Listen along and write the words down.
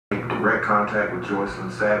direct contact with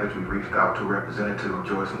Joycelyn Savage. We've reached out to a representative of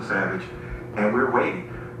Joycelyn Savage, and we're waiting.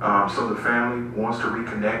 So the family wants to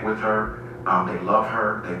reconnect with her. They love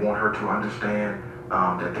her. They want her to understand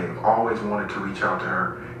that they've always wanted to reach out to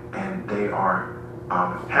her, and they are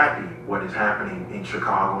happy what is happening in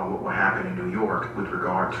Chicago and what will happen in New York with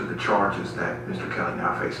regard to the charges that Mr. Kelly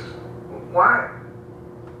now faces. Why?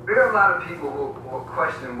 There are a lot of people who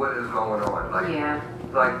question what is going on.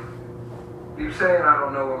 Like you saying, I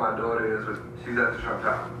don't know where my daughter is, but she's at the Trump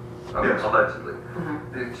Tower, Yes. allegedly.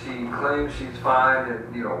 Did she claim she's fine?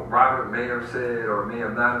 And Robert may have said, or may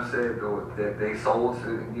have not have said, or that they sold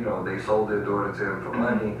their daughter to him for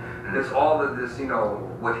money. There's all of this,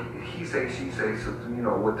 what he say, she say. So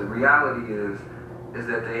what the reality is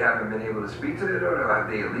that they haven't been able to speak to their daughter. Have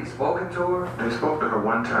they at least spoken to her? They spoke to her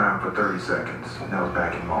one time for 30 seconds, and that was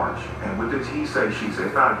back in March. And with this he say, she say,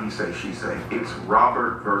 it's not a he say, she say. It's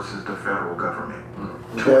Robert versus the federal government.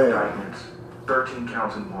 2 indictments, 13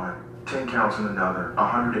 counts in one, 10 counts in another,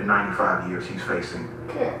 195 years he's facing.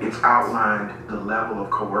 It's outlined the level of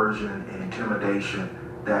coercion and intimidation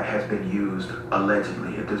that has been used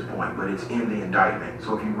allegedly at this point, but it's in the indictment.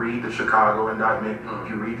 So if you read the Chicago indictment,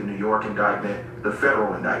 if you read the New York indictment, the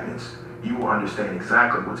federal indictments, you will understand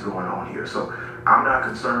exactly what's going on here. So I'm not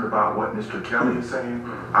concerned about what Mr. Kelly is saying.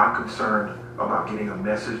 I'm concerned about getting a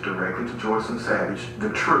message directly to Joycelyn Savage, the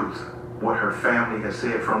truth, what her family has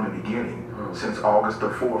said from the beginning, since August the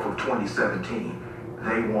 4th of 2017.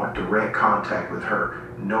 They want direct contact with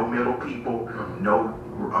her. No middle people, no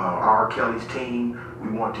R. Kelly's team. We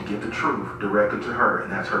want to get the truth directly to her,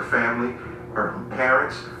 and that's her family, her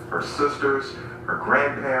parents, her sisters, her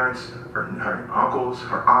grandparents, her uncles,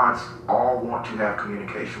 her aunts, all want to have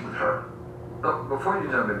communication with her. Before you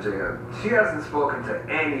jump in, Jay, she hasn't spoken to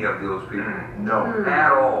any of those people. No.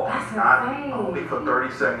 At all. Not only for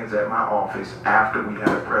 30 seconds at my office after we had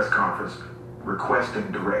a press conference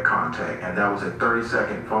requesting direct contact, and that was a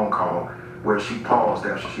 30-second phone call where she paused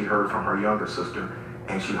after she heard from her younger sister,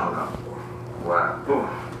 and she hung up. Wow.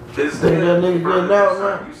 Is there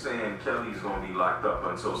you saying Kelly's gonna be locked up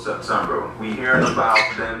until September? We hearing about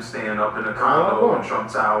them staying up in the condo in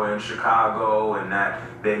Trump Tower in Chicago, and that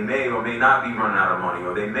they may or may not be running out of money,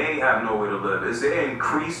 or they may have nowhere to live. Is there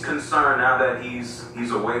increased concern now that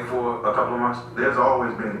he's away for a couple of months? There's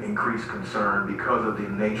always been increased concern because of the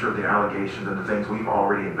nature of the allegations and the things we've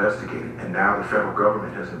already investigated, and now the federal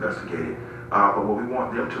government has investigated. But what we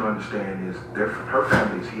want them to understand is her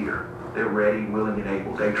family's here. They're ready, willing, and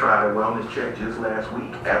able. They tried a wellness check just last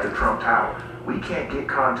week at the Trump Tower. We can't get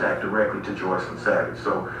contact directly to Joycelyn Savage,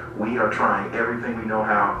 so we are trying everything we know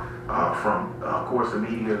how, from, of course, the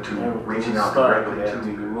media to reaching out directly to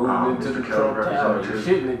Mr. Kelly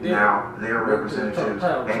representatives, now their representatives,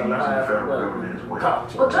 and using the federal government as well.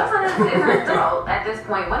 Well, Joycelyn is an adult at this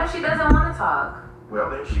point. What if she doesn't want to talk? Well,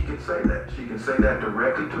 then she can say that. She can say that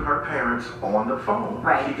directly to her parents on the phone.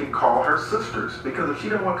 Right. She can call her sisters, because if she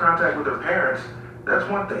doesn't want contact with her parents, that's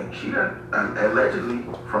one thing. She doesn't, allegedly,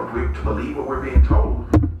 to believe what we're being told,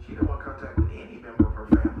 she doesn't want contact with any member of her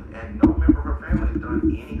family, and no member of her family has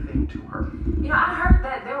done anything to her. I heard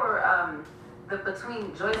that there were,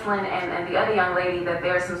 between Joycelyn and the other young lady, that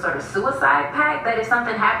there's some sort of suicide pact, that if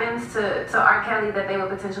something happens to R. Kelly, that they would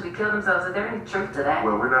potentially kill themselves. Is there any truth to that?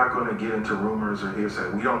 Well, we're not going to get into rumors or hearsay.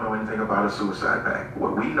 We don't know anything about a suicide pact.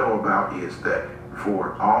 What we know about is that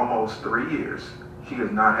for almost 3 years, she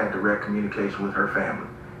has not had direct communication with her family,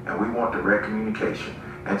 and we want direct communication.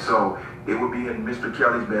 And so it would be in Mr.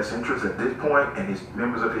 Kelly's best interest at this point, and his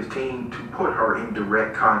members of his team, to put her in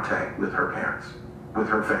direct contact with her parents, with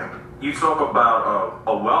her family. You talk about a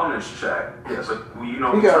wellness check. Yes. But, we turn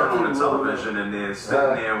on the television and they're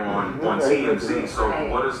sitting there on TMZ. So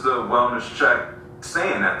what is the wellness check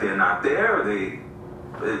saying? That they're not there?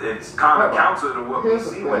 It's kind of counter to what we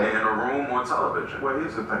see when they're in a room on television. Well,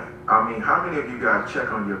 here's the thing. I mean, how many of you guys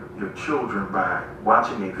check on your children by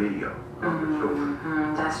watching a video?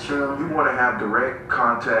 That's true. You want to have direct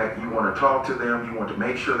contact. You want to talk to them. You want to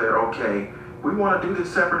make sure they're okay. We want to do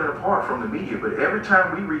this separate and apart from the media, but every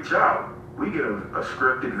time we reach out, we get a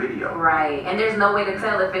scripted video. Right, and there's no way to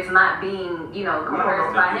tell if it's not being,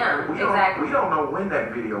 coerced by him. Exactly. We don't know when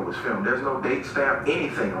that video was filmed. There's no date stamp,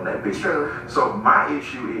 anything on that video. True. So my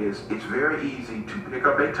issue is, it's very easy to pick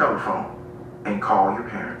up a telephone and call your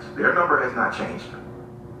parents. Their number has not changed.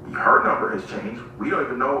 Her number has changed. We don't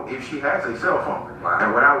even know if she has a cell phone. Wow.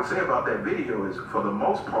 And what I would say about that video is, for the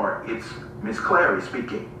most part, it's Miss Clary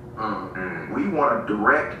speaking. We want a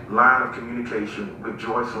direct line of communication with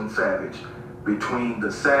Joycelyn Savage, between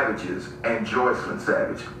the Savages and Joycelyn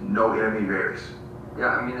Savage. No intermediaries.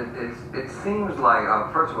 Yeah, I mean, it seems like,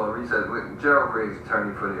 first of all, Reese said, Gerald Griggs,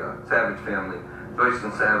 attorney for the Savage family,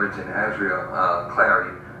 Joycelyn Savage and Azriel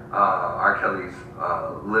Clary, R. Kelly's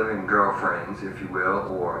living girlfriends, if you will,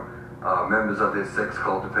 or members of his sex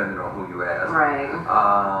cult, depending on who you ask. Right.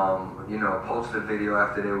 Posted a video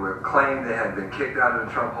after they were claimed they had been kicked out of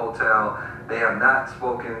the Trump Hotel. They have not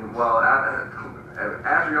spoken,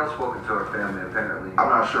 Azriel spoken to her family, apparently. I'm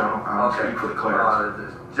not sure. I don't speak for the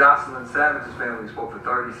class. Jocelyn Savage's family spoke for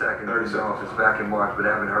 30 seconds in the office back in March, but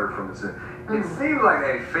haven't heard from it since. It seems like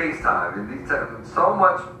they FaceTime. And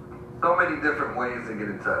so many different ways to get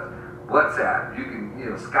in touch. WhatsApp, you can,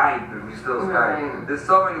 Skype if you still Skype. There's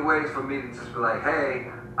so many ways for me to just be like,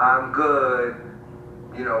 hey, I'm good,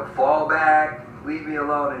 fall back, leave me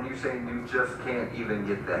alone, and you saying you just can't even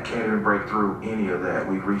get that. Can't even break through any of that.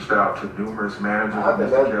 We've reached out to numerous managers. I think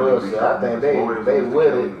that's bullshit. I think they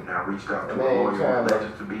with it. Now reached out to a lawyer who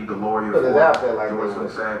alleged to be the lawyer put it out there like Joycelyn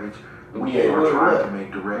Savage. We Yeah, are trying to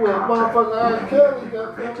make direct contact. Motherfucker, Kelly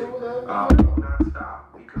got Do not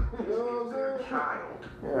stop because this is their child.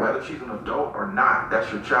 Whether she's an adult or not,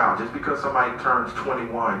 that's your child. Just because somebody turns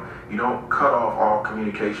 21, you don't cut off all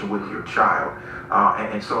communication with your child.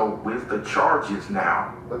 And so with the charges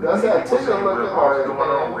now, but that's how people say, looking what's going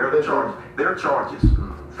on? man. Where are the charges? There are charges.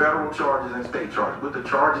 Federal charges and state charges. With the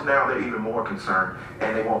charges now, they're even more concerned,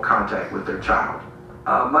 and they want contact with their child.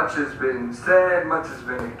 Much has been said, much has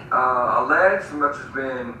been alleged, much has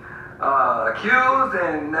been accused,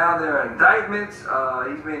 and now there are indictments.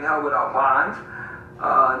 He's being held without bond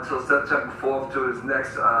until September 4th to his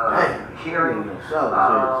next hearing.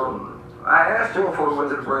 I asked you before we went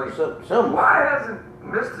to the break, why hasn't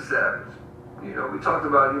Mr. Savage, we talked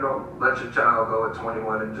about, let your child go at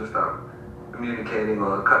 21 and just stop communicating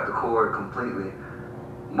or cut the cord completely.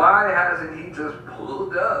 Why hasn't he just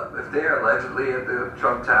pulled up? If they're allegedly at the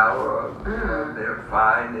Trump Tower, or they're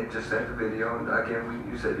fine, they just sent the video, and again,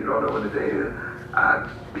 you said you don't know when the date is, I'd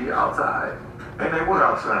be outside. And they were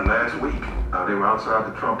outside last week. They were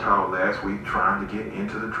outside the Trump Tower last week trying to get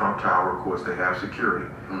into the Trump Tower. Of course, they have security.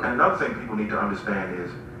 And another thing people need to understand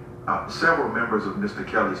is several members of Mr.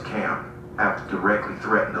 Kelly's camp have directly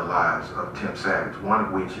threatened the lives of Tim Savage, one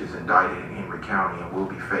of which is indicted in Henry County and will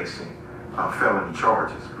be facing felony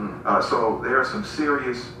charges. So there are some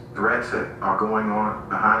serious threats that are going on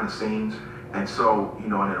behind the scenes. And so,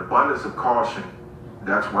 in an abundance of caution,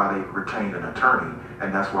 that's why they retained an attorney,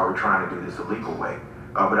 and that's why we're trying to do this the legal way.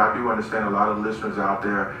 But I do understand a lot of listeners out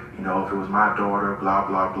there, if it was my daughter, blah,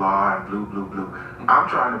 blah, blah, and blue, blue, blue. I'm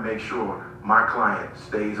trying to make sure my client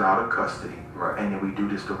stays out of custody, and that we do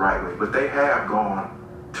this the right way. But they have gone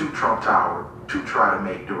to Trump Tower to try to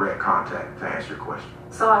make direct contact, to answer your question.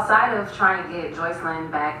 So outside of trying to get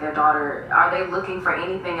Joycelyn back, their daughter, are they looking for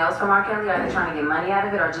anything else from R. Kelly? Are they trying to get money out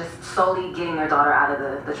of it, or just solely getting their daughter out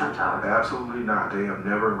of the Trump Tower? Absolutely not. They have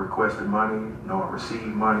never requested money, nor received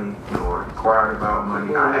money, nor inquired about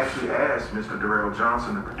money. I actually asked Mr. Darrell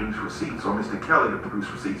Johnson to produce receipts, or Mr. Kelly to produce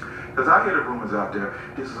receipts, because I hear the rumors out there,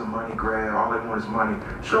 this is a money grab, all they want is money.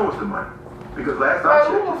 Show us the money. Because last I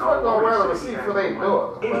checked, who the fuck gonna write a receipt for their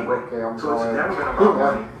daughter? Anyway, so it's never been about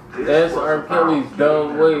money. That's R. Kelly's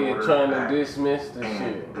dumb way of trying to dismiss the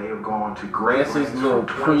shit. They have gone to great That's his little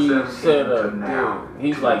pre-setup deal.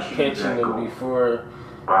 He's like catching them before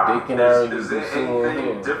they can already Is there be suing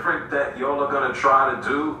anything him. different that y'all are gonna try to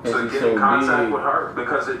do to It's get so in contact big. with her?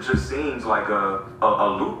 Because it just seems like a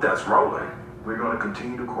loop that's rolling. We're going to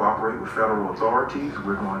continue to cooperate with federal authorities.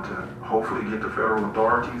 We're going to hopefully get the federal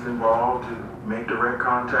authorities involved to make direct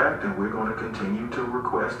contact, and we're going to continue to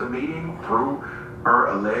request a meeting through her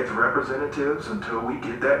alleged representatives until we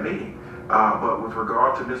get that meeting. But with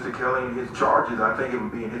regard to Mr. Kelly and his charges, I think it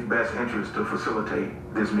would be in his best interest to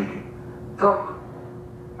facilitate this meeting. So,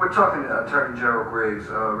 we're talking to Attorney Gerald Griggs,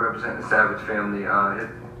 representing the Savage family,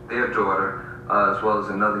 their daughter, as well as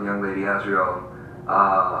another young lady, Azriel,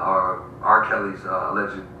 are R. Kelly's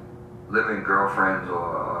alleged living girlfriends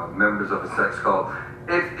or members of a sex cult.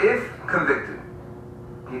 If convicted,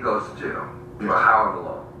 he goes to jail for however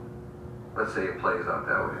long. Let's say it plays out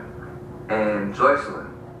that way. And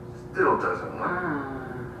Joycelyn still doesn't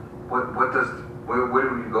win. Where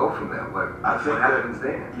do we go from there? What happens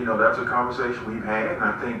then? That's a conversation we've had, and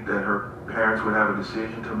I think that her parents would have a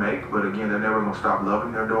decision to make. But again, they're never going to stop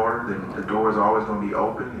loving their daughter. The door is always going to be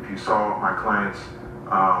open. If you saw my client's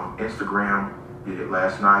Instagram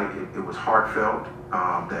last night, it was heartfelt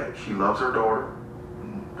that she loves her daughter,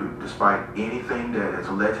 despite anything that has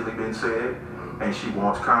allegedly been said, and she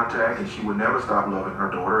wants contact, and she will never stop loving her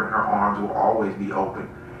daughter, and her arms will always be open.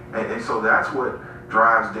 And so that's what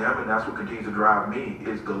drives them, and that's what continues to drive me,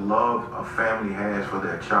 is the love a family has for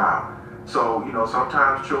their child. So, you know,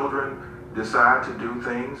 sometimes children decide to do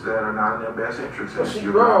things that are not in their best interest. And She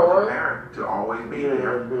you're grown, going as a right? parent to always be Yeah,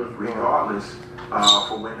 there, regardless,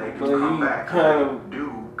 for when they do But come he back. kind When they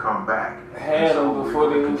do come back. had them before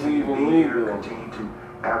they was even legal. Continue to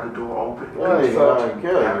have the door open. Right, Continue to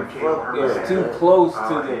right, advocate on her It's behalf. too close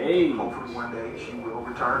to the And age. hopefully one day she will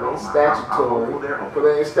return home. It's I'm statutory, hopeful they're hopeful. but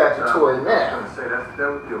it ain't statutory I was now. gonna say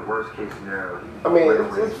that would be a worst case scenario. I mean,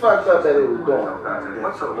 it's fucked up that it was doing.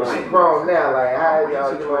 What's up? She grown now, like, how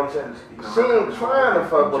y'all, you know what I'm saying? She ain't trying to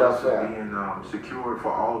fuck with her Justice family. being secured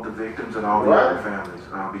for all of the victims and all the Right. other families,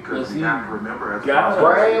 because Does we he have to remember as got a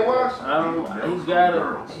brainwash? I don't. He got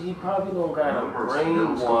a. He probably don't got a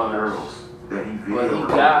brainwash, that he but he videoed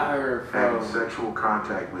got her having from. sexual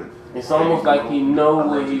contact with. It's almost like he know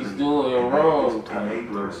what he's doing wrong. Type.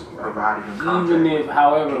 Enablers provided him Even contact if, with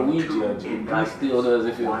however we two judge it, he indictments. still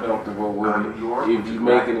doesn't feel comfortable with New it. York, If which you is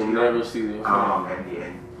making racketeering, them never see their family.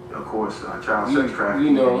 and of course, child sex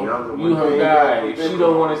trafficking. You and the know, other you one. her guy. If she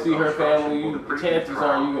don't want to see her Obstruction family, for the previous chances are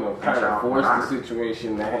trial you gonna and kind of child force the pornography.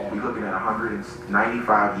 situation to We're happen. looking at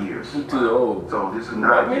 195 years. You too old. So this is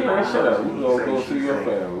Right, not. man, shut up. You he gonna say, go she see your say.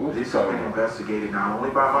 family. What you This has talking been about? investigated not only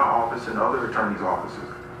by my office and other attorneys' offices,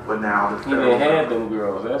 but now the He didn't have them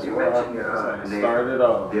girls. That's You why mentioned, that's how it Nate. started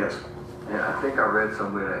off. Yes, Yeah, I think I read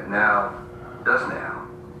somewhere that now,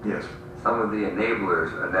 yes. some of the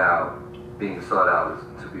enablers are now being sought out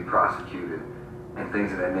to be prosecuted and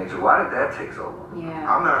things of that nature. Why did that take so long?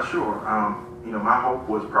 Yeah. I'm not sure. You know, my hope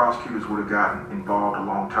was prosecutors would have gotten involved a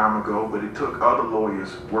long time ago, but it took other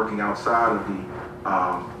lawyers working outside of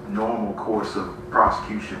the normal course of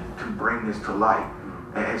prosecution to bring this to light.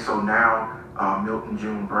 And so now Milton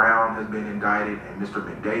June Brown has been indicted and Mr.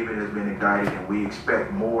 McDavid has been indicted, and we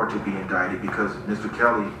expect more to be indicted because Mr.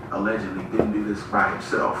 Kelly allegedly didn't do this by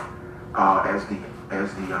himself, as the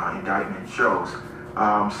indictment shows.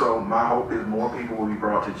 So my hope is more people will be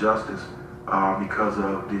brought to justice because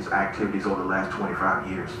of these activities over the last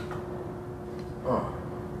 25 years.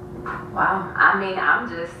 Wow. I mean, I'm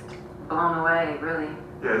just blown away, really.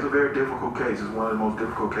 Yeah, it's a very difficult case. It's one of the most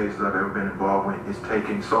difficult cases I've ever been involved with. It's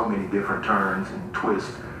taken so many different turns and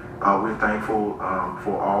twists. We're thankful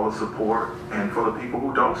for all the support, and for the people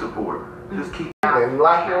who don't support, just keep. And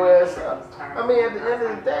lock your ass up. I mean, at the end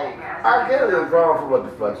of the day, R. Kelly is wrong for what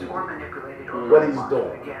the fuck he did. What he's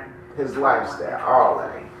doing. His lifestyle, all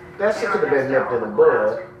that. That shit could have been nipped in the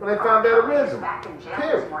bud when they found that original.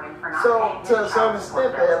 Period. So, to some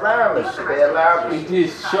extent, they allowed this shit. They allowed this It shit.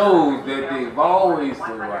 just shows that they've always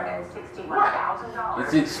allowed.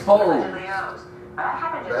 It's exposed. That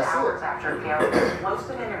happened just That's hours it. after Kelly's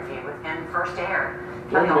explosive interview with him first aired.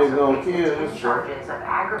 That Kelly nigga also gonna faces kill 10 this shit. charges of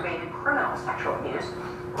aggravated criminal sexual abuse.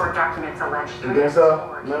 Court documents allege You think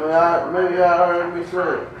so? Maybe I heard me say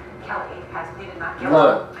it. Kelly has pleaded not guilty.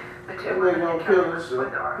 Look, The That two nigga women gonna that kill Kelly this was shit.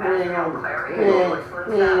 with are He ain't Abigail gonna, Clary he and ain't, Joyce Lynn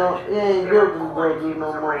he ain't, Savage. he ain't They were guilty to go reported through no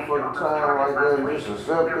accused of rape motherfucking on those time charges like last that and week. just accept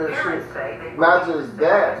Their that shit. parents say they Not believe just that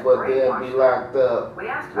that, was but they'll be brainwashed. locked up We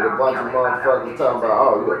asked with a bunch of Kelly about motherfuckers talking about,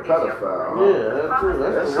 oh, you're a pedophile. Yeah, that's true.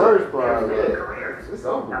 That's the worst part. Yeah, it's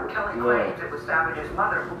over Now, with. Kelly Right. claims it was Savage's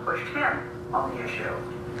mother who pushed him on the issue.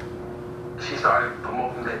 She started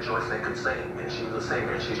promoting that Joyce Lynn could sing, and she was a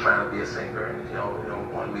singer, and she's trying to be a singer, and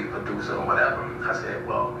wanted me to produce her or whatever. I said,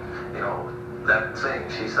 well, let her sing.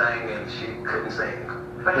 She sang and she couldn't sing.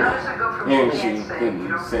 But how does it go from And singing she and saying couldn't you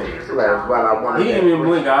don't sing. think it's a Like, talent while I you wanted He want? didn't even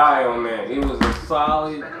blink an eye on that. It was a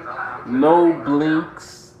solid, no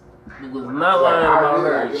blinks. He was not lying about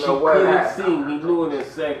her. You She know what couldn't happened? sing. He knew it in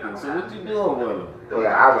seconds. So what you doing with her?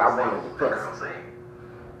 Yeah, I wanted to The press. girl sing.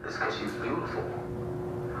 It's because she's beautiful.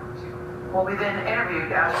 Well, we then interviewed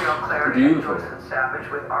Abigail Clary and Beautiful. Joyce Savage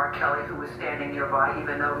with R. Kelly, who was standing nearby,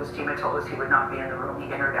 even though his team had told us he would not be in the room. He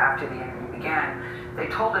entered after the interview began. They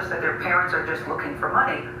told us that their parents are just looking for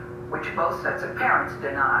money, which both sets of parents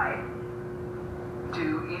deny.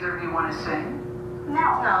 Do either of you want to sing?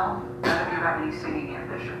 No. None of you have any singing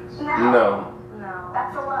ambitions? No. No.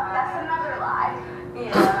 That's another lie.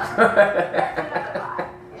 Yeah.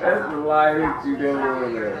 That's the lie that you didn't want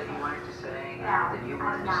to That you wanted to sing, No, that you I'm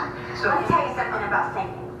wanted not. to sing. Let me tell you something about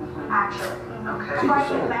singing, actually. Okay. Before I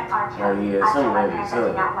even met R. Kelly, Oh, yeah, I some told my ladies, parents I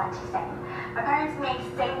did huh? not want to sing. My parents made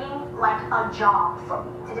singing like a job for me.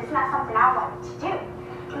 So it's not something I wanted to do.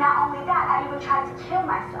 Not only that, I even tried to kill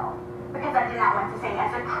myself because I did not want to sing. As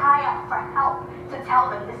a cry out for help to tell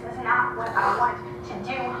them this is not what I want to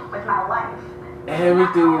do with my life.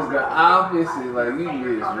 Everything is the opposite. Like you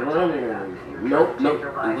just running away. Nope. It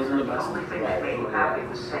wasn't about The only thing singing. that made you happy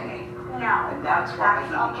was singing. No. And that's why he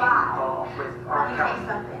a became lie. involved with Let R. me tell you Kelly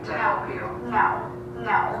something. to help you. No.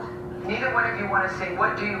 Neither one of you want to say,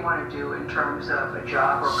 what do you want to do in terms of a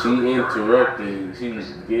job or She career? interrupted. She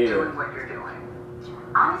was doing what you're doing.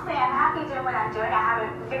 Honestly, I'm happy doing what I'm doing. I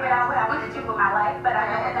haven't figured out what I want to do with my life, but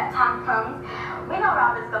I know when that time comes, we know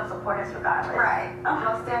Rob is going to support us regardless. Right.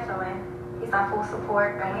 Most definitely. He's our full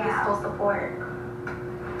support, and we his full support.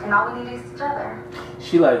 And all we need is each other.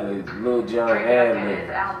 She like a little John Adler.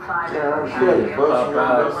 Yeah, I'm sure. Pop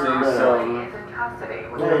out, say something.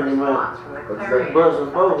 Yeah, you might. They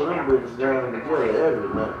buzzing both of them bitches down together every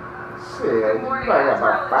night. Shit, you probably got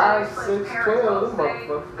about 5, 6, 12 of them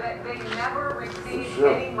motherfuckers. That they never received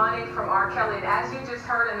any money from R. Kelly. And as you just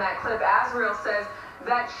heard in that clip, Azriel says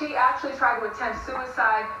that she actually tried to attempt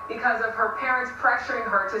suicide because of her parents pressuring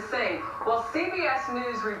her to sing. Well, CBS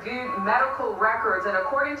News reviewed medical records, and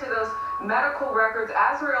according to those medical records,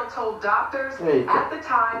 Azriel told doctors at the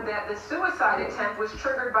time that the suicide attempt was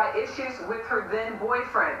triggered by issues with her then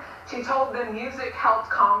boyfriend. She told them music helped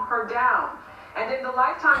calm her down. And in the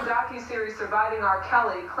Lifetime docuseries Surviving R.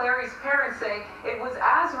 Kelly, Clary's parents say it was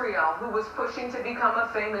Azriel who was pushing to become a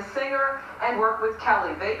famous singer and work with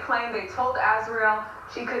Kelly. They claim they told Azriel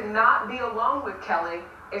she could not be alone with Kelly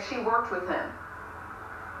if she worked with him.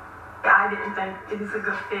 I didn't think it was a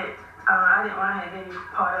good fit. I didn't want to have any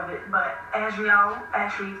part of it, but Azriel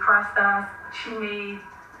actually pressed us. She made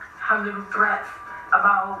her little threats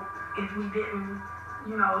about if we didn't,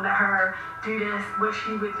 let her do this, what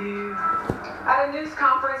she would do. At a news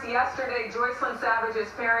conference yesterday, Joycelyn Savage's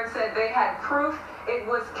parents said they had proof it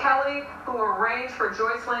was Kelly who arranged for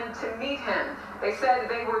Joycelyn to meet him. They said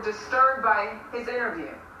they were disturbed by his interview.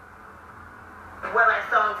 What I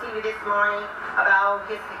saw on TV this morning about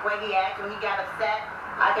the way he acted when he got upset,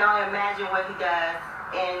 I can only imagine what he does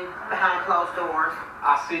behind closed doors.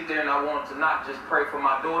 I sit there and I want to not just pray for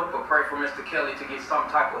my daughter, but pray for Mr. Kelly to get some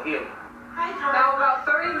type of healing. Now, about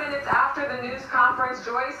 30 minutes after the news conference,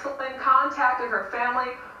 Joycelyn contacted her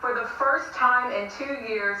family for the first time in 2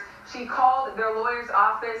 years. She called their lawyer's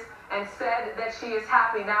office and said that she is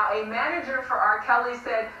happy. Now, a manager for R. Kelly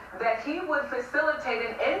said that he would facilitate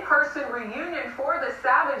an in-person reunion for the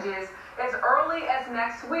Savages as early as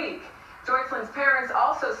next week. Joycelyn's parents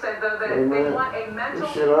also said, though, that they want a mental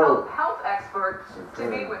health expert to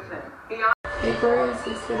be with them. Beyond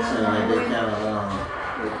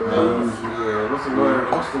what's the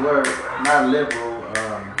word? What's the word? Not liberal.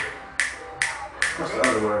 What's the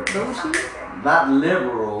other word? Bullshit? Not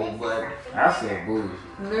liberal, but I said bullshit.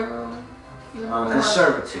 Liberal?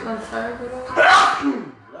 Conservative. Conservative? I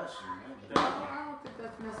don't think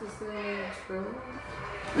that's necessarily true.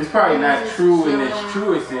 It's probably not true in its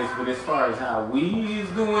truest sense, but as far as how we is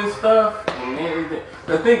doing stuff and everything,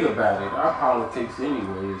 but think about it, our politics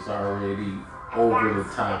anyway is already over the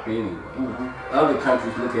top anyway. Other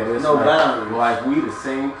countries look at us like we the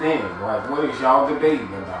same thing. Like, what is y'all debating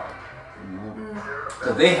about?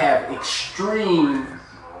 Because they have extreme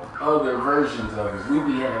other versions of us. We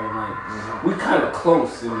be having like, we kind of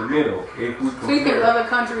close in the middle. If we compare. So you think other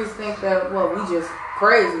countries think that, well, we just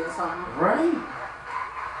crazy or something? Right.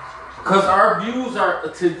 Because our views are,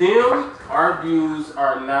 to them, our views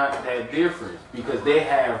are not that different. Because they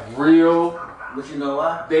have real. But you know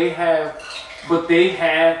why? They have, but they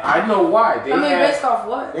have, I know why. They based off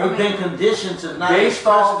what? They've been conditioned to not based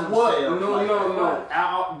off what?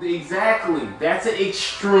 No. Exactly. That's an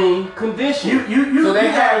extreme condition. So they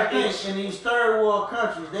have in these third world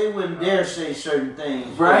countries, they wouldn't dare say certain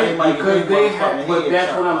things. Right? Because they have, but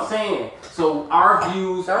that's what I'm saying. So our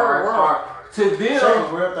views are to them,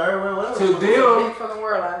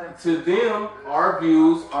 to them, our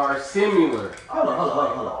views are similar. Hold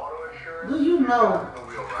on. Do you know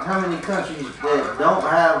how many countries that don't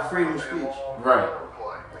have freedom of speech? Right.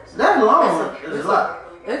 That alone is a lot.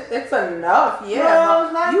 It's enough, yeah. No,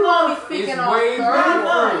 it's not you enough. only speaking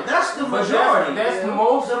on That's the majority. That's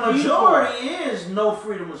most the majority is no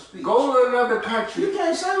freedom of speech. Go to another country. You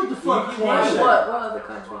can't say what the fuck you want to say. What other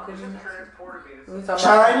country could you mention?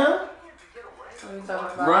 China?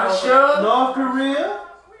 Russia? North Korea?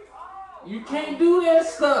 You can't do that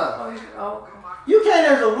stuff. You can't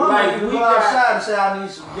as a woman go outside and say I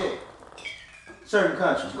need some dick. Certain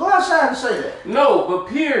countries. Go outside and say that. No, but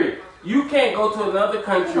period. You can't go to another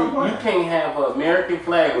country. You can't have an American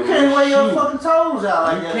flag. You can't wear your fucking toes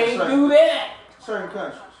out like that. You can't do that. Certain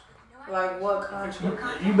countries. Like what country?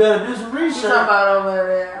 You better do some research. You talking about over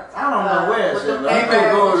there? I don't know where it's at. You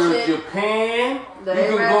can go to Japan. You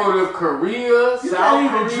can go to Korea,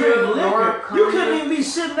 South Korea, North Korea. You couldn't even be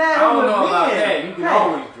sitting down with men. I don't know about that. You can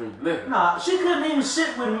always drink liquor. Nah, she couldn't even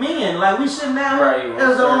sit with men. Like we sitting down here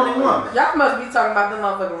as the only woman. Y'all must be talking about the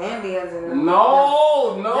motherfucking Indians and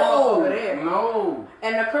No. over there. No. And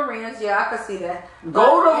and the Koreans, yeah, I can see that.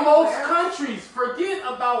 Go to most countries. Forget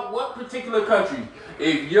about what particular country.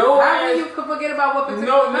 If your how do you forget about what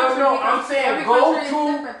particular country? No. I'm saying go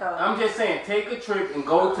to. I'm just saying take a trip and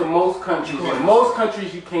go to most countries. In most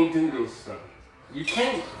countries, you can't do this stuff. You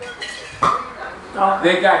can't.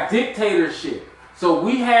 They got dictatorship. So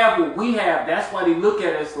we have what we have. That's why they look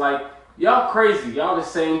at us like y'all crazy. Y'all the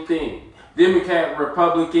same thing. Democrat,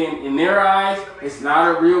 Republican, in their eyes, it's not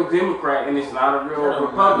a real Democrat and it's not a real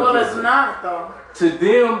Republican. Well, it's not though. To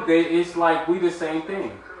them, it's like we the same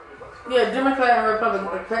thing. Yeah, Democrat and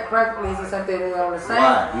Republican practically is the same thing. They're on the same.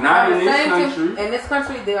 Right. Not in this country. In this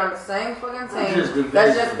country, they're on the same fucking team.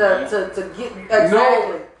 That's just to get exactly.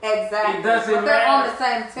 No, exactly. It doesn't but they're matter. on the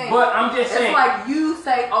same team. But I'm just saying. It's like you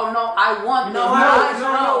say, "Oh no, I want this." No,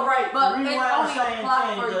 right. But it's only a plot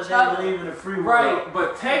for each other. Right,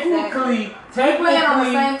 but technically, playing on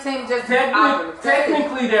the same team. Just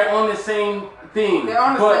technically, they're on the same thing. They're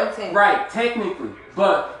on the same team. Right, technically,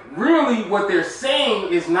 but. Really, what they're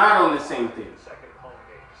saying is not on the same thing.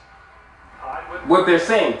 What they're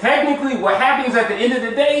saying. Technically, what happens at the end of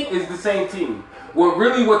the day is the same team.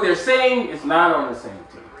 What they're saying is not on the same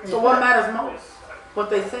team. So what matters most? What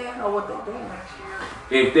they saying or what they doing?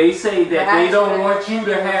 If they say that they don't want you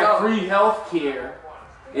to have free health care,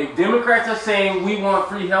 if Democrats are saying we want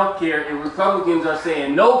free health care and Republicans are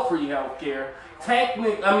saying no free health care,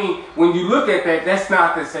 when you look at that, that's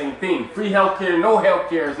not the same thing. Free healthcare, no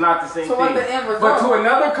healthcare is not the same thing. What the end result? But to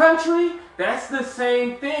another country, that's the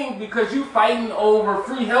same thing because you fighting over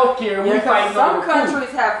free healthcare and we fighting over Some countries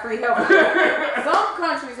have free healthcare. Some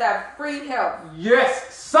countries have free health.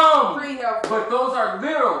 Yes, some. Free health. But those are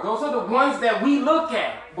little. Those are the ones that we look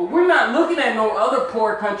at. But we're not looking at no other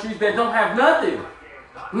poor countries that don't have nothing.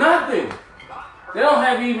 Nothing. They don't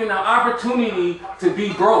have even an opportunity to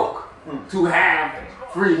be broke. To have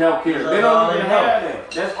free health care. They don't even have that.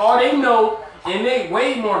 That's all they know, and they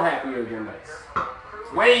way more happier than us.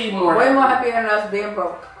 Way more happier than us being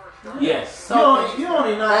broke. Yes. So you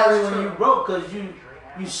only not happy when you broke because you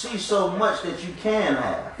see so much that you can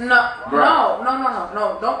have. No.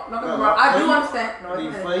 Don't get me wrong. I do understand.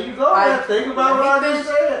 Before you go, think about what I just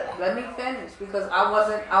said. Let me finish because I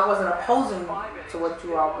wasn't opposing to what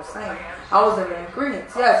you all were saying. I was in the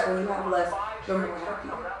ingredients. Yes, when you have less, you're more happy.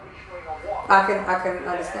 I can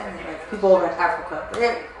understand that. Like people over in Africa,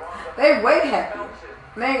 they way happier.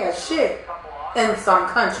 They ain't got shit in some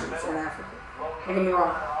countries in Africa. Don't get me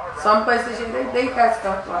wrong. Some places they got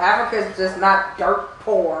stuff. Well, Africa is just not dirt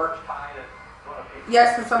poor.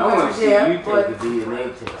 Yes, in some countries, yeah. You take a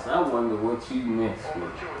DNA test. I wonder what you mixed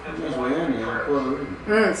with.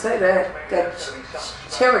 Say that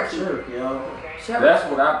Cherokee. That's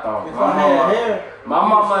what I thought. My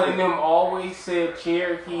mama and them always said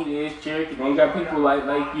Cherokee this, Cherokee. They ain't got people like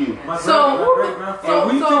you. So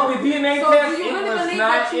we took the DNA test. Do you it really was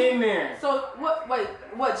not in there. So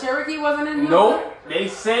what? Cherokee wasn't in there? Nope. They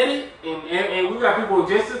said it, and we got people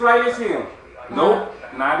just as light as him. Nope,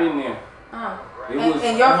 not in there. It was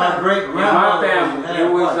and your my great grandmother. My family.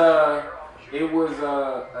 It was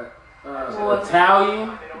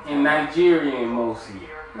Italian and Nigerian mostly.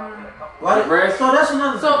 So that's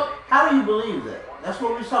another thing. How do you believe that? That's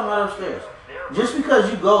what we was talking about upstairs. Just because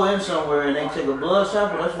you go in somewhere and they take a blood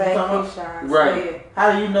sample, that's what you're talking about? Right.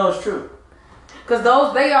 How do you know it's true? Because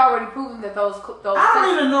they already proven that those I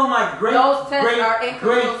don't even know my great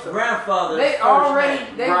grandfather. They already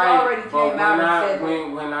came out and said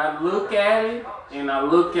when I look at it and I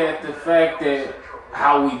look at the fact that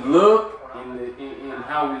how we look and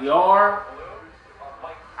how we are,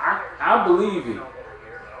 I believe it.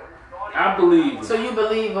 I believe it. So you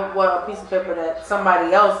believe what a piece of paper that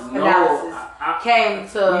somebody else analysis came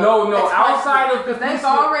to? No. Outside of the they've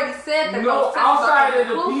already said that. No, outside of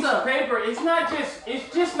the piece of paper, it's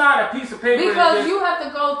just not a piece of paper. Because you have to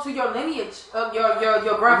go to your lineage of your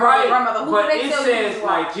grandfather, grandmother. Who but do they it tell says you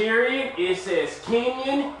Nigerian, it says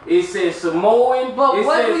Kenyan, it says Samoan. But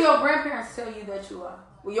what do your grandparents tell you that you are?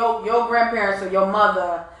 Your grandparents or your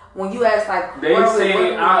mother. When you ask they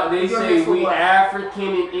say we African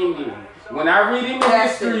and Indian. When I read in the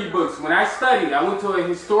history books, when I studied, I went to a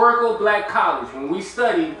historical black college. When we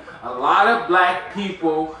studied, a lot of black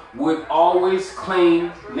people would always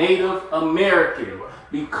claim Native American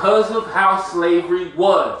because of how slavery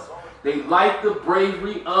was. They like the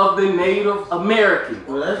bravery of the Native American.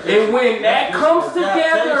 And when that comes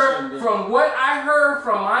together from what I heard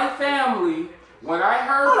from my family, when I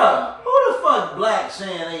heard who the fuck blacks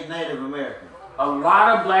saying they Native American? A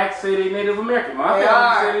lot of blacks say they Native American. My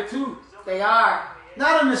family said it too. They are.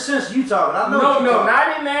 Not in the sense you talking. I know No,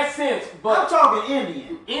 not in that sense. But I'm talking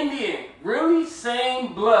Indian. Indian, really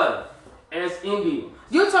same blood as Indian.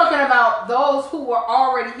 about those who were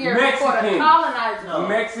already here before the colonizers. No.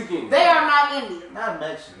 Mexicans. They are not Indian. Not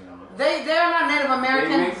Mexican. They are not Native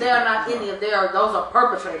American. They are not Indian. Those are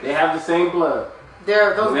perpetrators. They have the same blood.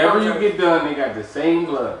 Whenever you get done, they got the same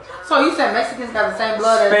blood. So you said Mexicans got the same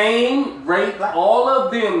blood? Spain raped all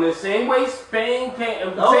of them the same way Spain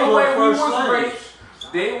came. The same way we was raped.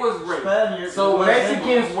 They was raped. Spaniards So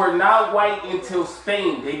Mexicans were not white until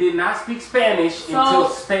Spain. They did not speak Spanish until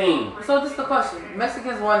Spain. So this is the question.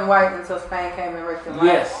 Mexicans weren't white until Spain came and raped them, right?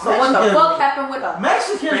 Yes. So what the fuck happened with us?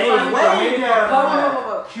 Mexicans were way down.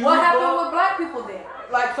 What happened with black people then?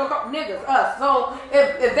 Like so-called niggas, us. So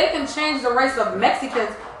if they can change the race of Mexicans,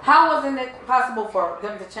 how wasn't it possible for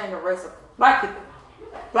them to change the race of black people?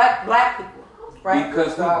 Black people, right? Because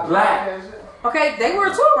we black. Okay, they were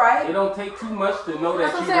too, right? It don't take too much to know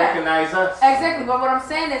that That's you what I'm saying. recognize us. Exactly, but what I'm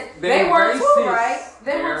saying is they were too, right?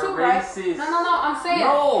 They were too, right? Racist. No, I'm saying.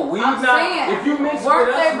 No, we I'm not. saying, If you mix weren't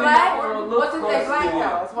with us, they we black? not gonna look Wasn't they black close to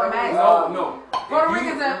though? That's what I'm asking. No. Puerto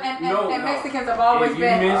Ricans and Mexicans have always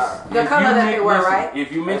been the if color you that mix- they were, listen, right?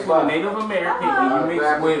 If you mix with a Native American and you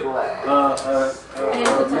mix with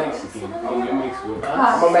Mexican and you mix with us,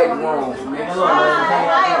 I'm gonna make room.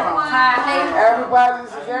 Everybody,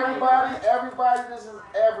 this is everybody. Everybody, this is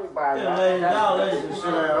everybody. Yeah, ladies, y'all ladies can sit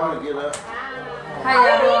down. I'm gonna get up. How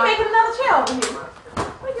y'all doing? making another chair over here?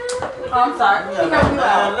 Oh, I'm sorry. Yeah, You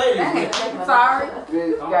got ladies. I'm sorry.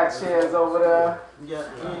 You got chairs over there.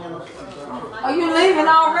 Are you leaving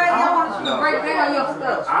already? I want you to break down your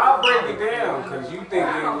stuff. I'll break it down because you think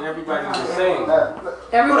everybody's the same.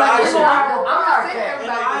 Everybody's I'm not saying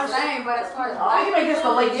everybody's the same, but as far as black, you make this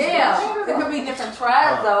the late. Yeah, it could be different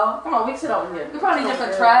tribes though. Come on, we sit over here. We're probably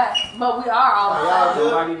different tribes, but we are all the same.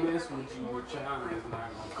 Somebody mess with you, your child is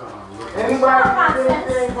not gonna come out. Anybody get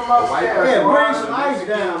anything from upstairs? Yeah, bring some ice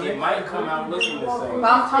down. It might come out looking the same. But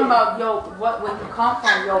I'm talking about where you come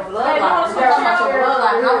from, your bloodline. I'm talking about your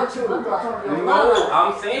bloodline, not what you look like. No,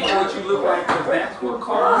 I'm saying what you look like because that's what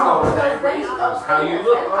caused all that. How you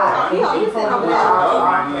look.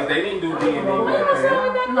 They didn't do DNA back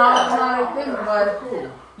then. No, they didn't, but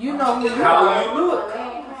you know who you are. How you look.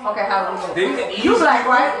 Okay, how you look. They can You black,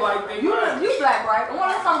 right? like they You black, right? Well,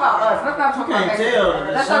 let's talk about us. Let's not talk You about can't Mexico. tell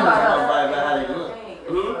that Let's talk about us. somebody how they look.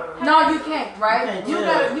 No, you can't, right? You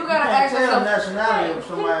gotta ask tell yourself. nationality of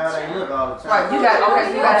somebody how they look all the time. Right, you got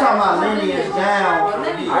okay. You I'm got talking about lineage down. from I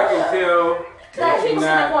here. can tell that you're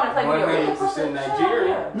not 100%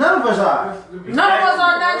 Nigerian. None of us are. None of us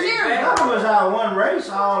are Nigerian. None of us are one race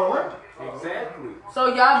all the way. Exactly. So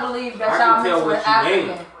y'all believe that I y'all can mix tell with what you African,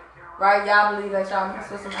 mean. right? Y'all believe that y'all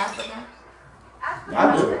mix with some African? I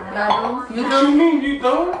do. Y'all do? You What you do? mean you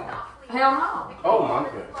don't? Hell no. Oh my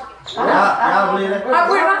God. Y'all believe that?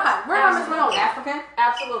 We're not. We're not mixing with no African.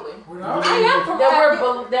 Absolutely. I am from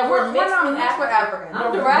That we're We're mixed not with mixed with African.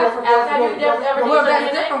 I'm We're African. Well,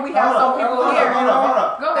 that's different. We have some people here. Hold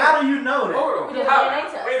up. Go ahead. How do you know that? Hold on. We did a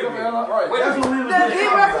DNA test. Wait a minute. That's what we was The just DNA,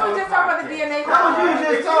 talking that's what about. we just talking about the DNA test. That's what you was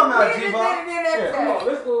just talking about, We just T-Bob. did a DNA test. Come on,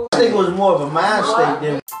 let's go. I think it was more of a mind state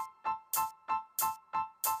than.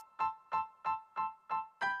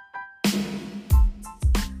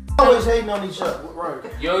 Always hating on each other.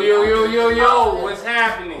 Right. Yo, what's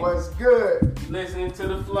happening? What's good? Listening to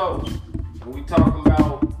the flow. We talking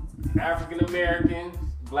about African Americans,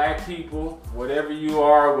 black people, whatever you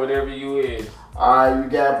are, whatever you is. Alright, we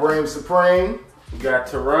got Bream Supreme. You got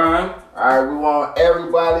Tehran. Alright, we want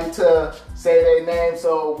everybody to say their name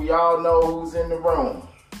so we all know who's in the room.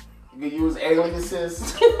 You can use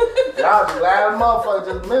aliases. Y'all just loud motherfucker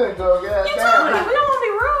just a minute ago. God We damn. don't want to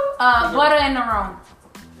be rude. Butter in the room.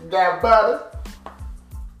 You got Butter.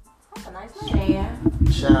 That's a nice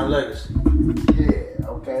name. Shine Legacy. Yeah,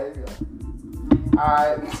 okay.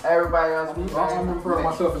 Alright, everybody else. I'm gonna refer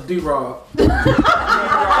myself as D-Rob.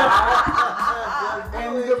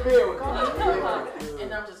 And we can build with you.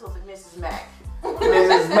 And I'm just supposed to be Mrs. Mac.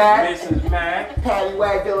 Mrs. Mac. Mrs. Mac. Patty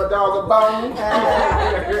Wag, kill a dog a bone.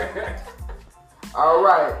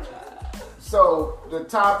 Alright. So the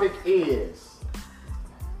topic is,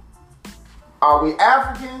 are we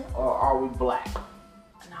African or are we black?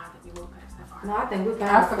 No, I think we're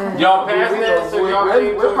African. Y'all passed that, so y'all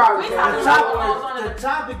we're probably The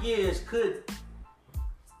topic is, could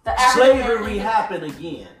The African slavery happen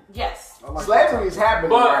again? Yes. Slavery is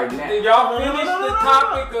happening But right now. did y'all finish the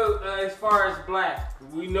topic of, as far as black?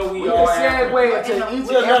 We know we We all can African. segue into each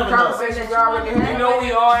and every conversation we already We had. know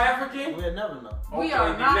we all African? We'll never know. We are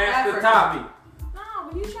Okay, not then that's African. the topic. No,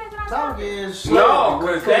 when you change it out. Topic is No,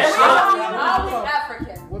 because that's Are we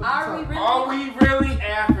African? Are we really? Are we really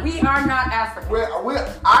African? We are not African. I We am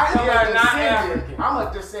are a not descendant. African. I'm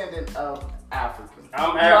a descendant of African.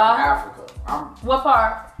 I'm Africa. What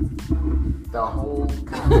part? The whole No.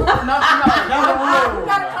 You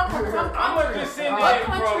gotta come from some country. I'm a descendant What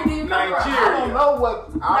country do you from come from? Nigeria. I don't know what.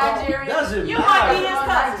 Nigeria. Doesn't You matter. might be his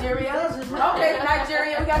cousin. Nigeria. Okay,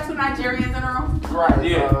 Nigeria. We got 2 Nigerians in the room. Right.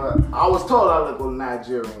 Yeah. I was told I look like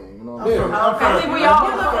Nigerian. You know what I'm saying? I think we all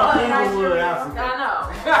look like Inglewood, Nigeria. Africa. I know.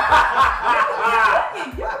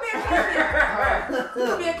 You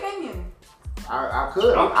could be a Kenyan. I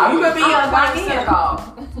could. You could be a Ghanaian. Senegal.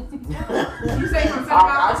 You say from Senegal?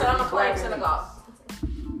 I said I'm a claim Senegal.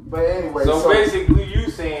 But anyway, so basically, you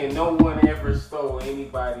saying no one ever stole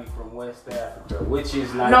anybody from West Africa, which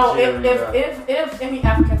is Nigeria. No, if any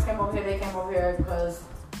Africans came over here, they came over here because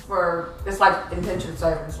it's like indentured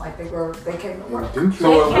servants, like they came to work.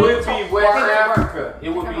 So it would be West Africa. It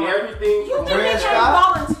would be everything. You think they came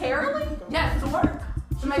voluntarily? Yes, to work.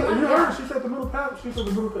 She said the middle path. She said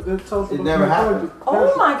the middle path. It never happened.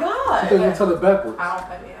 Oh my God! She said tell it backwards. I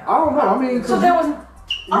don't know. I mean, so there was.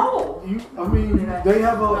 I mean, they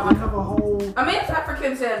have a whole. I mean, it's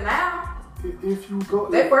Africans here now. If you go,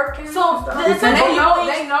 they work. So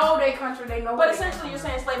they know their country. They know. But essentially, you're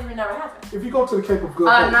saying slavery never happened. If you go to the Cape of Good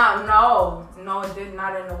No, it did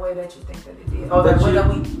not in the way that you think that it did, or the way that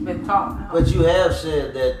we've been taught now. But you have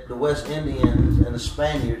said that the West Indians and the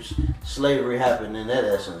Spaniards, slavery happened in that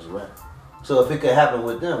essence, right? So if it could happen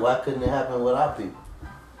with them, why couldn't it happen with our people?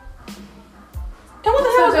 And what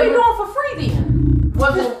the hell was we doing for free then? We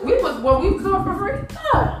was doing for free?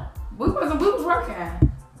 Yeah. We was working.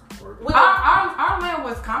 Our land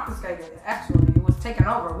was confiscated, actually. It was taken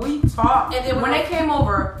over. We taught, and then when they came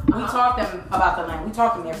over, we taught them about the land. We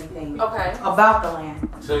taught them everything about the land.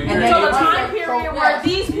 So the time period where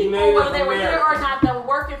these people, whether they were here or not, that were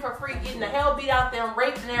working for free, getting the hell beat out them,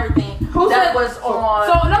 raped and everything, on.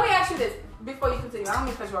 So let me ask you this, before you continue. I don't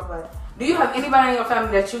mean to cut you off, but do you have anybody in your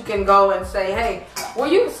family that you can go and say, hey, were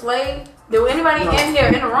you a slave? Do anybody in here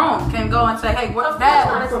in the room can go and say, hey, what's that?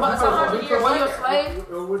 Were you a slave?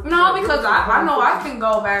 No, because I know I can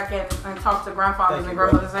go back and talk to grandfathers and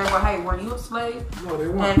grandmothers and say, well, hey, were you a slave? No, they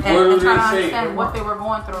weren't. And try to understand what they were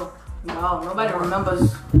going through. No, nobody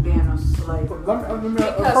remembers being a slave.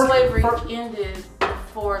 Because slavery ended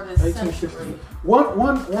before this century. One.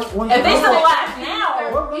 And they still alive now.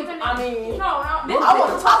 I mean, no. I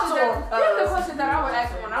want to talk to them. This is the question that I was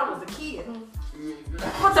asking when I was a kid.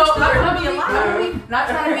 So not trying to be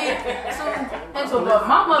into, but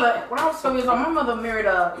my mother, when I was 12 years old, my mother married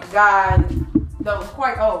a guy that was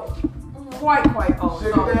quite old, quite old. So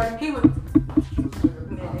he was,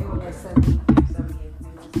 they were like 70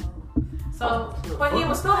 So, but he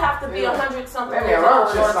would still have to be 100-something years old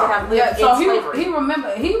in order to have lived in slavery. He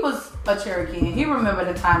remembered, he was a Cherokee, and he remembered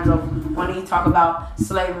the times of when he talked about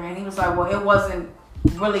slavery, and he was like, well, it wasn't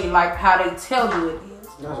really like how they tell you it is.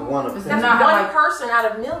 That's one person out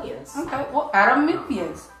of millions. Okay, well, out of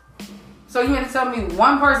millions. So you mean to tell me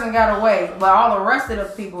one person got away, but all the rest of the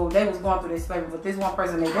people, they was going through their slavery, but this one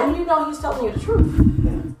person, they didn't? How do you know he's telling you the truth?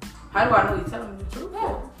 How do I know he's telling me the truth?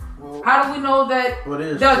 Yeah. How do we know that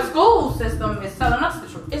the school system is telling us the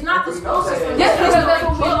truth? It's not the school system. Yes, because that's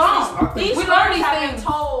what we learn. These we learn these have things been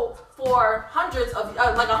told for hundreds of,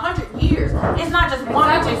 like 100 years. It's not just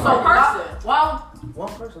one person.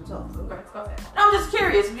 One person talk. Okay, go ahead. I'm just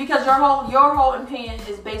curious because your whole opinion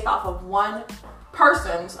is based off of one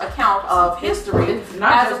person's account of history. It's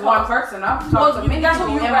not just one person. I've talked to many that's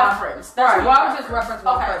people who you in reference. Right. Well, I was just referencing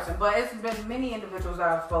one person, but it's been many individuals that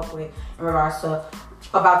I've spoke with in regards to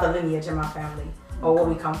about the lineage in my family or where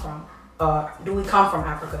we come from. Do we come from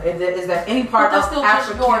Africa? Is there any part of still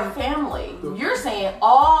African just your family? You're saying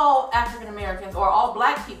all African Americans or all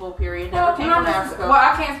black people, period, never came from Africa. Well,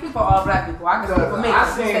 I can't speak for all black people. I can speak for me. I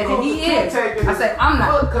say that he is. I say I'm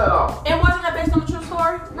not. And wasn't that based on the true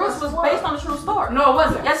story? This was based on the true story. No, it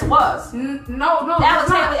wasn't. Yes, it was. No.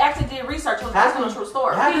 Alex Haley actually did research. It was based on the true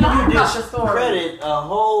story. How can you discredit a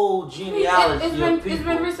whole genealogy of people? It's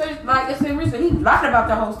been researched. Like it's been researched. He lied about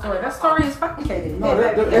the whole story. That story is fabricated. No,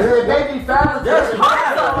 they be fabricated. There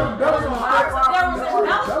was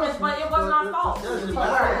embellishments, but it was not false.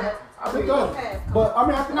 It does. But I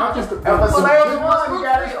mean, I just. If a slave won, he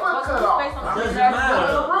got his foot cut off.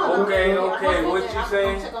 Okay, what you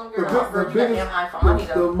saying?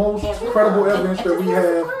 The most credible evidence that we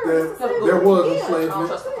have that there was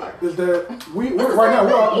enslavement is that right now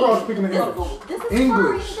we're all speaking in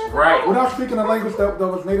English. Right. We're not speaking a language that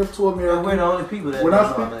was native to America. We're the only people that we're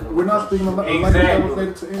not speaking a language that was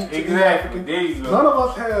native to Exactly. There you go. None of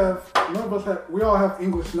us have. We all have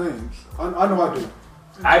English names. I know I do.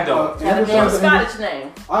 I don't. You have a Scottish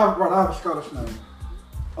name. I have a Scottish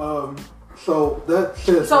name. So that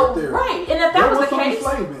says So right there. right, and if that was the case,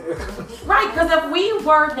 right? Because if we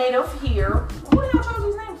were native here, who the hell chose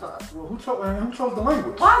these names for us? Well, who chose the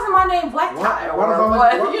language? Why isn't my name Black Tie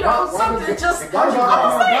or something? Just I'm saying,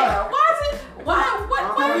 why is it? Why?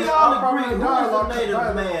 We all agree. Who is the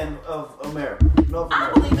native man of America?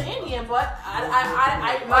 I believe the Indian, but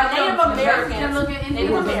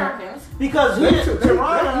Native Americans. Because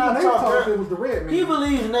Teron and I talked. It was the red man. He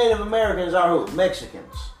believes Native Americans are who?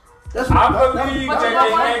 Mexicans. That's what I believe that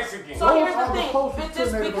they're Mexicans. So here's the thing,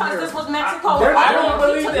 just because this was Mexico, I don't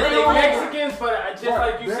believe that they're Mexicans, but just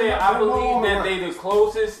like you said, I believe that they're the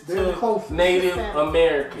closest to Native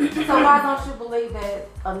Americans. So why don't you believe that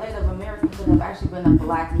a Native American could have actually been a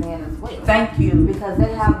black man as well? Thank you. Because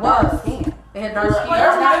they have dark skin. They had dark skin.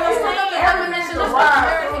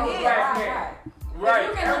 Right.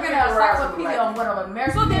 You can look at an encyclopedia on what an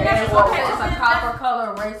American is. It's a copper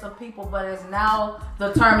color race of people, but it's now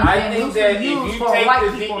the term is being used for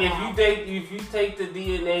white people. If you take the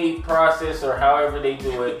DNA process or however they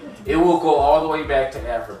do it, it will go all the way back to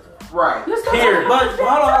Africa. Right. Period. But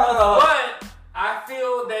hold on. But I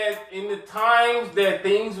feel that in the times that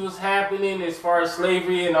things was happening as far as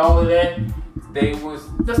slavery and all of that,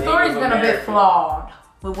 the story's been a bit flawed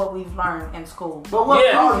with what we've learned in school. But what?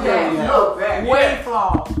 Yes. Way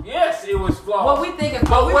flawed. Yes, it was flawed. What we think is.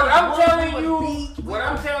 But what I'm telling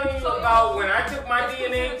you about when I took my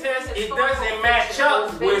DNA test, it doesn't match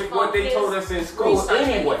up with what they told us in school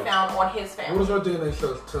anyway. Found on his family. What was your DNA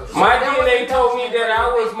test? My DNA told me that I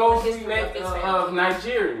was mostly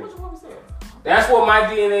Nigerian. That's what my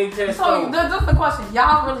DNA test told me. So just the question,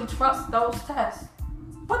 y'all really trust those tests?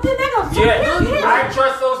 But then they go. Yes, I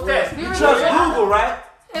trust those tests. You trust Google, right?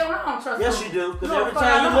 Hell, I don't trust Yes, Google. you do. Because every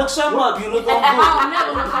time you look something up, you look on Google. I'll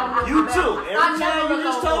never look on Google. You too. Every time you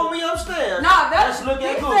just told me upstairs. Nah, let's look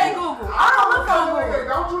at Google. Google. I don't look on Google.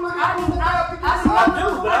 Don't you look at Google? I do,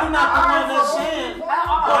 but I'm not the one that's saying.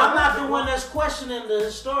 But I'm not the one that's questioning the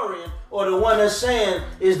historian or the one that's saying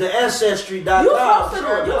is the ancestry.com. You supposed to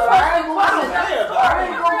do. I don't care. I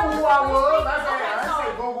didn't Google who I was. I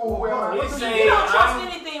said Google who I was. You don't trust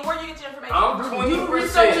anything. Where do you get your information? I'm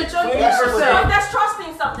 20%. 20%. That's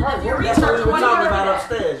trusting something. If you research what what we're talking about you're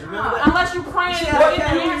upstairs. Remember that? unless you pray What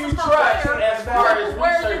can you trust as far as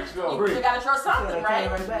research goes? You gotta trust something, right?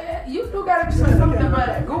 Yeah, you do gotta trust something,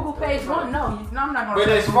 but Google page one, no, I'm not gonna. But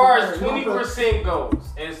as far as 20% goes,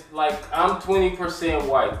 it's like I'm 20%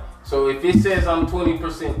 white. So if it says I'm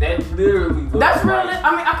 20%, that literally looks That's really,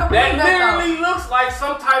 I mean, I can believe that literally looks like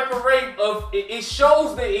some type of rape of, it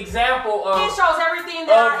shows the example of it shows everything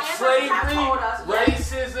that our ancestors have slavery, told us.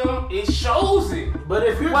 racism, it shows it. But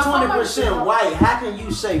if you're 20% white, how can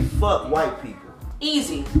you say fuck white people?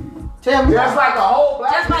 Easy. Tell me. That's like a whole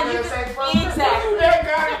black Just like man you say fuck. exactly. What that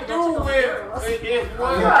got to do with it?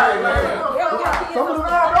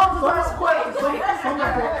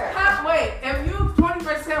 Wait, if you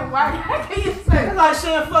 20% white, how can you say? It's like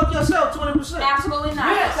saying fuck yourself 20%. Absolutely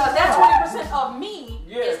not. Yes. Because that 20% of me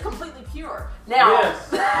Yes. is completely pure. Now,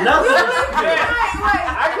 Yes. Nothing.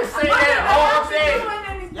 I can say that all day.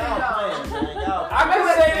 Y'all playing, man. Y'all I can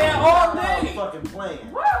say that all Y'all day. fucking playing.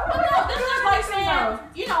 no, this is like saying,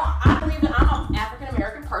 I believe that I'm an African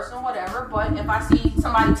American person or whatever, but if I see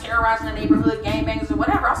somebody terrorizing the neighborhood, gangbangers or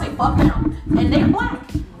whatever, I'll say fuck them. And they're black.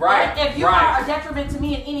 Right. But if you are a detriment to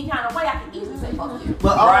me in any kind of way, I can easily say fuck you.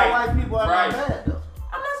 But all white people are not bad, though.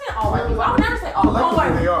 I'm not saying all white people. I would never say all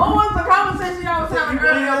white people. What was the conversation y'all was having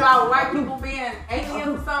earlier about white people being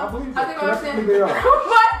aliens or something? I think I was saying.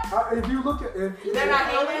 What? If you look at They're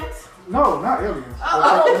not aliens? No, not aliens.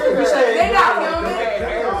 They're not human.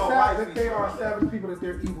 They are savage people, that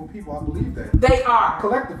they're evil people. I believe that. They are.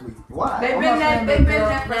 Collectively. Why? They've been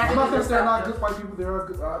that for I'm not saying they're not good white people. There are.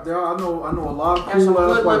 I know a lot of There's some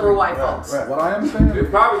cool good liberal white folks. What I am saying. They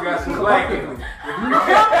probably got some black people.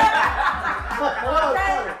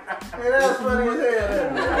 That's funny as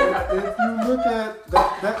hell. If you look at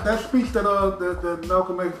that speech that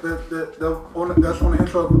Malcolm X that's on the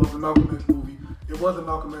intro of the Malcolm X movie, it wasn't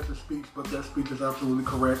Malcolm X's speech, but that speech is absolutely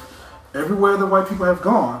correct. Everywhere the white people have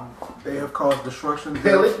gone, they have caused destruction.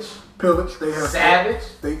 Pillage. They have savage.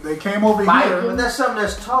 They came over here. But that's something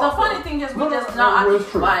that's taught. The funny thing is,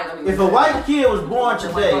 If a white kid was born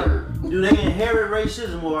today, do they inherit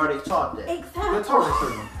racism or are they taught that? Exactly. They're taught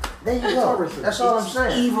racism. There you go. That's all I'm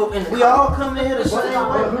saying. Evil in we all come in here the same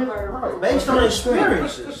way, based on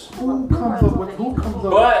experiences. Who comes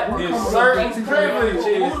up? But there's certain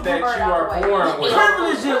privileges that you are born with.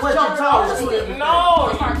 Privilege is what you're talking about.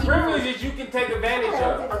 No, privileges you can take advantage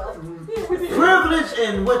of. Privilege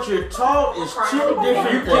and what you're taught is two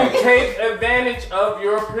different You things. can take advantage of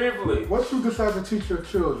your privilege. What you decide to teach your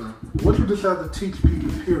children, what you decide to teach people,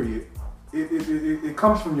 period, it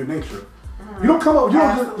comes from your nature. You don't come up. You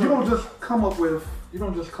don't just come up with. You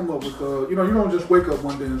don't just wake up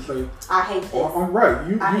one day and say, "I hate this." I'm right.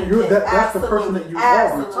 That's the person that you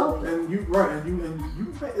are, and you right, and you.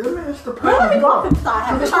 It's the person. Let me go start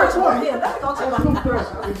having church with him. Let me go take my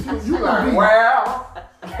person. You well.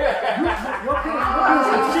 She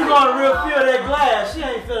gonna real feel that glass. She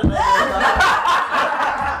ain't feeling that.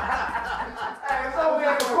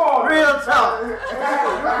 Real talk.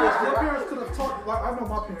 Your parents could have taught. Like I know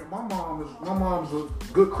my parents. My mom's a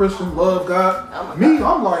good Christian, love God. Me,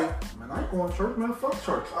 I'm like, man, I ain't going to church, man. Fuck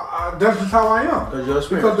church. That's just how I am.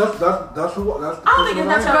 Because that's who. That's the I don't think it's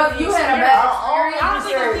necessarily you had a bad experience. I don't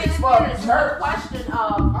think it's the experience. The question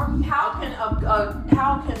of how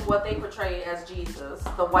can what they portray as Jesus,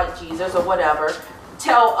 the white Jesus or whatever,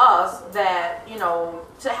 tell us that, you know,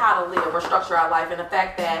 to how to live or structure our life, and the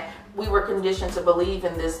fact that we were conditioned to believe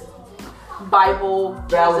in this Bible,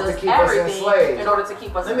 Jesus, everything in order to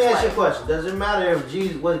keep us enslaved. Let me ask you a question. Does it matter if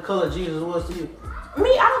Jesus, what color Jesus was to you?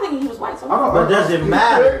 Me, I don't think he was white. So but does it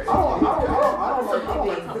matter? But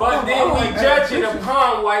then we judge it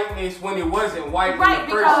upon whiteness when it wasn't white in the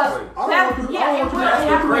first place. That's the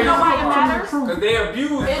crazy why it matters. Because they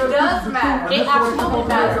abuse it. It does matter. It absolutely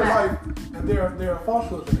matters. And there are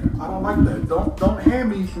falsehoods in there. I don't like that. Don't hand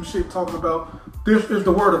me some shit talking about this is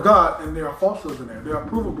the word of God, and there are falsehoods in there. There are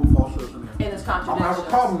provable falsehoods in there. And it's contradictions. I'm gonna have a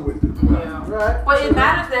problem with it. Yeah. Right. But it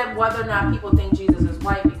matters that whether or not people think Jesus is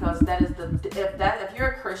white, because that is if you're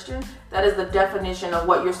a Christian, that is the definition of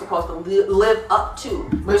what you're supposed to live up to.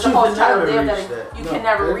 You're supposed to try to live that. You can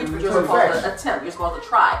never reach, but you're supposed to attempt. You're supposed to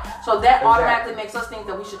try. So that automatically makes us think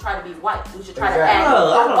that we should try to be white. We should try to act.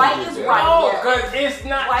 White is right. No, because it's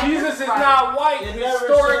not. Jesus is not white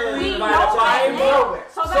historically by the Bible.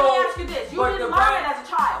 So let me ask you this: you didn't learn it as a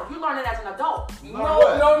child. You learned it as an adult. No.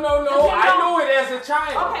 I knew it as a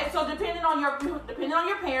child. Okay, so depending on your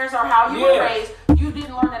parents or how you were raised, you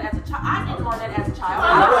didn't learn that as a child. I didn't learn that as a child. I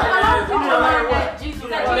learned that Jesus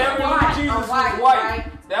was white.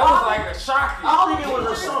 That was like a shock. I think it was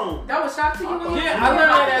a song. That was shock to you? Yeah, I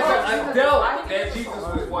learned that as an adult that Jesus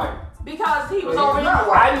was white. Because he was already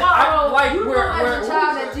white. I like you where as a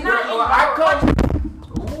child that Jesus I come.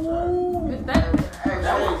 Ooh,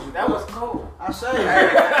 that was cold. I say, can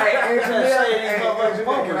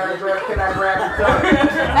I grab the cup?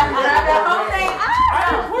 Grab that whole thing. I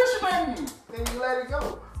didn't push button. Then you let it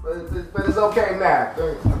go. But it's okay now.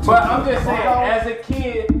 But I'm just saying, as a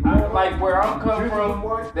kid, like where I'm coming from,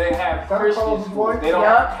 they have Christian schools. They don't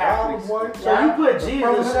have Catholic schools. So you put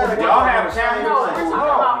Jesus in They all have Catholic No, we're schools. talking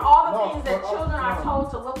about all the things that children are told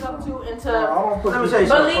to look up to and to believe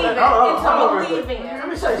in. Let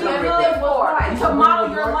me say something. To model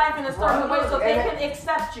your life in a certain way so they can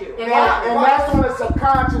accept you. And that's on a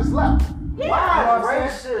subconscious level. Why is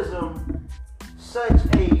racism such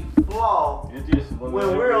a flaw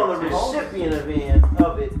when we're on the recipient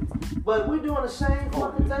of it, but we're doing the same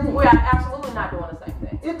fucking thing? We are absolutely not doing the same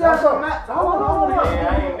thing. It doesn't matter. Hold on. I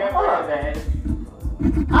ain't never had that.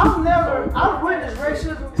 I've witnessed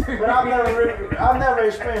racism, but I've never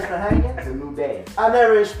experienced the hanging. It's a new day. I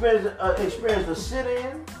never experienced the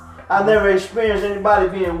sit-in. I never experienced anybody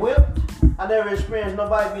being whipped. I never experienced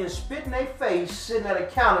nobody being spit in their face, sitting at a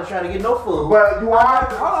counter trying to get no food. But you are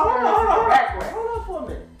Hold on for a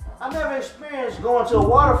minute. I never experienced going to a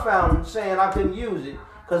water fountain saying I couldn't use it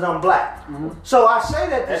because I'm black. So I say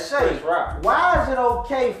that to say, why is it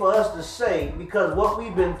okay for us to say, because what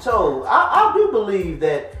we've been told, I do believe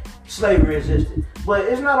that slavery existed, but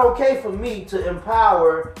it's not okay for me to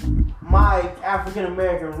empower my African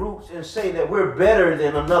American roots and say that we're better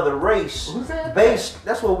than another race.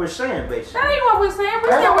 That's what we're saying, basically. That ain't what we're saying.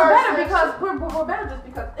 We're saying we're better because we're better just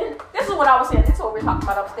because. This is what I was saying. This is what we're talking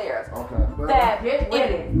about upstairs. Okay. That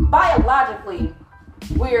biologically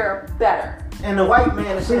we're better. And the white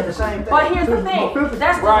man is saying the same thing. But here's the thing.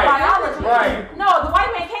 That's just biology. Right. No, the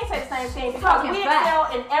white man can't say the same thing because we excel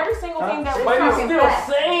in every single thing that we're But talking he's still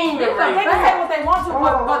saying the right They can say what they want to,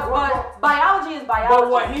 but biology is biology. But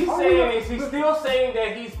what he's saying is he's still saying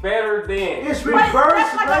that he's better than. It's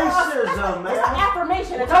reverse racism, man. It's an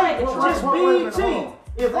affirmation. It's just BET.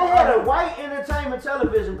 If they had a white entertainment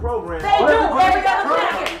television program, they do every other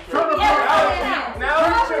channel.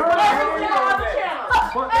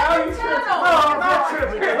 I'm not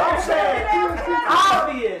tripping.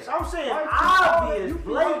 I'm saying obvious,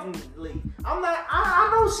 blatantly. I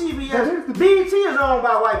know CBS. BET is owned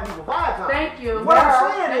by white people. Viacom. Thank you. What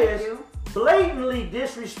I'm saying is, blatantly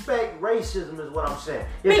disrespect racism is what I'm saying.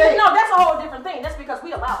 No, that's a whole different thing. That's because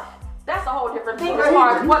we allow that. That's a whole different thing as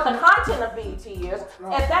far as what the content of BET is.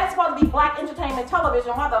 If that's supposed to be black entertainment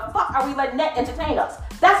television, why the fuck are we letting that entertain us?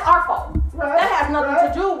 That's our fault. That has nothing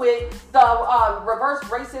to do with the reverse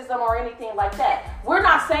racism or anything like that. We're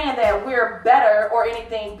not saying that we're better or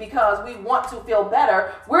anything because we want to feel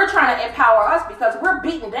better. We're trying to empower us because we're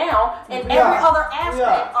beaten down in every other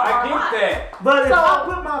aspect of our lives. But if I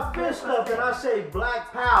put my fist up and I say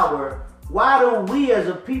black power, why do we as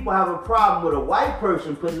a people have a problem with a white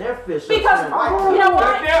person putting their fist up? Because, you know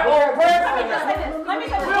what? Let me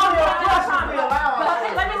say this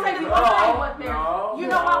one thing. You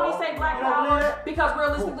know why we say black power? Because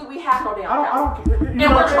realistically, we have no damn power. And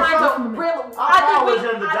we're trying to really. I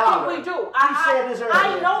think we do.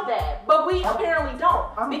 I know that, but we apparently don't.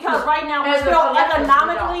 Because right now we're still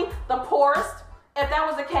economically the poorest. If that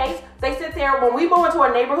was the case, they sit there, when we move into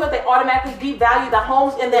a neighborhood, they automatically devalue the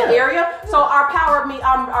homes in that area. So our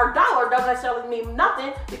our dollar doesn't necessarily mean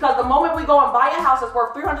nothing, because the moment we go and buy a house that's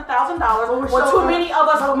worth $300,000, when too many of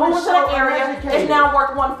us move into the area, it's now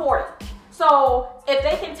worth $140,000. So if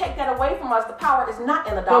they can take that away from us, the power is not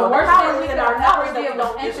in the dollar. The power is in our knowledge that we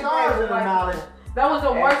don't integrate. That was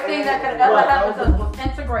the worst thing that could ever happen to us was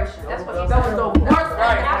integration. That's what that was the worst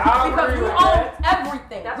thing. Because we own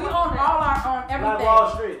everything. We own everything.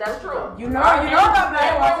 Wall Street. That's true. You know about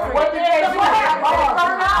Black Wall Street. What did they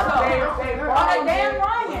damn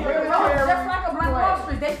Ryan. Just like a Black Wall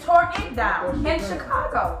Street, they tore it down in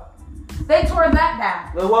Chicago. They tore that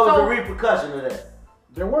down. But what was the repercussion of that?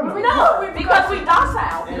 There were no. No, because we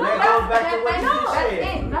docile. And that goes back to what you just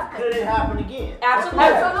said. Could it happen again?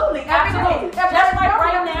 Absolutely. Just like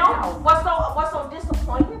right now, what's so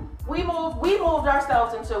disappointing? We moved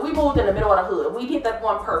ourselves we moved in the middle of the hood. We did that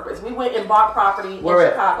on purpose. We went and bought property in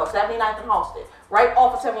Chicago, 79th and Halsted. Right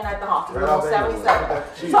off of 79th and Halsted. We were on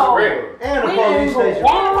 77. So and the police station.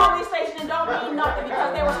 And the police station don't mean nothing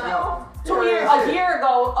because they were still a year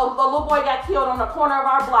ago, a little boy got killed on the corner of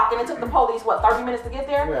our block, and it took the police 30 minutes to get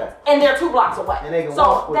there, and they're 2 blocks away. And they can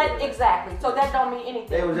walk with it. Exactly. So that don't mean anything.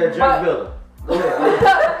 They was at Jerk Villa. Go ahead.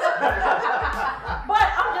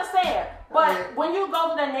 But I'm just saying. But when you go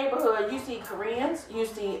to that neighborhood, you see Koreans, you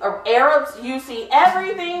see Arabs, you see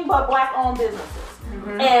everything but black-owned businesses,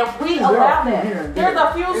 and we allow that. There's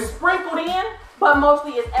a few sprinkled in. But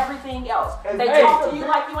mostly it's everything else. They talk to you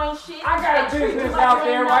like you ain't shit. I got a business out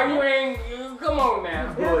there. Why you ain't? Come on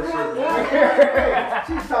now.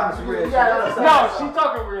 She's talking some real shit. No, she's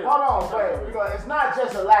talking real. Hold on, wait. Because it's not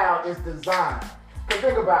just allowed, it's designed. Because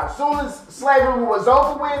think about it. As soon as slavery was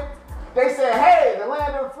over with, they said, hey, the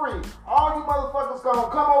land is free. All you motherfuckers gonna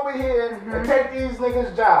come over here and take these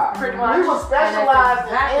niggas' jobs. We were specialized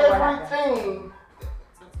in everything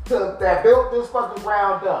that built this fucking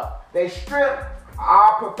ground up. They stripped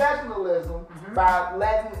our professionalism by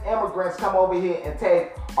letting immigrants come over here and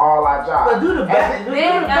take all our jobs. But do the back note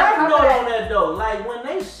on that though. Like when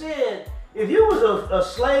they said, if you was a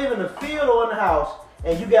slave in the field or in the house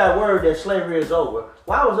and you got word that slavery is over,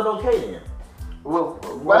 why was it okay then? Well,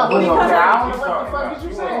 because I don't know what the fuck is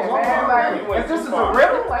you saying, man. Like, if this is a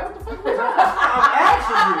riddle, like what the fuck is that? I'm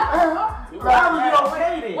asking you. Why was it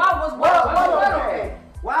okay then? Why was okay?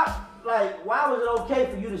 Why was it okay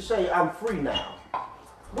for you to say I'm free now?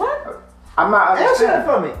 What? I'm not answering it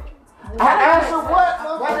for me. Answer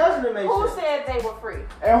what? Why doesn't it make sense? Who said they were free?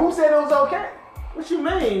 And who said it was okay? What you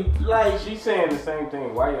mean? Like she's saying the same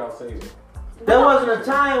thing. Why y'all say that? There wasn't a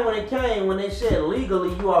time when it came when they said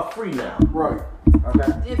legally you are free now. Right.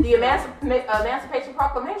 Okay. The Emancipation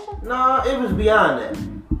Proclamation? No, it was beyond that.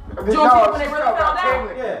 Juneteenth, when they really found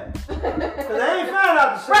out? Yeah. Because they ain't found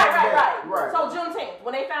out the same Right. So Juneteenth,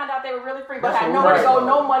 when they found out they were really free, but had nowhere to go,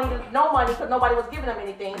 no money, because nobody was giving them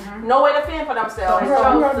anything, no way to fend for themselves.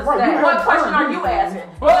 What question are you asking?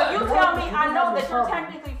 Well, you tell me, I know that you're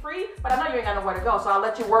technically free, but I know you ain't got nowhere to go, so I'll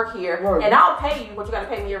let you work here, and I'll pay you, but you got to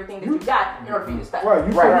pay me everything that you got in order for you to stay. Right.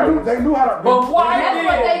 They knew how to. But why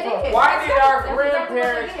did our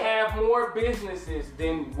grandparents have more businesses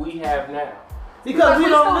than we have now? Because we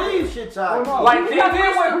don't leave shit out. Like they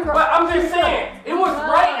did but I'm just saying, it was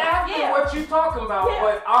right after what you talking about.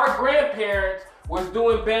 But our grandparents was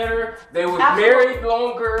doing better. They was married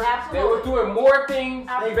longer. They were doing more things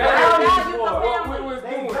better than what we was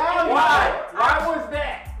doing. Why? Why was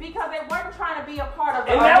that? Because they weren't trying to be a part of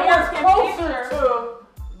the that was closer to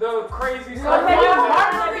the crazy stuff.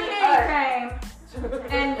 Martin Luther King came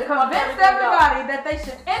and convinced everybody that they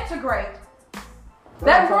should integrate.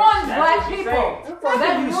 That ruins black people.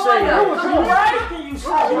 That ruins us. What can you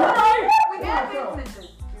say? We have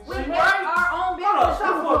businesses. We have our own be able to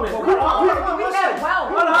shop for it. We had wealth.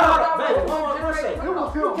 Hold on.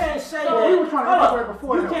 You can't say that.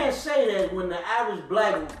 You can't say that when the average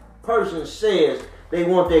black person says they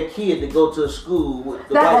want their kid to go to a school with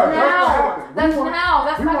the That's white now. That's now.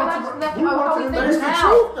 That's how we think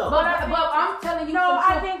now. But I'm telling you. No,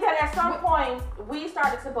 I think that at some point we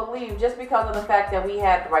started to believe just because of the fact that we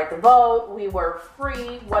had the right to vote, we were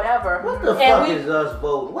free, whatever. What the fuck is us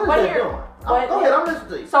voting? What is that doing? Go ahead, I'm listening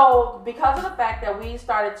to you. So because of the fact that we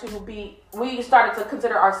started to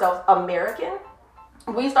consider ourselves American,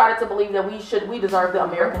 we started to believe that we deserve the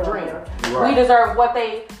American dream. Right. We deserve what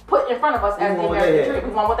they put in front of us as the American dream.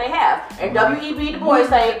 We want what they have. And W.E.B. Du Bois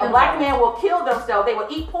say a black man will kill themselves. They will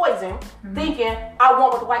eat poison, thinking I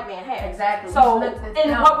want what the white man has. Exactly. So,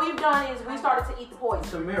 and what we've done is we started to eat the poison.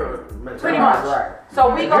 It's a mirror. Pretty much. Right. So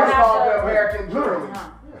we gonna have the American dream.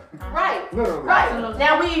 Right. Literally. Right.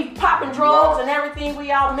 Now we popping drugs and everything.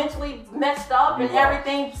 We all mentally messed up and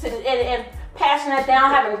everything, and passing that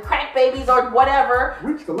down, having crack babies or whatever.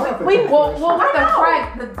 Well, with the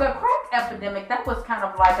crack epidemic, that was kind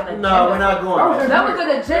of like an agenda. No, we're not going there. That was an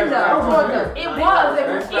agenda. It was.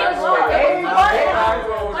 That's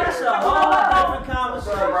a whole different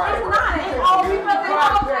conversation. It's not. It's all because they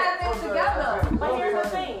all had it together. But here's the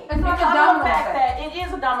thing. It's like a domino effect. That it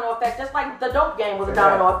is a domino effect, just like the dope game was a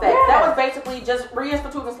domino effect. Yes. That was basically just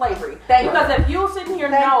reinstituting slavery. Because if you sitting here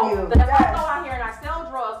know that if I go out here and I sell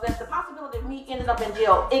drugs, that the possibility of me ending up in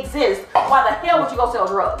jail exists, why the hell would you go sell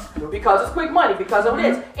drugs? Because it's quick money, because of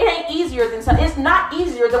this. It ain't easier than it's not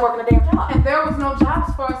easier than working a damn job. And there was no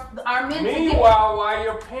jobs for our men to get. Meanwhile, while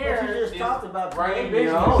your parents you just talked about running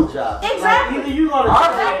your own job. Exactly. Like, either you gonna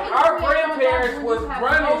our grandparents was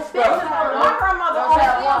running stuff. My grandmother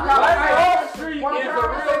Wall Street is a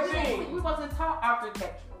real thing. We wasn't taught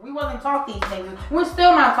architecture. We wasn't taught these things. We're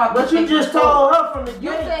still not taught But these you things. just told her from the gate. You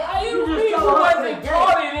say, You we just told her from the wasn't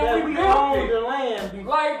taught it gate and that we we built owned it. the land.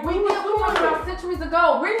 Like we talked about centuries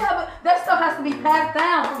ago. That stuff has to be passed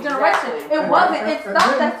down from generation. It wasn't. It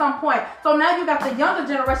stopped at some point. So now you got the younger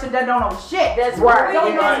generation that don't know shit. That's right.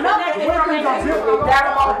 Don't know nothing.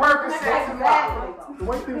 The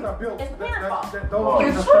way things are built, it's parents' fault.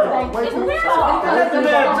 It's true. It's parents' fault. Let the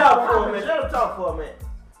man talk for a minute. Let him talk for a minute.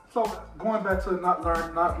 So going back to not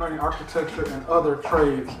learning architecture and other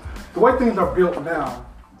trades, the way things are built now,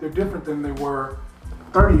 they're different than they were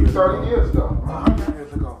 30 years ago. 30 years ago. 100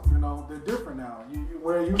 years ago. You know, they're different now.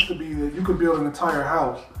 Where it used to be that you could build an entire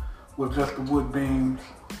house with just the wood beams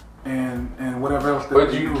and whatever else.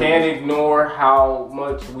 But you can't ignore how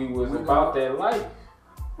much we was about that life.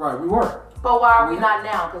 Right, we were. But why are we not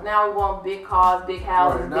now? Because now we want big cars, big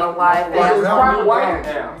houses, big life. Now we white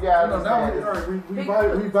now. We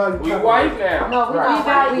value. We white now. No, we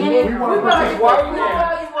value. White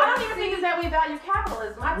now. I don't even think it's that we value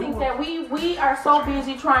capitalism. I think that we are so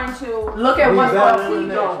busy trying to look at what's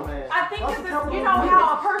going on. I think it's you know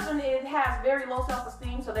how a person has very low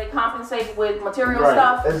self-esteem, so they compensate with material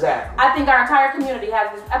stuff. Exactly. I think our entire community has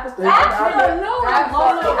this episode. Actually, no,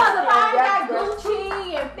 because if I got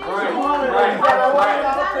Gucci and things.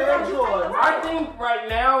 I think right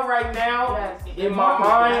now, in my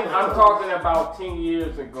mind, I'm talking about 10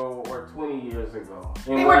 years ago or 20 years ago.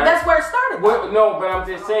 That's where it started. No, but I'm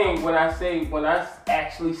just saying, when I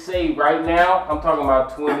actually say right now, I'm talking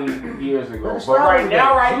about 20 years ago. But right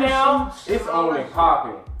now, it's on and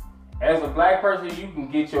popping. As a black person, you can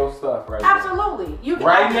get your stuff right now. Absolutely. You can.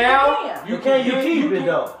 Right now, you can't keep it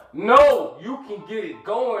though. No, you can get it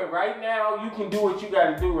going right now. You can do what you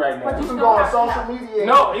got to do right now. But you can go on social media.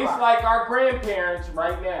 No, it's like our grandparents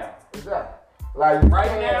right now. Exactly. Like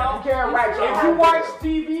right now, you can't write. If you watch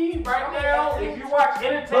TV right now, if you watch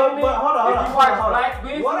entertainment, if you watch black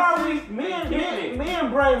business, what are we? Me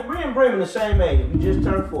and Bremen the same age. We just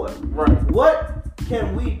turned 40. Right. What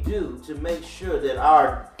can we do to make sure that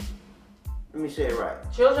let me say it right.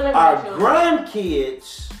 Children and our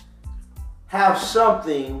grandkids have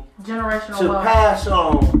something generational to pass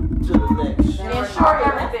on to the next. Ensure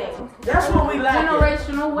everything. That's what we lack.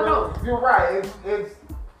 Generational wealth. You're right.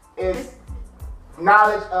 It's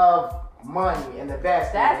knowledge of money and the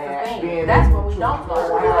best. That's the thing. That's what we don't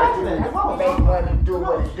know. Make money, do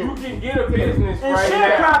what it do. You can get a business and right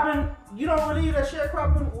now. Sharecropping, you don't believe that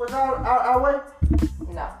sharecropping was our way?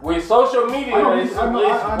 No. With social media, it's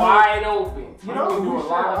wide open. You can do a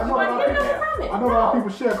lot of I know a lot of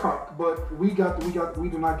people sharecrop, but we got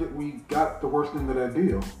the worst end of that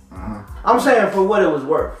deal. I'm saying for what it was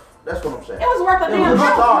worth. That's what I'm saying. It was worth a damn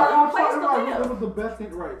It was the best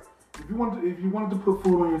thing, right? If you wanted to put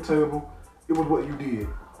food on your table, it was what you did.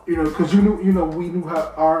 You know, because we knew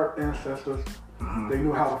how our ancestors They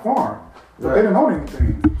knew how to farm, but they didn't own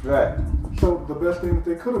anything. Right. So the best thing that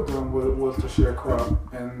they could have done was to share crop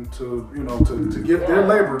and to to give their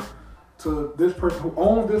labor to this person who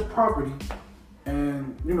owned this property,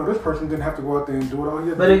 and this person didn't have to go out there and do it all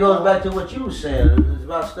yet. But it goes back to what you were saying. It's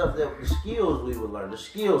about stuff that the skills we would learn, the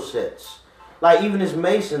skill sets. Like even this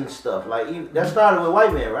Mason stuff, that started with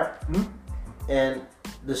white men, right? Mm-hmm. And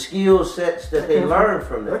the skill sets that they learned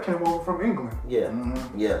from that. That came over from England. Yeah.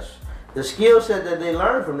 Mm-hmm. Yes. The skill set that they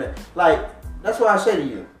learned from that. Like, that's why I say to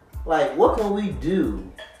you, like, what can we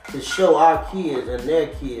do to show our kids and their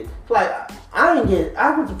kids? Like, I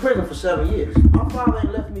went to prison for 7 years. My father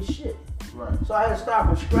ain't left me shit. Right. So I had to start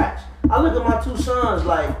from scratch. I look at my 2 sons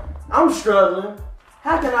like, I'm struggling.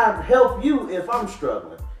 How can I help you if I'm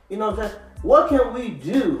struggling? You know what I'm saying? What can we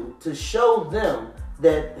do to show them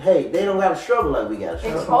that, hey, they don't got to struggle like we got to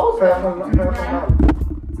struggle? Expose them.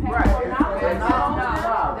 Right. And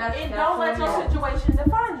don't let your situation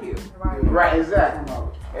define you. Right, exactly.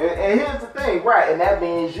 And here's the thing, right? And that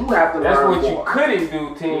means you have to learn. That's what more. you couldn't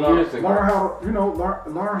do 10 years ago. Learn how to,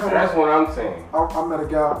 learn how. That's what I'm saying. I met a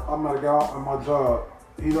guy on my job.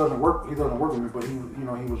 He doesn't work with me, but he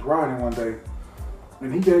was riding one day,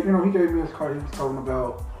 and he gave me his card. He was talking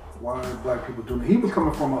about why black people do it. He was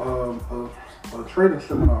coming from a trading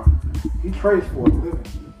seminar. He trades for a living.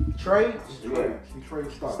 Trades? Yeah. He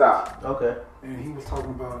trades stocks. Stop. Okay. And he was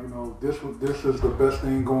talking about, this is the best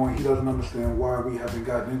thing going. He doesn't understand why we haven't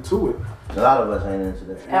gotten into it. A lot of us ain't into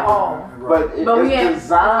that. At all. But it's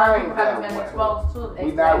designed that been way. exposed to it.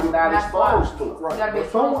 We're not exposed to it. Right.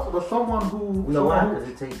 But someone who... No, why? Because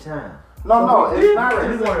it takes time. No, it's not.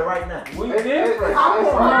 We want it right now. It is.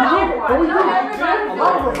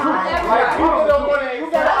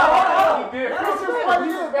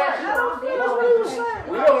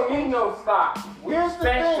 We don't need no stock. We're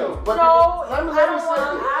special. I don't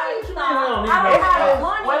have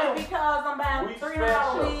money because I'm buying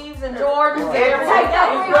 $300 leaves and Jordans. It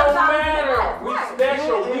don't matter. We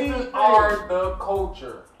special. We are the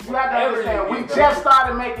culture. You have to understand, we just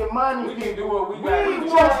started making money. We can do what we got. We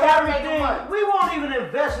just started making money. We won't even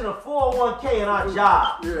invest in a 401k in our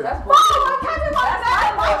job. Yeah. That's bullshit.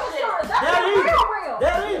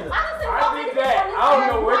 That is. I think that. I don't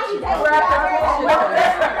know what you I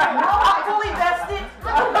fully vested.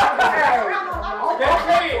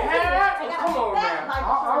 That's it. Come on now.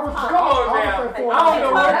 Come on now. I don't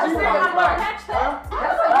know what you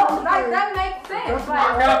That makes sense.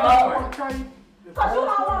 got. Cause you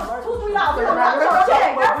don't want $2-3. But we're not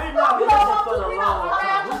looking for the long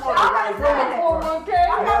term. We want the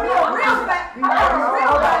right now.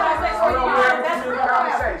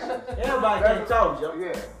 Everybody can't talk, Joe.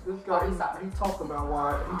 Yeah. This guy, he talked about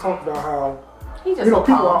how He people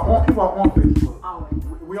are on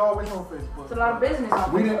Facebook. We always on Facebook. It's a lot of business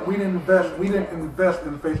on Facebook. We didn't invest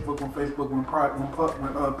in Facebook when Facebook went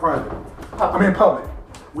private. I mean public.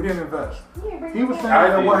 We didn't invest. He was saying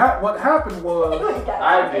that what happened was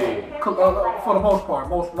I did. For the most part,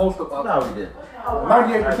 most of us. No, we didn't.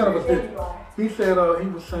 98% of us didn't. He said he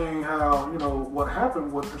was saying how what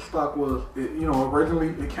happened with the stock was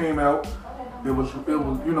originally it came out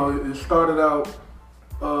it started out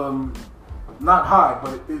not high,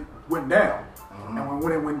 but it went down. And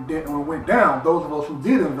when it went down, those of us who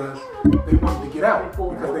did invest, they wanted to get out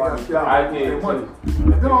because they got scared of their money.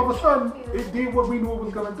 And then all of a sudden, it did what we knew it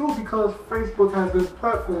was going to do because Facebook has this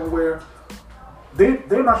platform where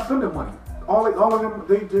they're not spending money. All of them,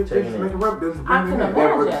 they just make a revenue. I can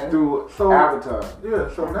imagine. Through advertising. Yeah,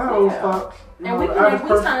 so now those stocks, and we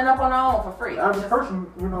signing up on our own for free. The average person,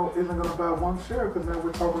 isn't going to buy one share because now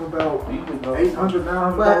we're talking about $800,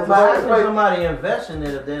 $900. But how can somebody invest in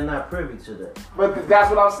it if they're not privy to that? But that's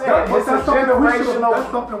what I'm saying. It's a generational.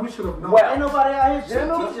 That's something we should have known. Ain't nobody out here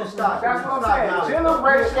teaching stocks. That's what I'm saying.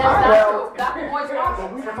 Generational. Dr. Boy's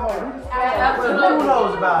awesome. Who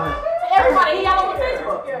knows about him? Everybody, he got on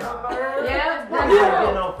Facebook. Yeah.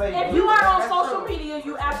 If you are on social media,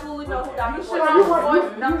 you absolutely know who Dr. Boy is. A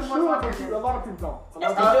lot of people don't.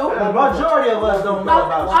 Yes, they do. The majority of us don't know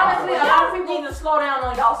about stocks. Honestly, a lot of people need to slow down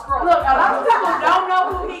on y'all scroll. Look, a lot of people don't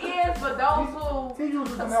know who he is, but those who he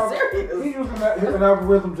uses an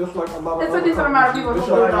algorithm just like a lot of it's a decent amount of people who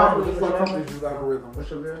don't know. Just like companies use algorithms. What's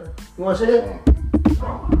your beer? You want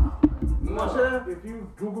to say it? If you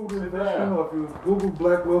Google the investment or if you Google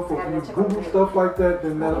Black Wealth or if you Google stuff like that,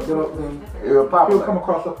 then it'll come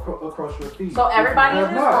across your feed. So everybody in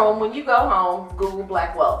this room, when you go home, Google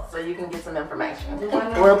Black Wealth so you can get some information.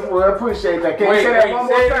 Well, I appreciate that. Can you say that one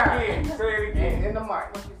more time? Say it again. In the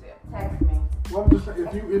mark, what you said. Text me. Well, I'm just saying,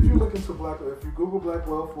 if you look into if you Google black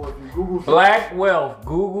wealth, or if you Google black wealth,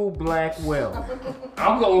 Google black wealth.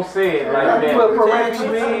 I'm gonna say it like that.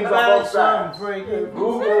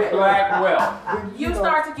 Google black wealth. You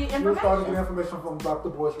start to get information. You start to get information from Dr.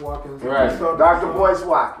 Boyce Watkins. Right. Dr. Boyce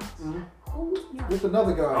Watkins. There's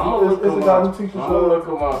another guy. It's a guy who teaches.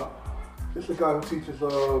 It's a guy who teaches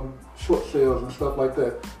short sales and stuff like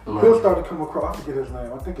that. He'll start to come across. I forget his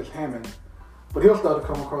name. I think it's Hammond. But he'll start to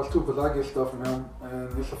come across too, because I get stuff from him and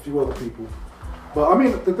there's a few other people. But I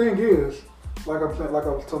mean, the thing is, like I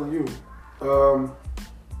was telling you,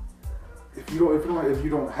 if you feel like you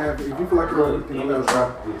don't have anything else,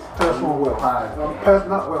 pass on wealth. Pass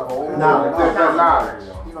not wealth. Knowledge.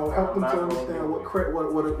 You know, help them to understand what credit is.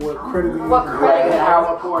 What credit is.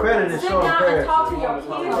 Credit is Sit so down and imperative. talk to your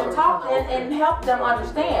kids and help them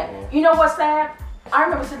understand. You know what's sad? I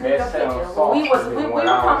remember sitting in your picture when we were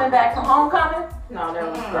coming back from homecoming. No, that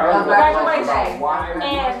was graduation.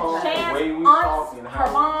 And Shan's aunts, her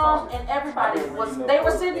mom, and everybody they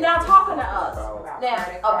were sitting down talking to us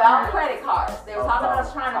about credit cards. They were talking about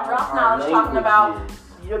us trying to drop knowledge, talking about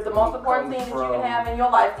the most important thing that you can have in your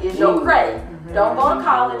life is your credit. Don't go to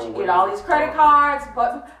college and get all these credit cards.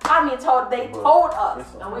 But I mean, they told us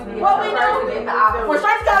what we knew. We're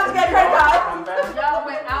straight to college to get credit cards. Y'all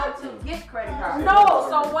went out to get credit cards. No,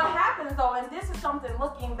 so what happens though, and this is something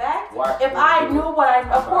looking back, if I knew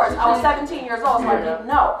of course, I was 17 years old, so I didn't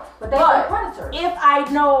know. But they were predators. If I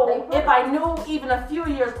knew even a few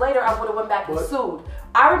years later, I would have went back and sued.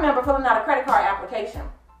 I remember filling out a credit card application,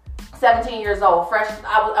 17 years old, fresh,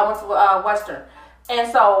 I went to Western.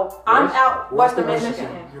 And so I'm out, Western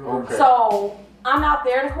Michigan. Okay. So I'm out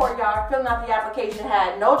there in the courtyard filling out the application,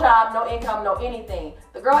 had no job, no income, no anything.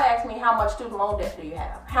 The girl asked me, how much student loan debt do you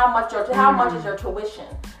have? How much is your tuition?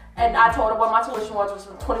 And I told her what my tuition was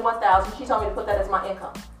 $21,000. She told me to put that as my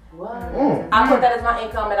income. What? I put that as my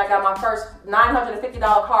income, and I got my first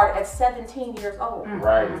 $950 card at 17 years old.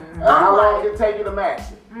 Right. How long did it take you to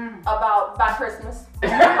max it? About by Christmas.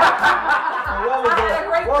 What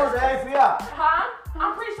was the APR? Huh?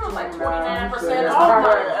 I'm pretty sure it was like 29%.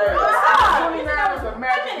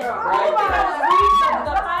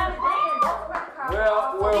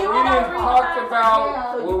 Well, we didn't talk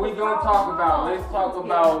about what we gonna talk about. Let's talk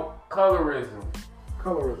about colorism.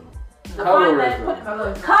 Colorism. Wait a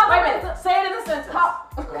minute. Say it in a sentence. Come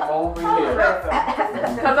over here.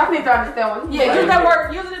 Because I need to understand what use that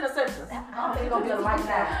word. Use it in a sentence. I don't think it's gonna be on the mic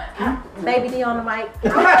now. Baby D on the mic.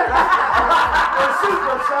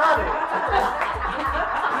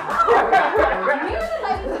 Usually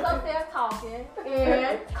ladies is up there talking.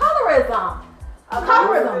 And colorism.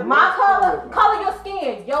 Colorism. My color your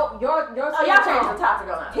skin. Your skin y'all changed the topic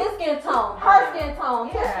on that. His skin tone. Her skin tone.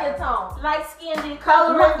 His skin tone. Light skinned,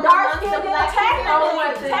 Colorism. Dark skinned.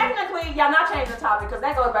 Technically, y'all not changing the topic because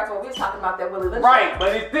that goes back to what we was talking about that Willie Lynch. Right,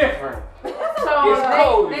 but it's different.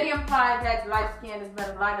 So they imply that light skin is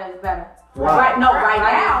better, lighter is better. Wow. Right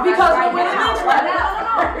now. Because right Willie now. Lynch. Right now.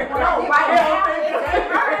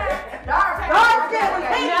 Dark skin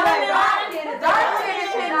is pink. Dark skin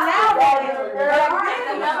is pink nowadays.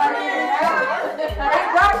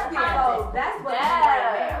 That's what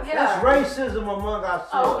That's racism among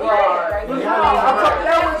ourselves. Why?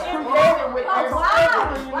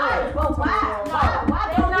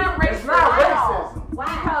 It's not racism.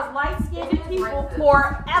 Because light-skinned people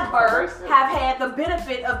forever have had the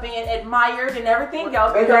benefit of being admired and everything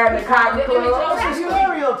else. They got the cotton club. That's a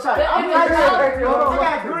stereotype. I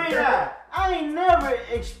got green eye. I ain't never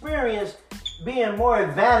experienced being more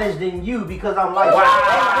advantaged than you because I'm like.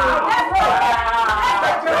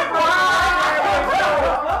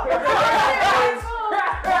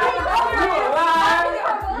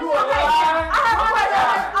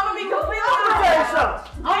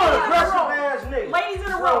 Ladies in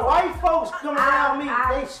the room. White folks come around me,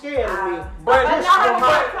 they scared of me. But if I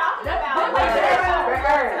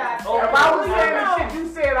was saying the shit you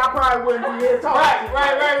said, I probably wouldn't be here talking.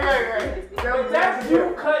 Right. That's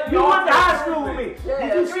you cutting off. You went to high school with me.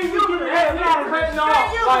 Did you see you getting that cutting off?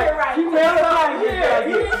 Like, you made it right.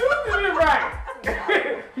 You did it right.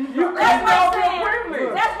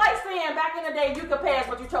 That's like saying back in the day you could pass,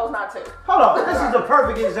 but you chose not to. Hold on, this is a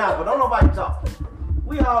perfect example. Don't nobody talk.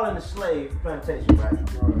 We all in the slave plantation, right?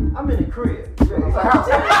 I'm in the crib. It's a house.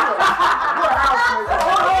 Here's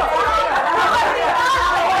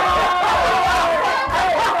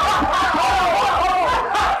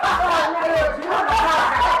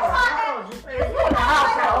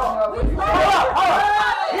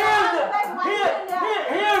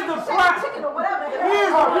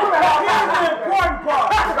the important part.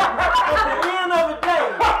 At the end of the day,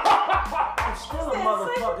 I'm still a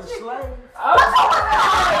motherfucking slave.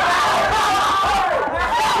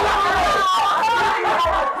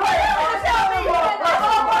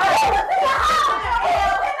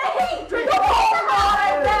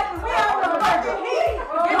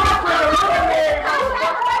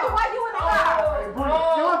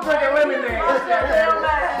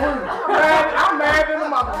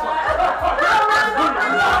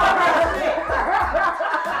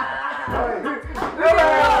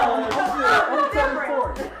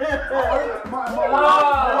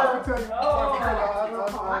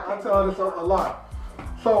 tell this a lot.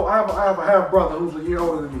 So I have a half brother who's a year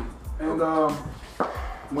older than me, and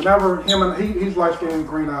whenever him and he's light skinned,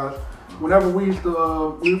 green eyes. Whenever we used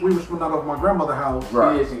to we would spend out of my grandmother's house,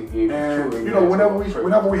 Right. and you know whenever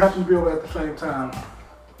we happened to be over at the same time,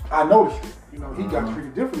 I noticed it. You know, he got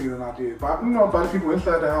treated differently than I did. By the people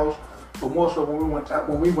inside the house, but more so when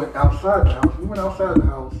we went outside the house. We went outside the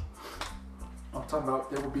house. I'm talking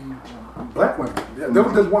about there would be black women. There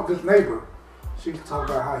was this neighbor. She used to talk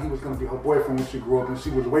about how he was going to be her boyfriend when she grew up, and she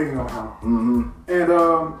was waiting on him. And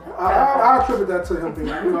I attribute that to him being,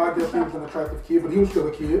 I guess he was an attractive kid, but he was still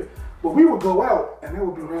a kid. But we would go out, and there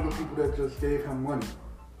would be random people that just gave him money.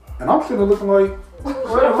 And I'm sitting there looking like, what the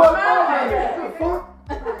fuck?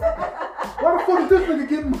 Why the fuck is this nigga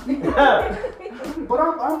getting money? But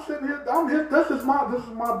I'm sitting here, this is my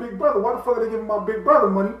big brother. Why the fuck are they giving my big brother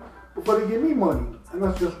money before they give me money? And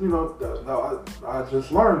that's just, I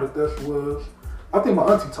just learned that this was, I think my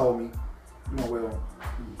auntie told me, well,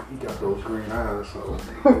 he got those green eyes, so.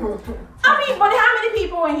 I mean, but how many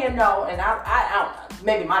people in here know, and I don't know,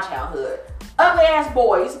 maybe my childhood, ugly ass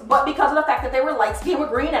boys, but because of the fact that they were light skinned with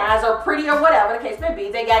green eyes or pretty or whatever the case may be,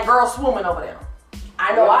 they got girls swimming over them.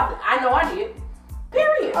 I know I did.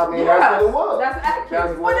 Period. I mean, that's what it was. That's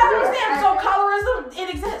accurate. But I understand. So colorism, it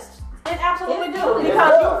exists. It absolutely do.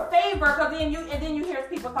 Because you favor, because then you hear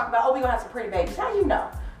people talk about, oh, we gonna have some pretty babies. How do you know?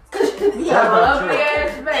 You can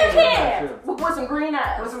with some green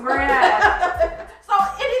eyes. With some green eyes. So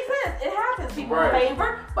it exists. It happens. People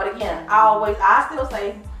favor. But again, I still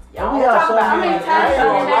say, y'all We have talk so about many- it.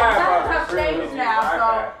 That's tough stage now.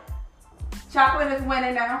 So chocolate is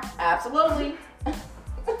winning now. Absolutely.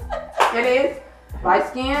 It is. Light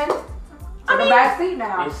skin. Take a back seat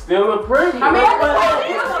now. It's still a pretty. I mean,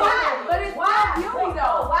 but it's why beauty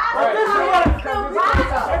though.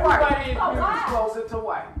 everybody is closer to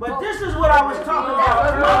white. But this is what I was talking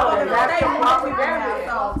about. That's why,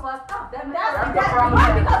 because why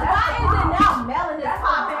is it now melanin is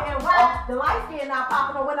popping and why the light skin not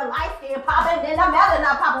popping, or when the light skin popping, then the melanin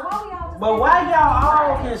not popping? Why we all just But why y'all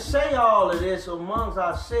all can say all of this amongst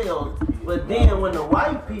ourselves, but then when the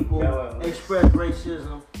white people express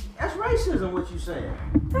racism, that's racism what you saying.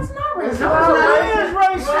 That's not racism. That is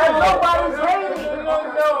racism. Nobody's hating.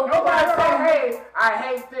 Nobody say, hey, I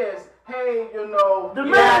hate this. Hey, The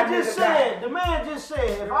man just said, if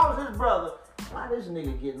I was his brother, why this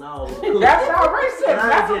nigga getting all the cookies? That's not racism.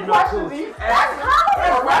 That's the the question he's asking.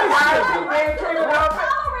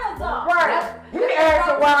 Right. He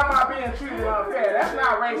asked why am I being treated unfair? That's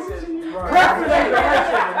not racism. Preference ain't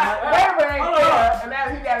racism. Flavor ain't fair, and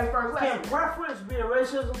that's he got his first lesson. Can preference be a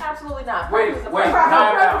racism? Absolutely not. Wait.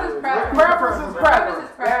 Preference is preference.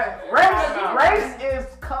 Race is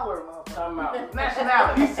color, motherfucker.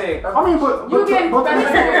 Nationality. He said. I mean, but You getting but special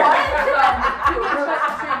treatment.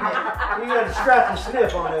 You got to scratch and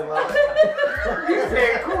sniff on it, man. He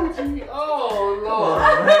said coochie. Oh Lord.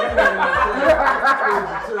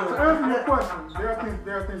 to answer your question, there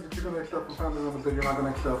are things that you're gonna accept from family members that you're not gonna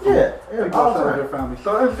accept from people all outside the of your family. So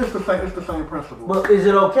it's the same principle. But is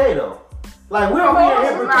it okay though? Like we don't be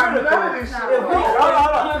hypocritical.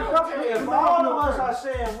 If all of us are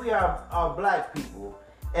saying we are black people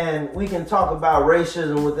and we can talk about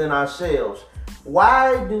racism within ourselves,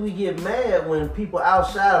 why do we get mad when people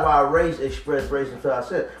outside of our race express racism to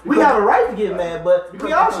ourselves? We have a right to get mad, but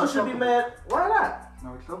we also should be mad. Why not?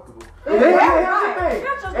 Not acceptable. Here's the thing.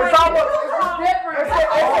 It's almost different. It's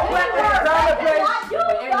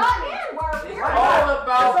all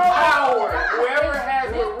about power. Whoever has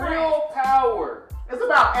the real power. It's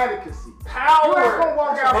about etiquette. Power. You ain't gonna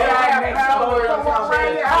walk outside and power.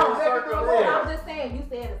 I'm just saying, you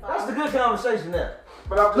said it. That's a good conversation there.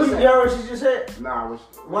 But I'm just saying. You heard what she just said? Nah,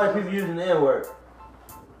 white people using the N-word.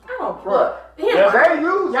 Oh, look. They use it.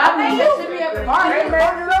 Y'all think it should be a If I ain't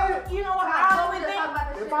mad at it, You know what I always think?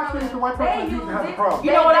 If I see the white person, you have a problem.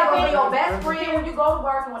 You know what I mean? Your best friend when you go to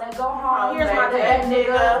work and when they go home. Here's my thing. That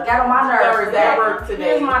nigga got on my nerves.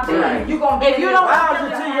 Here's my thing. You gonna If you don't Why want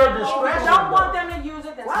is them it to to your discretion, don't though? want them to use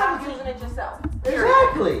it, then stop using it yourself.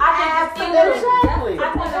 Exactly. I think it's Exactly.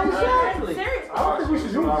 Exactly. Seriously. I don't think we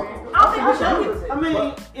should use it. I don't think we should use it. I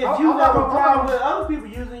mean, if you have a problem with other people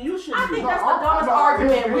using it, you should I use think it. that's the dumbest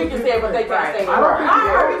argument we can say, but they can't say it. I don't think I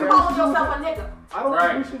heard you calling yourself a nigga. I don't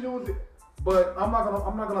think we should use it. But I'm not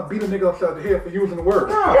gonna beat a nigga upside the head for using the word.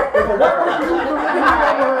 No. If a white person uses the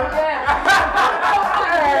word,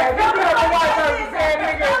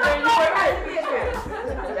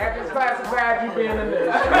 that just classifies you being a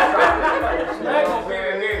nigga.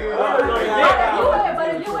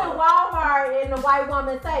 But if you in Walmart and the white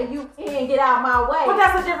woman say you can't get out my way. But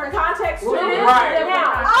that's a different context too. Right.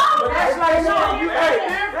 Now, That's like saying you.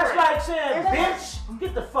 That's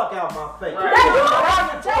fuck out my face. They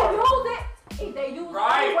use it. They use it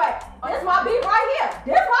anyway. This my beat right here.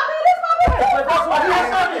 This my beat. But that's what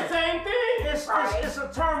the same thing. It's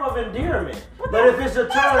a term of endearment. But if it's a term,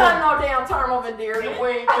 That's not no damn term of endearment.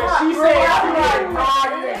 Wait, she said I'm like,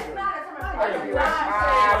 It's not a term of endearment.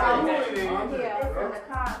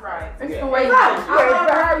 Right. It's the way you I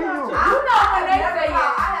know when they say it. I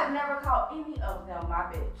have never called any of them my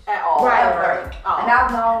bitch. At all. Right. Ever. And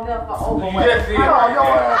I've known them for over Yes,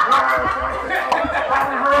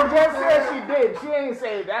 Just said she did. She ain't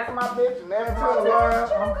say that's my bitch and that's my so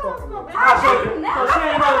she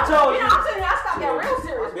ain't never told you. I'm saying I stopped getting real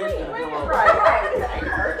serious. Right.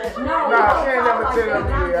 No, she ain't never tell you.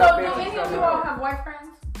 So do any of you all have white friends?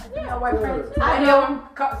 Yeah, white friends. I Any know. of them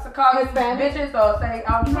call you bitches or say,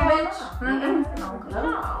 "Oh, you my bitch"? No.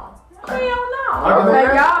 Hell no. Okay,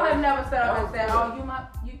 y'all have never said up and said, "Oh, you my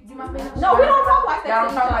bitch." No, we don't talk like that. Y'all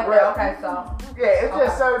don't talk like that. Okay, so yeah, it's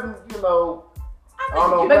just certain,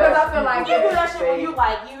 because I feel like you do that shit when you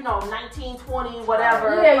like, 19, 20,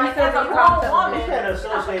 whatever. Yeah, you like, said as a you grown concept. woman. You can't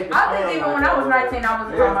associate the I think term even like when I was that. 19, I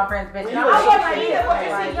was calling my friends bitches. I wasn't either, but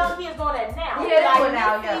you see young kids doing that now. Yeah, they like, do it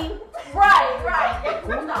now, Missy. Right.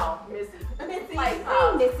 No, Missy. Like,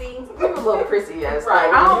 Missy. you a little prissy ass. Right.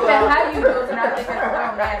 I don't care how you do it, and I think it's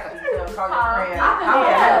real nasty to call your friend.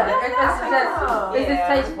 It's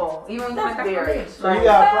distasteful. Even when you make a friend. So you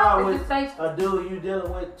got a problem It's with a dude you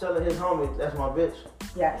dealing with telling his homie, that's my bitch?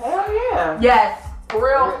 Yes. Hell yeah. Yes. For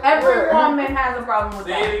real. Every woman has a problem with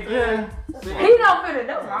that. Say it again. He don't fit it.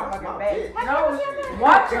 That's my fucking bitch. No.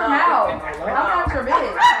 Watch your mouth. I'm not your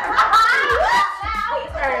bitch.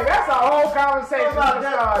 Hey, that's a whole conversation.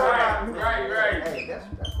 Right. Hey, that's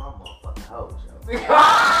my motherfucking hoe. So here's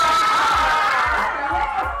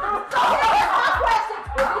my question.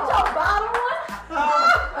 Is it your bottom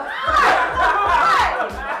one?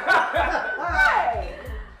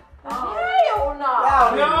 Hell no.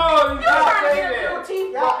 No, you can't say that.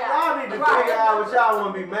 Y'all need to figure out what y'all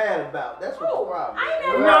want to be mad about. That's what the problem is.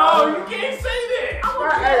 No, you can't say that. I'm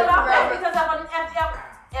gonna say about that because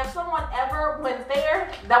if someone ever went there,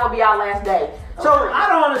 that would be our last day. So I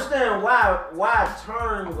don't understand why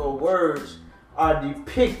terms or words are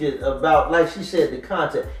depicted about, like she said, the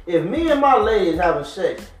content. If me and my lady is having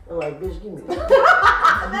sex, I'm like, bitch, give me that.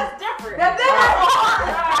 That's different. That's different.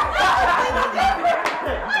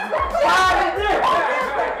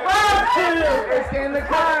 It's in the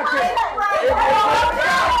context.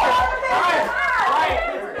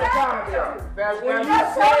 That's when you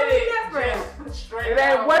say it. It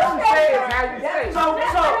ain't what you say, it's how you say it. So, hold on.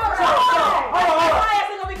 My ass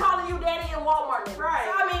ain't gonna be calling you daddy in Walmart. Right.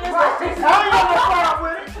 I mean, it's I ain't got no problem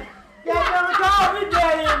with it. Y'all never call me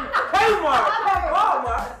daddy in Kmart.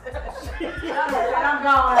 Walmart. I'm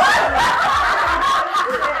gone.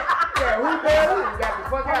 Yeah, who daddy? You got the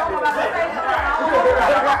fuck out of here.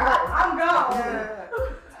 I'm gone.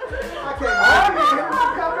 I can't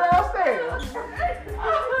Come downstairs.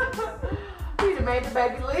 He done made the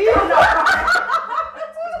baby leave.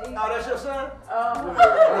 Oh, that's your son? That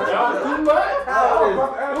was too much.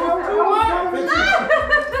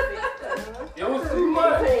 It was too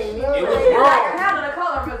much. It was I wrong. can handle the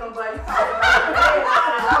colorism, but you talking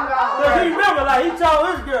about Cause he remember, like he told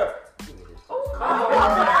his girl.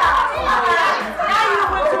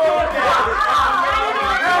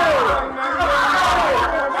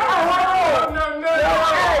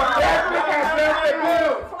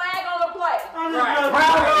 Flag on the play.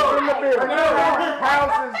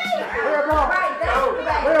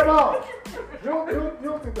 You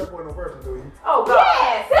don't think that boy no person, do you? Oh, God.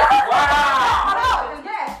 yes. Wow.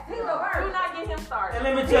 Yes, he's a Do virgin. not get him started. And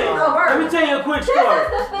let me tell you a quick This story. is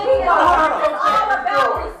the thing. It's all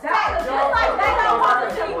about respect. Just like they don't want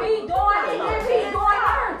to see me doing it, hear me doing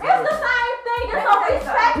it. It's the same thing. It's a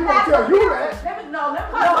respect He factor. gonna tell you that.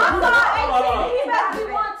 I'm sorry, he better be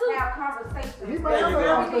one too. Have conversations. He may have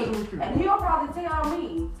everything, and he'll probably tell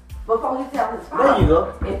me before he tells his There you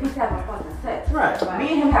go. if he's having fucking sex. Right. Me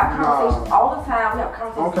and him have conversations all the time. We have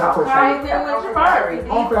conversations Okay, about I crying. We have with your conversations about fire.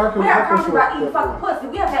 STDs. We have conversations about eating fucking pussy.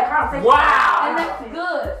 We have had conversations. Wow. And that's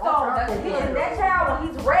good. So and that child, when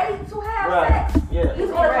he's ready to have Right. sex, Yeah. he's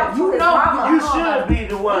going to talk to You his know, mama. You should be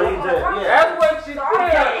the one. He said, yeah. That's what she So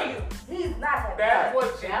I'm telling said. you, he's not having That's sex. what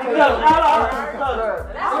she Because said.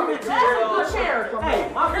 I'm a 15-year-old son. Hey,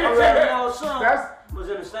 my 15-year-old son was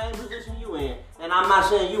in the same position you in. And I'm not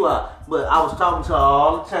saying you are, but I was talking to her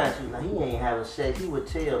all the time. She was like, he ain't having sex. He would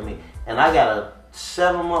tell me. And I got a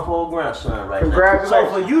 7-month-old grandson right now. Congratulations.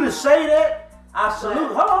 So for you to say that, I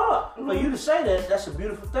salute. Hold on. For you to say that, that's a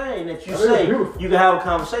beautiful thing that you say. You can have a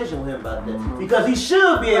conversation with him about that because he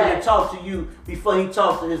should be able to talk to you before he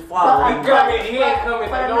talks to his father. He ain't coming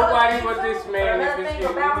to nobody but this man. Another thing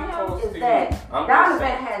about him is that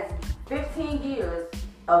Donovan has 15 years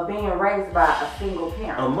of being raised by a single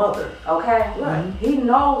parent. A mother. Okay? Right. He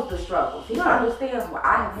knows the struggles. He understands what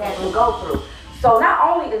I have had to go through. So not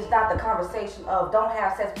only is that the conversation of don't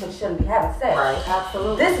have sex because you shouldn't be having sex. Right,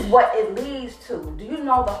 absolutely. This is what it leads to. Do you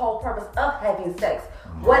know the whole purpose of having sex?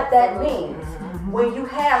 What that means. When you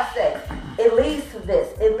have sex, it leads to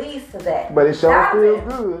this. It leads to that. But it sure feels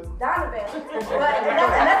good. Donovan. And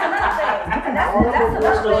that's another thing. And that's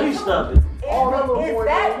another thing. Least of it. Is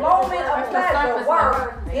that moment of pleasure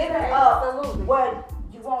worth giving up what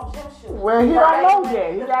you want gym shoes? Well, he don't know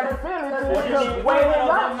yet. He got to feel it. Just wait it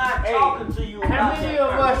out. Not talking to you. How many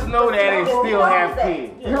of us know that and still have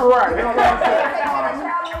kids? You're right. You know what I'm saying?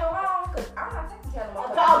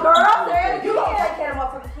 Girl said you don't take care of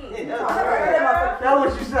motherfucking kids. That's what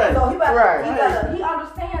she said. So he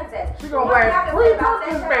understands that. She gonna blame free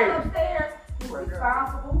purpose, baby. Upstairs, he's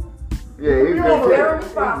responsible. Yeah, he's very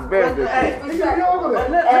responsible. very good. And if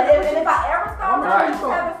I ever saw him having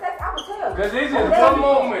sex, I would tell you. Because this is one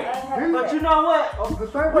moment. But you know what? The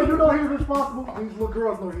same way you know he's responsible, these little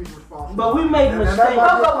girls know he's responsible. But we make mistakes. But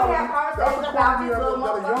we have conversations about these little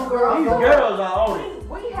motherfucking girls. These girls are on it.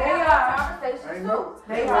 We have conversations too.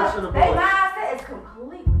 They mindset is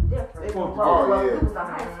completely different. They want from when we was in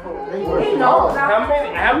high school. He knows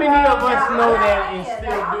How many of us know that and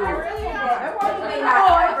still do it?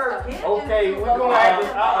 Okay, we're gonna have this.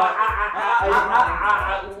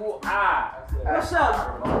 What's up?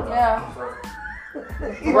 Yeah.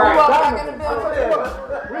 Right.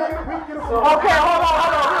 Okay, hold on.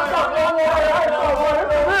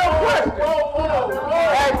 Real question.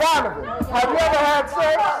 Hey, Donovan, have you ever had sex?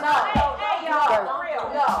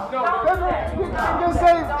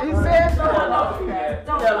 He said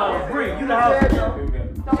no. Bree, you know how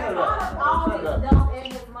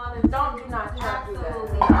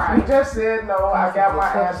He just said no. I got my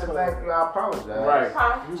answer. Thank you. I apologize. Right.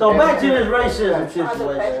 So back to this racism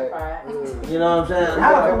situation. You know what I'm saying?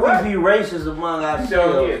 How can we be racist among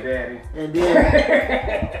ourselves? Yeah, Daddy. And then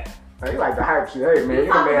he like to hype shit. Hey man, you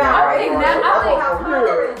the man.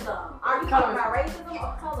 Are you talking about racism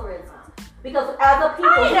or colorism? Because as a people,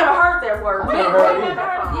 I ain't never heard that word. Yeah.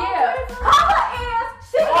 Color is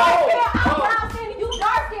she light skin, I'm brown skin, and you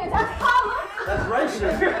dark skin. That's color. that's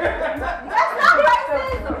racism. That's not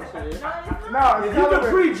racism. No, If you can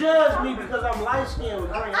prejudge me because I'm light skinned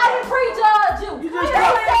with green I didn't prejudge you. You just they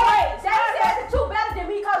said that you better than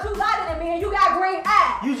me because you lighter than me and you got green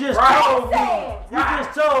eyes. You just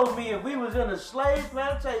told me if we was in a slave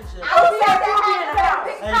plantation I said that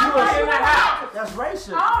and you was in the house. That's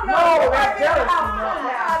racist. No, that's jealousy.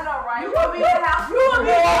 I know, right? You gonna be in the house? You gonna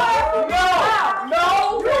be in the house?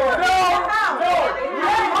 No. You gonna be in the house?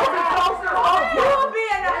 You gonna be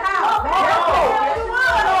in the house? She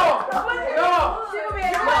gonna be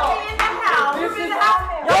in the house. You be in the house.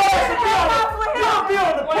 You'll be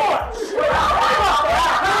on the porch.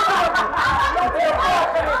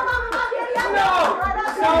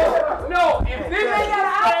 No.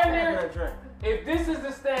 If this is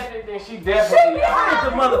the standard, then she definitely. It's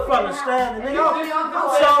the motherfucking standard, nigga.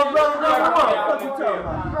 So, brother, number one. What you talking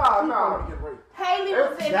about? No. Haley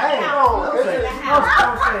was in the house.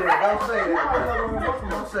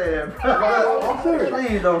 Don't say that, brother.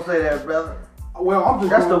 Please don't say that, brother. Well, I'm just.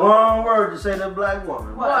 That's the wrong word to say to a black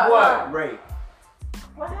woman. What? Rape.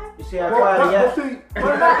 What happened? You see how quiet he got?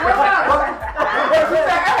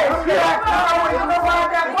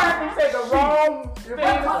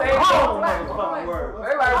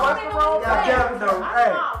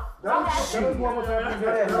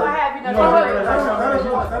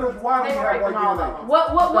 That is why we have white DNA. What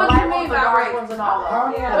do you mean by rape? What do you mean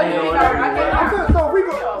by rape?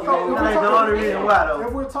 The only reason why, though.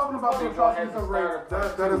 If we're talking about the atrocities of rape,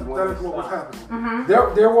 that is what was happening.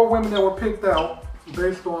 There were women that were picked out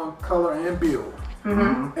based on color and build.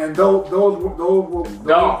 And those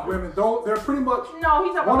women, they're pretty much. No,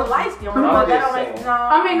 he's talking about the light skin. I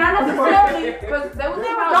mean, not necessarily, because they were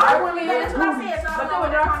dark women. That's what I said. But they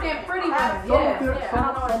were dark skinned, pretty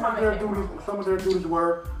women. Some of their duties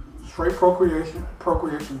were straight procreation.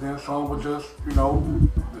 Then some were just,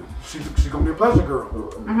 she's gonna be a pleasure girl.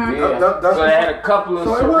 So they had a couple of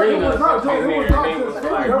Serenas up in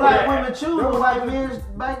there. Black women choose white men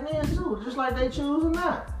back then too, just like they choosing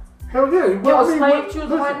now. Hell yeah. It was slave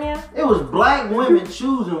choosing white men? It was black women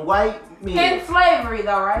choosing white me. In slavery,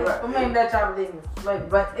 though, right? I mean, that y'all believe in slavery,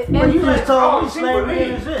 but you just told me slavery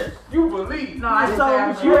didn't exist. You believe? No, I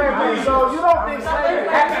told you So you don't think slavery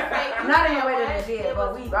happened? Not in the way that it did,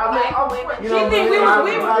 but we. She think we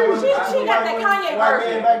was. She got that Kanye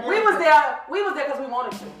version. We was there because we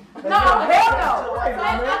wanted to. No, hell no. Okay,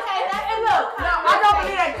 and look, no, I don't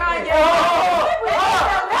believe that Kanye.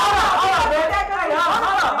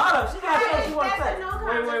 Hold on. She got something she wants to say.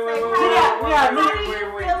 How do you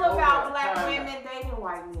feel about black women dating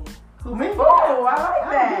white men? Who, me? Oh, I like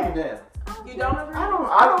that. You don't agree? I don't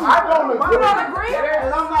agree. You don't agree?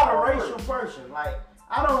 Because I'm not a racial person. Like,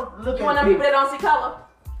 I don't look You at want them people that don't see color?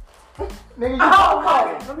 Nigga, you don't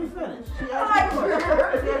color. Let me finish. She asked me a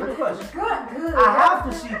question. Good. I have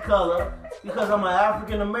to see color because I'm an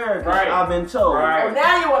African American. Right. I've been told. Right. Oh,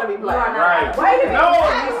 now you want to be black. Right. Wait a minute. No,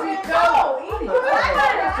 you see color.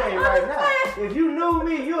 I'll tell you right now. If you knew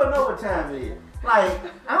me, you'll know what time it is. Like,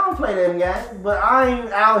 I don't play them guys, but I ain't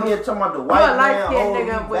out here talking about the white man holding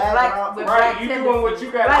me back. Right, you doing what you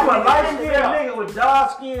got to I'm do. a light-skinned nigga with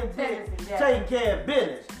dark-skinned dick taking care of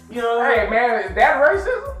business. You know what I mean? Hey, man, is that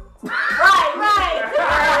racism? Right.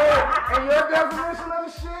 And your definition of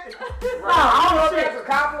the shit? No, I don't know if shit. that's a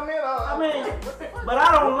compliment or... I mean, but I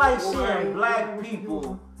don't like seeing black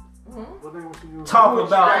people talk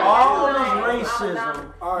about all this racism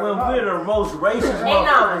when we're the most racist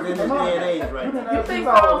motherfuckers in this day and age right now. You think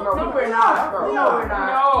so? No, we're not. No, we're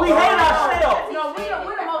not. We hate ourselves. No,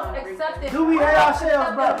 we're the most accepted. Do we hate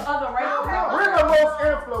ourselves, bro? Other races. We're the most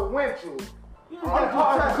influential.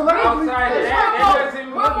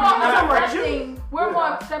 We're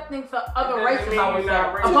more accepting to other races, I would say,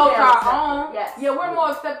 not racist. opposed to our own. Yes. Yeah, we're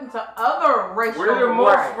more accepting to other racial. We're the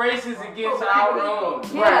most racist against our own.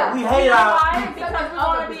 Yeah, we hate our. Because we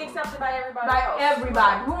want to be accepted by everybody Like else.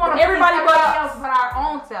 everybody. We want to Everybody please but everybody us. else but our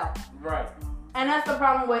own self. Right. And that's the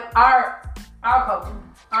problem with our culture,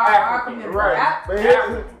 our community. Right.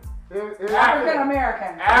 African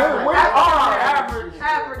American. We are average.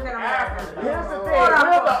 African American. Here's the thing,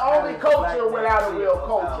 we're the only culture without a real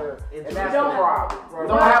culture, and that's the problem. We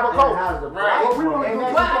don't have a culture. Right. What we want to do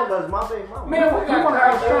is my big mama. Man,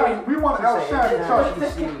 we want to outshine each other.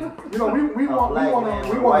 You know, we want to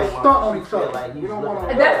stunt on each other. We don't want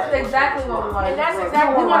to. That's exactly what we want. And that's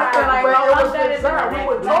exactly we want to feel like it was designed. We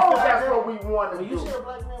were told that's what we wanted to do.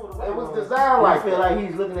 It was designed like. I feel like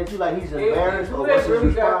he's looking at you like he's embarrassed or what's his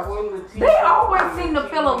response? They always seem to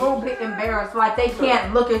feel a little bit embarrassed, like they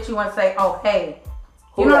can't look at you and say, "Oh, hey."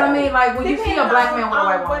 You know what I mean? Like when you see a black man with a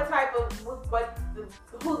white woman. What type of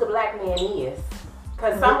who the black man is?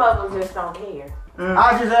 Because some of them just don't care.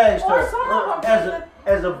 I just asked Or some her,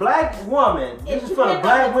 as a black woman, this is for the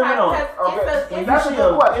black women only. It's You see a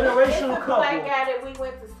interracial it's a black couple. guy that we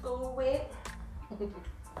went to school with,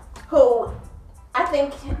 who I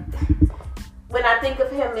think, when I think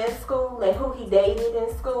of him in school and who he dated in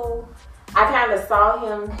school, I kind of saw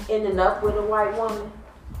him ending up with a white woman.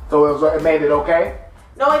 So it made it okay?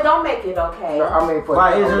 No, it don't make it okay. No, I mean, for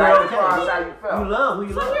why isn't it okay? How you felt. You love who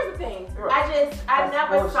you So love. here's the thing. I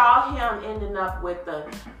never saw him ending up with the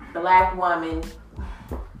black woman.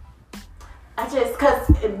 Cause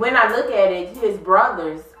when I look at it, his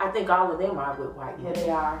brothers, I think all of them are with white women. Yeah, they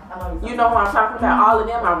are. You know what I'm talking about? All of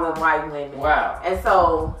them are with white women. Wow. And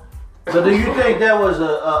so. So do you think that was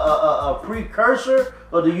a precursor,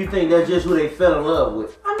 or do you think that's just who they fell in love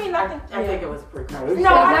with? I mean, I think it was a precursor. No,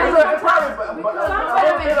 it's probably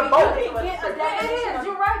It is.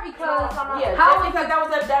 You're right because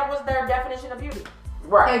Because that was their definition of beauty.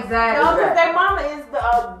 Right. Exactly. No, because their mama is the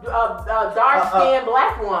dark-skinned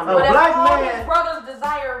black woman. A But black all man- his brothers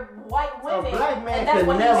desire white women. A black man and that's could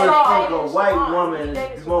what he never saw think in a white Siobhan. woman He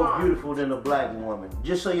dated is more Siobhan. beautiful than a black woman.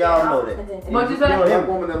 Just so y'all know that. What'd you say? know him.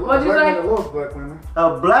 What'd you say? Black women.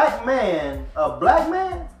 A black man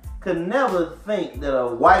could never think that a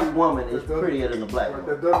white woman is prettier than a black woman.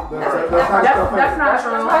 That's not true. That's not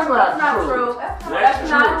true. That's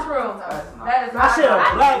not true. That is not I said a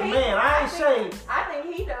true. black man. I ain't saying. I think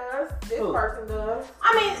he does. This Who? person does. I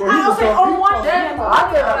mean, Well, I don't say on one I hand. think a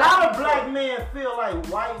lot of black men feel like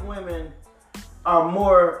white women are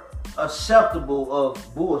more acceptable of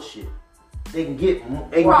bullshit. They can get over.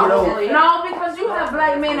 No, because you have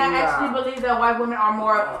black men that actually believe that white women are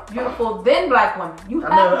more beautiful than black women. You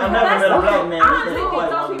have I never met a black man I who don't think think a white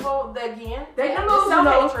some woman. people, again, They it's delusional.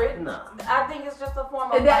 self-hatred. No. I think it's just a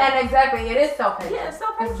form of And exactly, it is self-hatred. Yeah, it's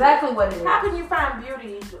self-hatred. Exactly what it is. How can you find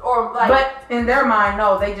beauty or like? But in their mind,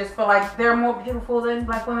 no, they just feel like they're more beautiful than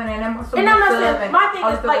black women and they're more And I'm not submissive saying and my thing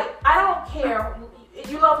all is this like other- I don't care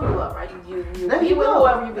you love who you love, right? You There be you with go.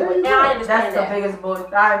 whoever you be There with. you And I go. understand That's the that. biggest bullshit.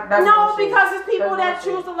 No, because it's people that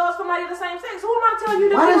choose to love somebody of the same sex. Who am I to tell you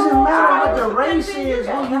to Why do does it matter somebody what the with race same is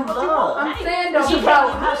sex? who you love? I'm saying though, She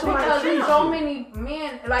because can't somebody treat so you. many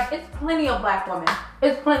men, like it's plenty of black women.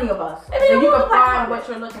 It's plenty of us. I mean, So you who can is black find women? what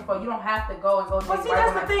you're looking for. You don't have to go and go. Well, date see, white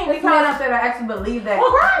that's the women. thing, There's because- men out there that actually believe that.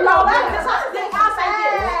 Well, right, no, Yeah. that's the thing. I'll say this.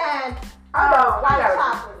 White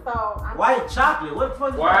chocolate. So White chocolate. What the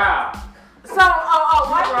fuck? Wow. So,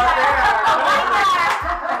 white guy.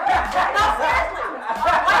 No, seriously.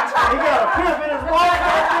 White He chocolate. got a pimp in his wallet.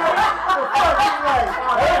 The fuck is like?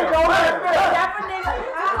 There you go. Definition.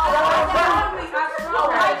 A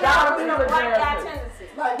white guy with a white guy tendency.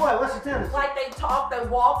 Like what? What's the tendency? Like they talk, they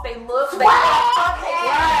walk, they look, they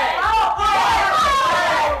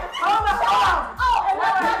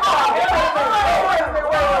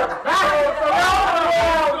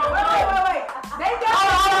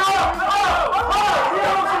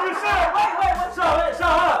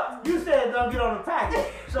You said don't get on the package.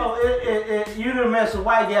 So you didn't mess with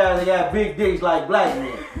white guys that got big dicks like black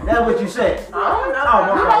men. That's what you said. I don't know.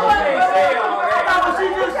 That's what she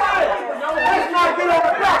just said. Let's not get on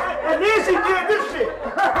the package. And then she did this shit.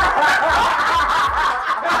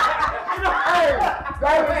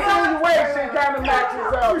 That insinuation kind of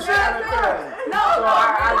matches up. You said no,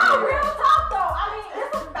 real talk though. I mean, it's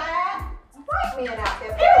some bad white men out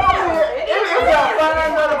there. It's a fine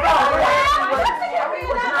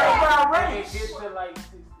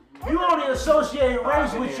You only associate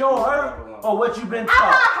race with your hurt or what you've been I'm taught.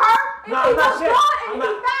 not hurt. No, I'm not saying. And he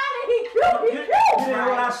fine and he cute. You didn't hear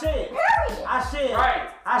what I said. Period. I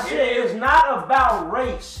said it's not about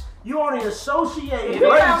race. You only associate race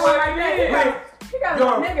with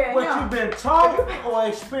what you've been taught or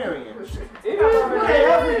experienced. He got a little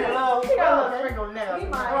sprinkle now. He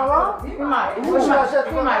might. I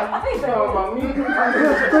think so. Here's the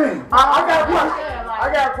thing. I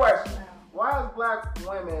got a question. Why is black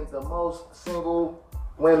women the most single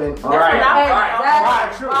women?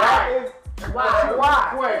 Why? Question. I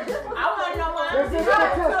want to know why. This is You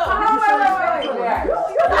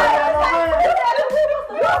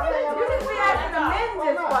just be asking the men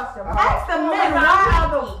this question. Ask the men why are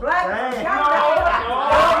the black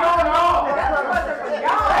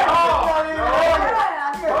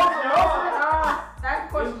That's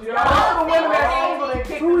the question. All the women that single and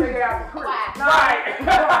kick the nigga out the crib. No,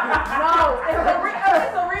 it's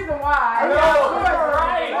the reason why.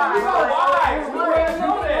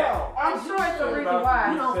 I'm sure it's the reason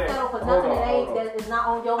why. You don't settle for nothing that is not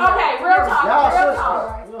on your Okay, real talk. Real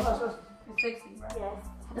talk. It's 60, right? Yes.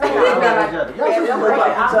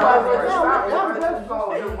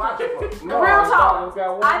 Real talk.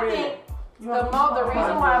 I think the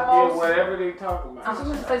reason why most. Whatever they talk about. I'm just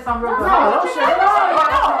going to say something real quick.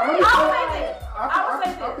 I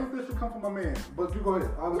think this should come from a man, but you go ahead.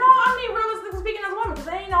 No, I mean realistically speaking as a woman, because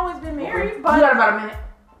they ain't always been married. But You got about a minute.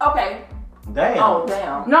 okay. Damn. Oh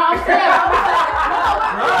damn. No, I'm saying.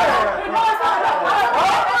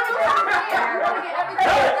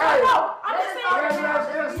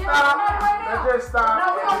 Let's just stop. No,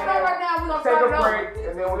 we're going to start right now. We're going to Take start a it over. break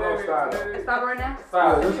and then we're going to start it. Stop right now?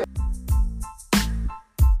 Stop.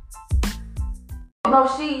 No,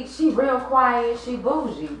 she real quiet, she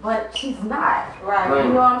bougie, but she's not. Right.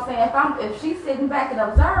 You know what I'm saying? If she's sitting back and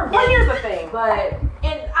observing. Well, here's the thing. But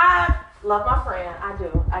And I love my friend. I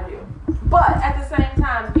do. But at the same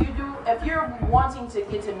time, if you're wanting to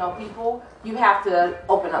get to know people, you have to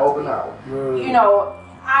open up. Open up. You know,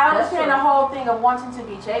 I understand the whole thing of wanting to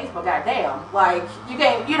be chased, but goddamn, like you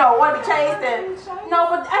can't, want to be chased, and no,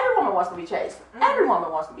 but every woman wants to be chased. Every woman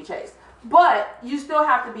wants to be chased, but you still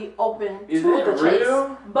have to be open to the chase.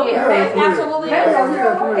 But yeah, that's absolutely is. And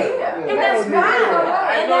that's fine.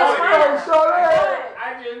 And that's fine.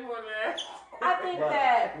 I just want to ask. I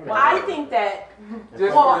think that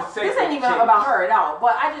this ain't even about her at all,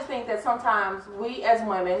 but I just think that sometimes we as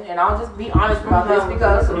women, and I'll just be honest about this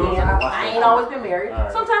because again, I ain't always been married.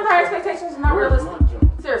 Sometimes our expectations are not realistic.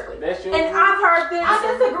 Seriously. And I've heard this. I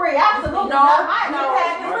disagree. Absolutely. No.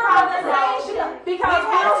 Conversation. Because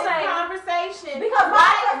we'll say conversation. Because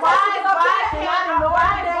why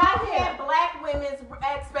can't black women's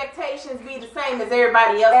expectations be the same as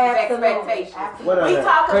everybody else's expectations? We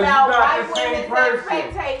talk about white women's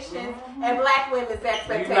expectations and black women's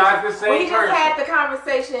expectations. We just had the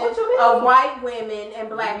conversation of white women and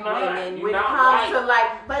black women when it comes to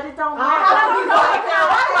but it don't matter.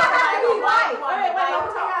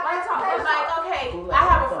 Like, okay, I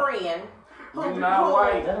have a friend who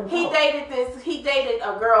he dated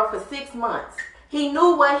a girl for 6 months. He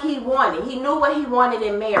knew what he wanted. He knew what he wanted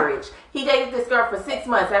in marriage. He dated this girl for 6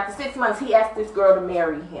 months. After 6 months, he asked this girl to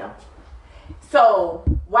marry him. So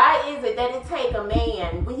why is it that it take a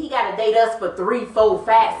man when he got to date us for 3, 4,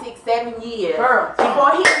 5, 6, 7 years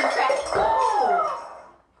before he decides?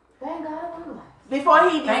 Thank God. Before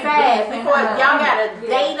he decides, before y'all got to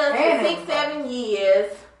date us for 6, 7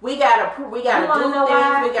 years. We gotta do things. We gotta prove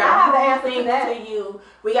things to you.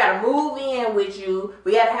 We gotta move in with you.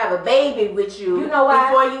 We gotta have a baby with you. You know why?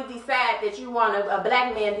 Before you decide that you want a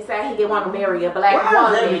black man decide he want to marry a black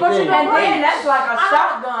woman. But you know what? That's like a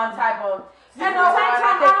shotgun type of. And the same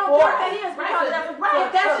time, I don't think that is because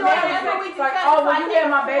if that's your answer, we can say, oh, when you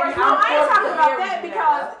have my baby, I ain't talking about that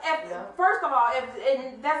because, first of all,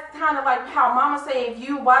 and that's kind of like how Mama say, if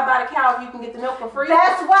you buy the cow, if you can get the milk for free.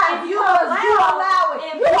 That's why if you allow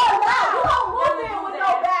it. You don't move in with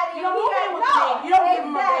nobody. You don't move in with the baby. You don't give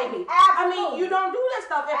him a baby. I mean, you don't do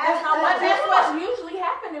that stuff if that's not what that's what's usually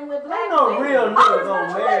happening with black men. Ain't no real nigga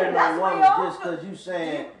gonna marry no woman real. just because you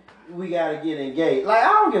saying we gotta get engaged. Like, I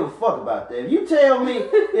don't give a fuck about that. If you tell me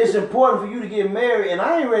it's important for you to get married and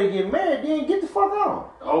I ain't ready to get married, then get the fuck on.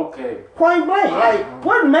 Okay. Point blank. Like,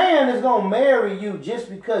 what man is gonna marry you just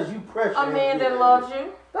because you pressure him? A man that loves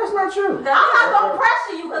you. That's not true. I'm not gonna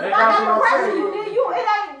pressure you because if I never pressure you, then you it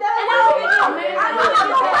ain't that. I'm not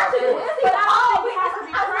gonna pressure you. It's either all we have to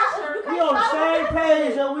be pressured. We on the same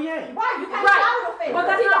page or we ain't. Right, you can't shout the face. But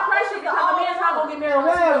that's not pressure because a man's not gonna get married.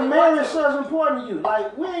 Why is marriage so important to you?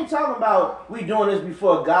 Like, we ain't talking about we doing this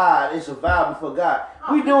before God. It's a vow before God.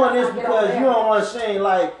 We doing this because you don't want to sing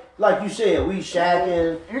like you said, we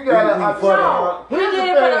shacking. You gotta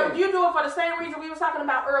you do it for the same reason we was talking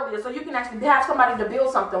about earlier, so you can actually have somebody to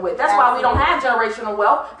build something with. That's why we don't have generational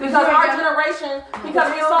wealth, because our generation,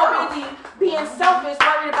 because we're so busy being selfish,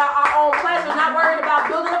 worried about our own pleasure, not worried about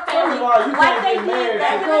building a family like they did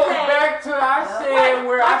back in the day. Back to I said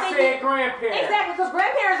grandparents. Exactly, because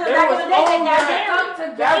grandparents back in the day they got married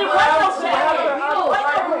together. It was no shame.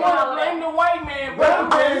 We want to blame the white man, but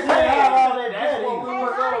But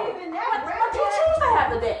you choose to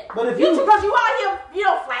have the debt. But if because you out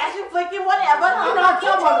here, flashing, flicking, whatever.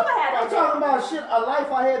 I'm talking about shit, a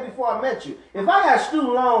life I had before I met you. If I got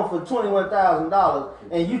student loan for $21,000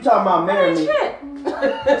 and you talking about marrying me, shit.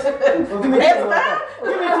 Well, give me $21,000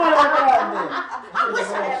 then. I wish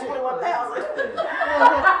I had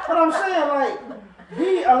 $21,000. But I'm saying, like,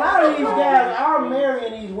 a lot of these guys are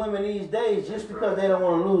marrying these women these days just because they don't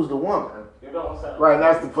want to lose the woman. Right, and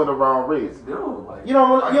that's for the wrong reason. You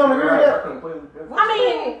don't agree with that? I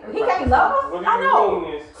mean, he can't love us. I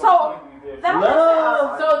know. So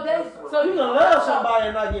love. So you can love somebody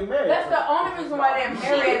and not get married. That's the only reason why they're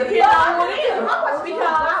married. Because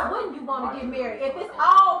why wouldn't you want to get married if it's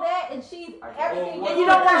all that and she's everything? And you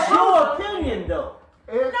know that's your opinion though.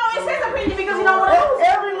 No, it's his opinion because you don't want to lose.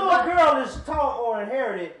 Every little girl is taught or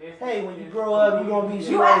inherited, hey, when you grow up, you're going to be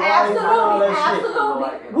You are absolutely.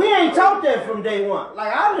 We ain't taught that from day one.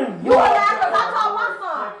 Like, I didn't. You and I, because I taught my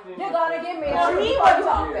son, you're going to get married. No, he wasn't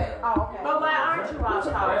taught that. Oh, okay. But why aren't you all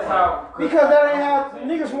taught? Because that ain't how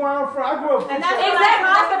niggas where I'm from. I grew up. And that's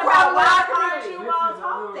the problem. Why aren't you all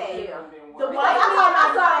taught that? The white men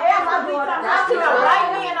are taught that. The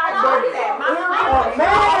white men are taught that.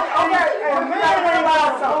 A man ain't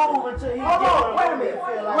allowed to move until he Wait a minute.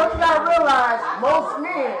 What you gotta realize, most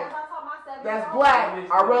men that's black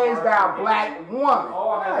are raised by a black woman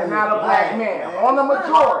and not a black man. On the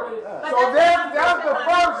majority. So there's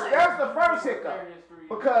the first hiccup.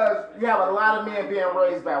 Because you have a lot of men being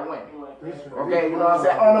raised by women. Okay, you know what I'm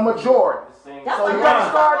saying? On the majority. So you gotta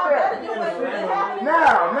start there.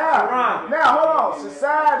 Now, hold on.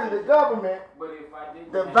 Society, the government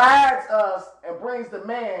divides us and brings the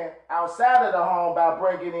man outside of the home by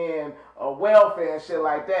bringing in welfare and shit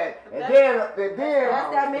like that. And then that's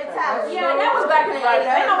that mentality. Yeah, that was back in the 80s.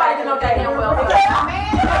 Ain't nobody did no goddamn welfare.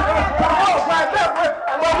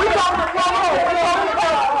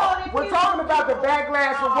 We're talking about the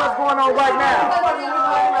backlash of what's going on right now.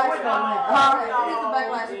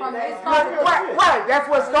 Right, that's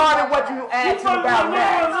what started what you asked about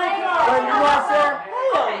now. You know what I'm saying?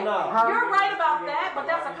 You're right about that, but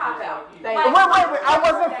that's a cop-out. Wait, I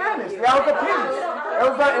wasn't finished. That was a piece. It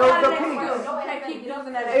was a piece.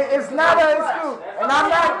 It's not an excuse. And I'm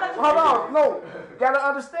not, hold on, no. You gotta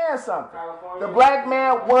understand something. The black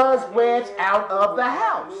man was wedged out of the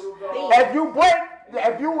house.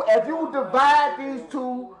 If you divide these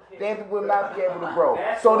two, they will not be able to grow.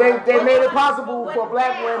 So they made it possible for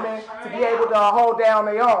black women to be able to hold down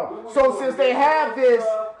their own. So since they have this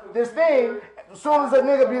thing, as soon as a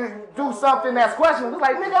nigga do something that's questionable, it's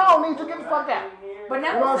like, nigga, I don't need you, get the fuck out. But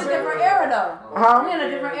now it's a different era, though. We're in a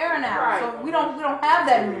different era now, so we don't have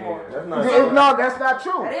that anymore. No, that's not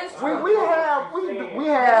true. That is true. We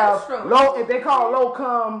have low. They call low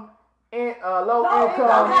income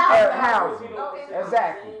housing.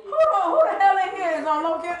 Exactly. Who the hell in here is on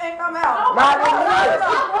low income housing? Not in here.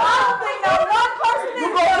 I don't think no one person You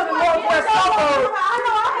go to the northwest suburbs.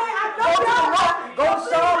 Go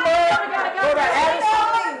somewhere. Go to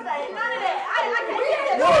Addison.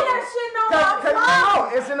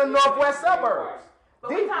 Because it's in the northwest suburbs. But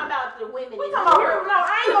we talking about the women. We talking about real. No,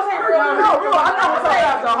 I ain't gonna say real. No, I know it's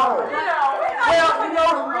about the home. The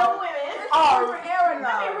real women.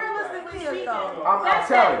 Realistically speaking, I'm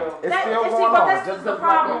telling you, it's still going on. But that's just the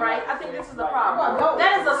problem, right? I think this is the problem.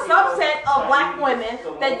 That is a subset of black women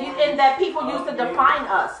that people use to define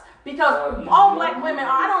us. Because all black women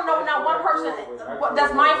are, I don't know not one person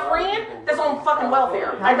that's my friend that's on fucking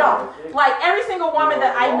welfare. I don't. Like every single woman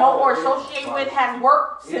that I know or associate with has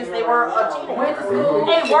worked since they were a teenager. Went to school.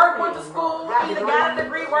 They went to school, either got a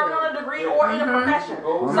degree, working on a degree, or in a profession.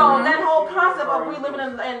 So that whole concept of we living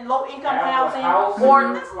in low income housing,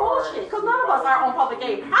 or that's bullshit. Because none of us are on public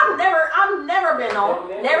aid. I've never been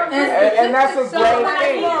on. And that's a great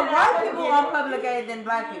thing. More white people on public aid than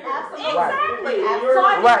black people. Exactly. So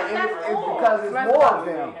I think it's because it's more of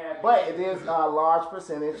them, but it is a large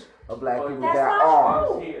percentage of black people that are. I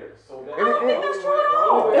don't think that's true at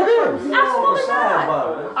all. It is. Absolutely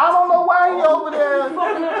not. I don't know why he over there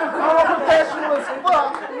unprofessional as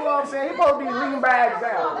fuck. You know what I'm saying? He supposed to be leading by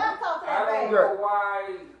example. I don't know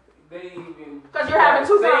why they even. Because you're having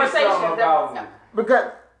two conversations.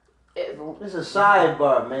 Because it's a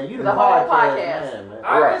sidebar, man. You the whole podcast. Man.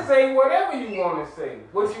 I can say whatever you want to say.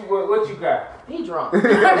 What you got? He drunk. I'm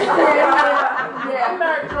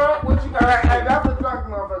not drunk. What you got? Right, that's what drunk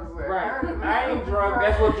motherfuckers say. Right. I ain't drunk.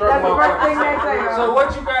 That's what drunk motherfuckers say. So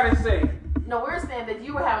what you got to say? No, we're saying that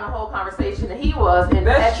you were having a whole conversation that he was, and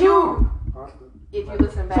that's true. If you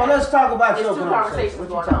listen back. So let's talk about your conversation. What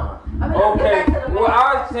you talking about? Okay. Well,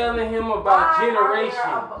 I was telling him about generation.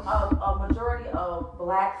 A majority of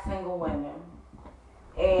black single women,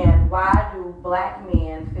 and why do black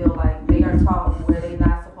men feel like they are taught where they're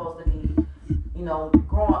not supposed to be,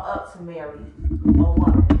 growing up to marry a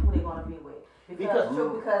woman who they're going to be with?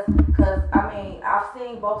 Because I mean, I've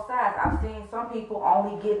seen both sides. I've seen some people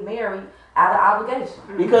only get married out of obligation.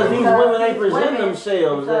 Because these women ain't present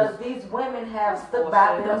themselves. Because these women have stood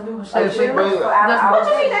by them. What you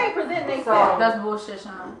mean they ain't present themselves? That's bullshit,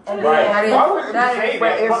 Sean. And Why would you say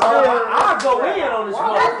that? I'll go in on this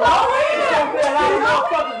motherfucker. It's gonna be a lot of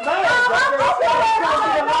motherfuckers mad.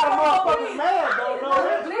 A lot of motherfuckers mad, though.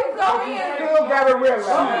 Please go in. Still gotta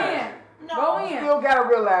realize. Go in. Still gotta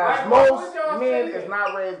realize most men is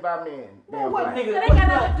not raised by men. What nigga? That ain't got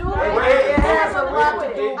nothing to do with it. It has a lot to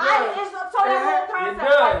do with It's so that whole concept.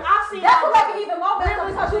 Like, I've seen that's what make it even more better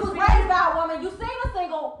because she was raised by a woman. You seen a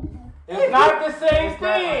single. It's not the same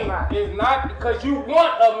thing. It's not because you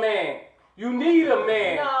want a man. You need a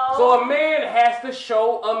man. No. So a man has to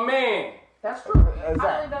show a man. That's true. I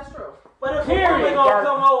believe that's true. But if a woman gonna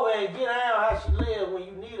come over and get out how she live when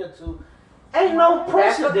you need her to, ain't no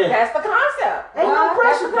precedent. That's the concept. Ain't no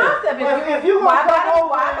precedent. That's the concept. If you gonna come over,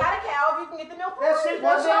 why buy a cow if you can get the milk? That's it.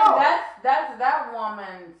 Well, That's then all. that's that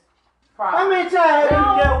woman's problem. How many times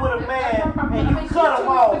have you dealt with a man and you cut him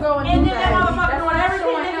off? And then that motherfucker doing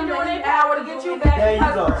everything they can do in their power to get you back. There you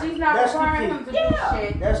go. She's not That's requiring the him to key. do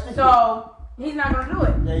shit. That's the key. So he's not gonna do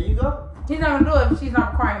it. There you go. He's not gonna do it if she's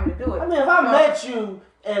not requiring him to do it. I mean, if I met you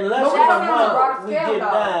and less But than we a don't have a broader month, we scale, get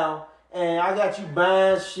though. down, and I got you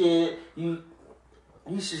buying shit, you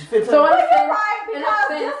should fit So Well, in a you're sense- right, in a because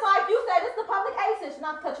sense- just like you said, it's the public aid situation,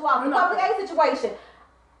 not to cut you off, the No. public aid situation.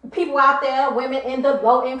 People out there, women in the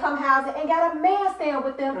low income housing, and got a man staying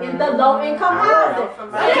with them in the low income housing.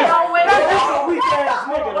 That's a weak ass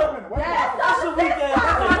nigga, though. That's a weak ass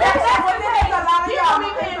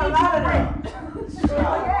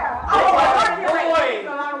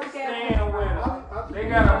They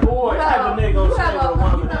got a boy. What type of nigga gonna stay with a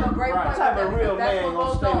woman? What type of real man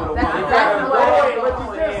gonna stay with a woman? That's what you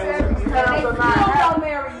just said. These times are not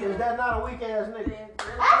happening. Is that not a weak ass nigga?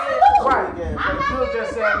 Right. You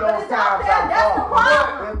just said those times are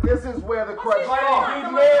gone. This is where the crutch But starts. if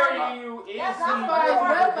he marry you, is he But a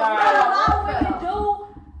lot of women do.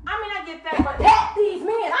 I mean, I get that, but Pet these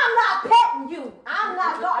men. I'm not petting you. I'm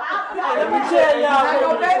not going. Let me tell y'all I'm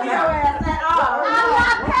what not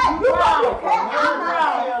petting you.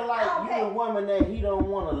 feel like you a woman that he don't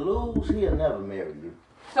want to lose, he'll never marry you.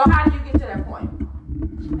 So how do you get to that point?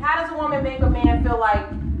 How does a woman make a man feel like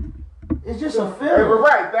it's just a Yeah, feeling? but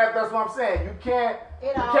right, that's what I'm saying. You can't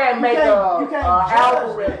make you an can't judge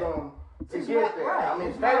algorithm to get there. I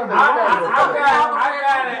mean, I got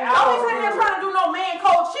it. Don't be sitting here trying to do no man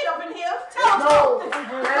code shit up in here. Tell the truth.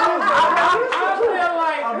 I feel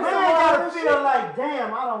like a man gotta feel like,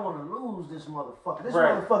 damn, I don't want to lose this motherfucker. This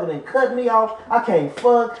motherfucker done cut me off. I can't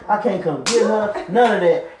fuck. I can't come get her. None of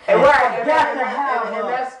that. And I got to have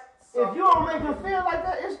her. If you don't make him feel like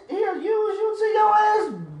that, he'll use you till your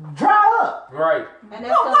ass dry up. Right. And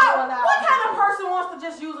that's what kind of person wants to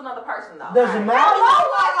just use another person though? Doesn't matter.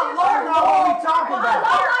 That's not what we talking about.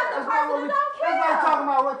 That's not talking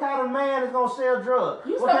about what kind of man is gonna sell drugs.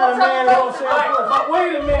 What kind of man is gonna sell drugs. But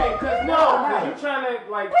wait a minute, cause you trying to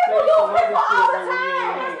like people say some use other people all the shit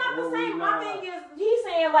time. That's not the same. My thing is, he's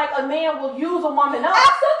saying like a man will use a woman up.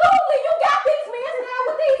 Absolutely, you got these men now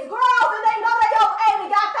with these girls, and they know they over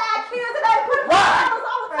 80, got 5 kids, and they put $5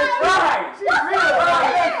 on the table. Right. She's real.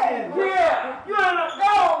 Yeah. You don't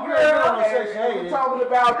know, girl. We're talking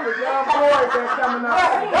about the young boys that's coming up.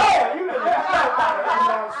 Yeah, you know what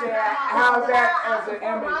I'm saying? How's that as an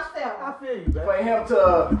image I feel you, for him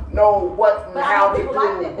to know what and how to do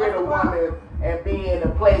with a woman and be in a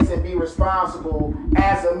place and be responsible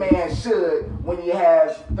as a man should when he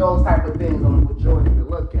has those type of things on the majority to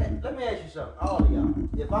look at? Let me ask you something, all of y'all.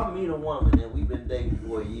 If I meet a woman and we've been dating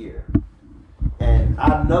for a year, and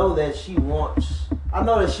I know that she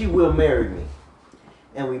will marry me,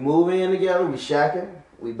 and we move in together, we shacking,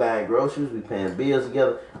 we buying groceries, we paying bills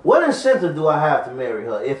together, what incentive do I have to marry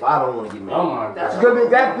her if I don't want to get married? Oh my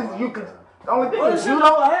God. The only thing what is you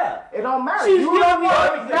don't have. It don't matter. She's You giving me don't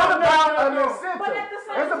everything. It's not about an incentive. But at the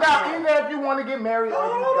same It's about time- either if you want to get married or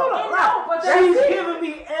you don't. No, but She's that's giving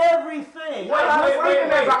me everything. Wait.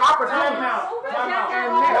 There's an opportunity. Time out.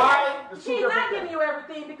 Why? She's not giving you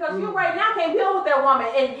everything because you right now can't build with that woman,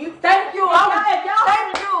 and you. Thank you.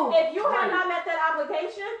 If you have not met that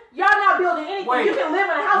obligation, y'all not building anything. Wait. You can live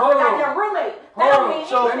in a house Hold with on. a goddamn roommate. That Hold don't on. mean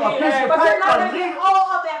So anything. a piece of But you're not paper, gonna get all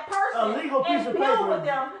of that person a legal piece and of build paper. with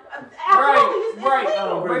them. Absolutely, it's Right.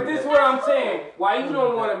 legal. But this is what I'm saying. Why you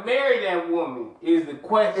don't want to marry that woman is the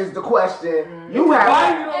question. Is the question. You have.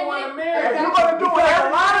 Why you don't want to marry If that you're gonna do Because it, a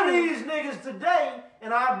lot of these niggas today,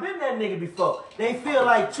 and I've been that nigga before, they feel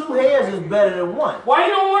like 2 heads is better than one. Why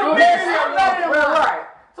you don't want to marry that woman? right.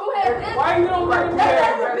 Why you don't want to marry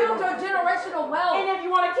That's that to build your generational wealth. And if you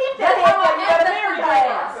want to keep That's that head, how you gotta marry your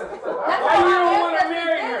ass. That's Why how you our don't wanna ancestors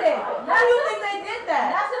marry did her? it. How do you think they did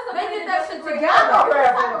that? They did that shit I know together.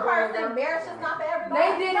 this type of person. Marriage is not for everybody.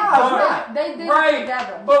 They did it. No, They did Right. it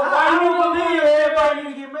together. But I why you don't don't believe want everybody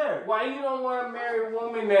need to get married. Why you don't want to marry a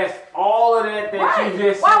woman that's all of that Right. you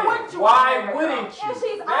just Why said? wouldn't you Why wanna marry her? wouldn't you? If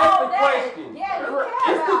she's That's all the that, question. yeah, you care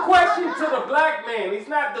It's the about question her. to the black man. It's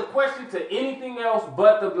not the question to anything else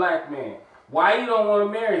but the black man. Why you don't want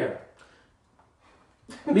to marry her?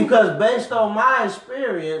 Because based on my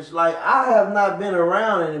experience, like I have not been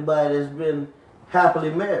around anybody that's been happily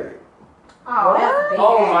married. Oh, that's big.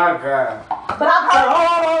 Oh my God. But I've heard.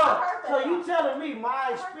 Hold on. So you telling me my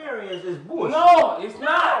experience is bullshit? No, it's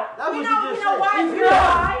not. That's what You you know just said. why? It's You know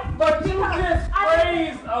not. why? But you just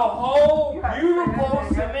phrased a whole beautiful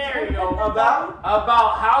scenario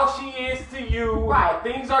about how she is to you, Right. how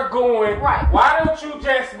things are going. Right. Why don't you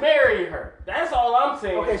just marry her? That's all I'm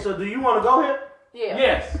saying. Okay, so do you want to go here? Yeah.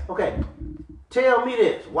 Yes. Okay. Tell me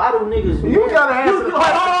this. Why do niggas? You gotta answer the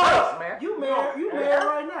question hold first, on. man. You married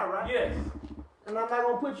right now, right? Yes. And I'm not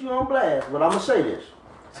gonna put you on blast, but I'm gonna say this.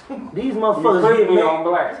 These You motherfuckers put get me married. on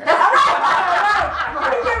blast. You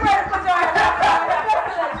get ready to put your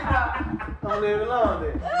ass. Don't leave it alone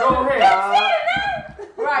then. Go ahead.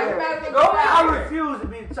 Right, you better get I out. refuse to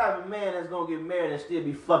be the type of man that's gonna get married and still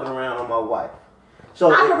be fucking around on my wife. So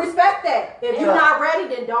I can respect that. If you're not ready,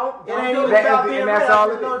 then don't. it ain't do even it. about being and ready. that's I all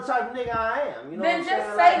just it know is. the type of nigga I am. You know Then what I'm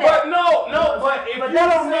just saying? say Like, that. But no, but if but you that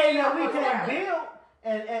don't say mean that we can't build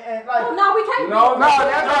and like. Oh, no, we can't. no, do no, it.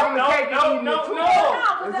 that's not the cake. No,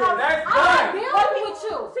 That's I'm done. building with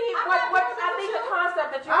you. See, what I think the concept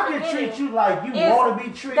that you're I can forgetting treat you like you is- want to be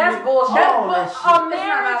treated. That's bullshit. All that shit. A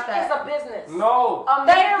marriage It's not about is a business. No. A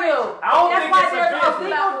marriage. I don't That's think why it's a there's a business.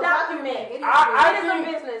 legal document. It is I a think-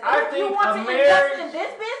 business. I If you think want a to marriage- invest in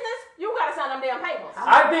this business, you gotta sign them damn papers.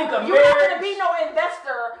 I think a You're not marriage. gonna be no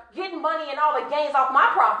investor getting money and all the gains off my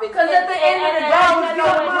profits. Because at the end of the day, I was that's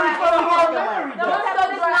getting what money it's for the like. whole marriage. No, That's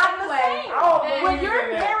it's the not the anyway. same. I don't When believe you're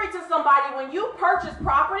in that. married to somebody, when you purchase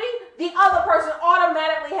property, the other person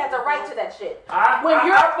automatically has a right to that shit. I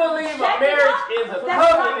believe a marriage is a that's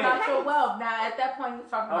not covenant. About your wealth. Now, at that point, you're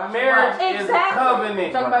talking A about marriage your wealth. is a Exactly. covenant,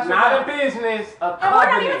 Talking about your not a wealth. business. A And we're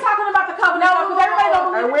not even covenant. talking about the covenant because everybody don't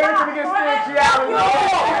believe And we ain't gonna get spirituality.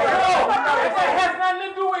 It has nothing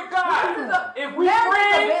to do with God. If we Marriage is a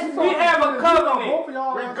friends, business. we have a covenant, Both of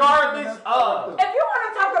y'all regardless of. If you want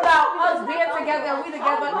to talk about about us being together and we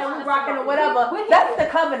together and we rocking or whatever, that's the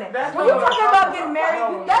covenant. When you're talking about getting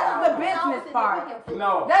married, that's the business part.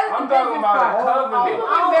 No, That is I'm the talking business about part. a covenant. People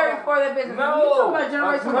get married for their business. No, You talking about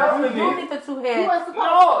generational covenant. you need the two heads.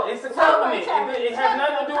 No, it's a covenant. It has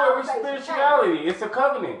nothing to do with spirituality. It's a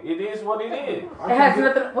covenant. It is what it is. It has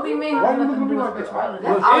nothing. What do you mean? Why you looking at me like that?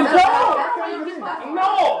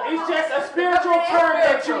 No, it's just a spiritual term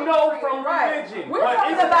that you know from religion. We're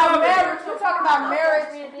talking about marriage. We're talking about marriage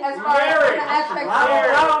as far as the aspect of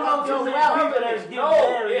I don't know too many people that's getting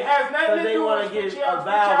married it has nothing to they do want with to get a spirituality.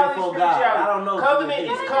 vow before God. I don't know. Covenant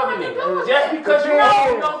is covenant. Just because you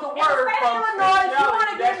don't know the word from Illinois, you want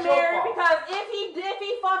to spirituality, get that's your married fault. because if he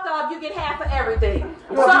fuck up, you get half of everything.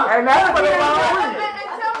 And that's what they want to do.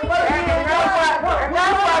 And that's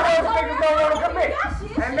why those niggas don't want to commit.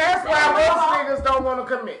 And that's why most niggas don't want to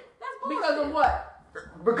commit. Because of what?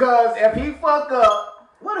 Because if he fuck up,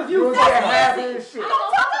 what if you get half of his shit? I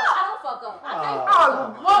don't fuck up. Why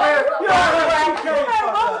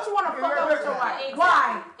would you want to fuck up with your wife?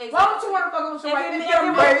 Why? Why would you want to fuck up with your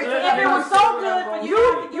wife? If it was so good for you,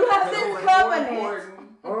 You have this covenant.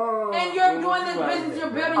 And you're doing this business,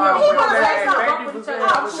 you're building your he want to say Thank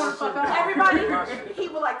you something. Everybody, he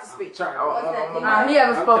would like to speak. He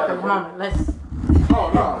hasn't spoken. Come on, let's. Oh,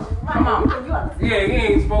 no. Come on. Yeah, he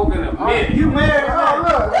ain't spoken a minute. You married? Oh,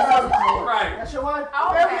 look. Right. That's your wife?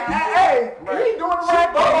 Hey, he doing the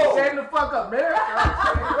right thing. Setting the fuck up, man.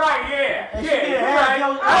 Right, yeah. And Yeah, she did you're half right.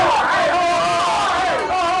 your...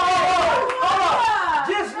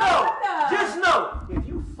 Just know, if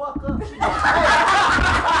you fuck up, she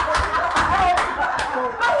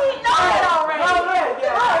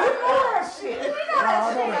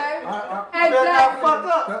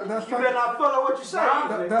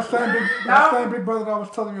That same big brother that I was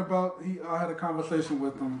telling you about, I had a conversation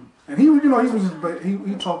with him, and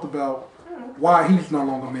he talked about why he's no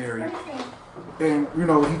longer married, and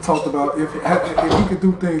he talked about if he could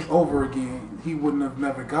do things over again, he wouldn't have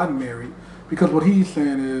never gotten married, because what he's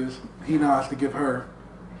saying is he now has to give her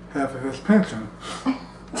half of his pension.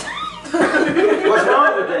 What's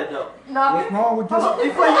wrong with that though? What's wrong with this? Hold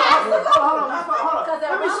on.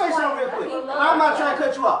 Let me say something real quick. I'm not trying to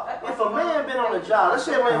cut you off. If a man been on a job, let's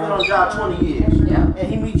say a man been on a job 20 years, and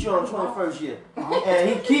he meets you on the 21st year, and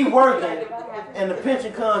he keep working, and the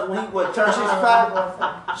pension comes when he turns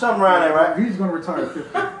 65, something around there, right? He's gonna retire at 50.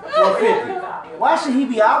 Well, 50. Why should he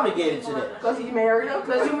be obligated to that? Because he married her.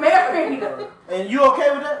 Because you married her. And you okay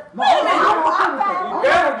with that? No, He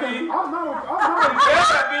better be. He I'm not.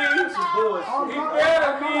 better be. He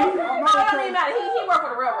better be. No, it don't even matter. He worked for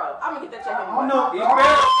the railroad. I'm gonna get that check anyway. No, He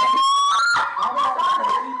better.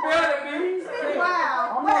 He better be.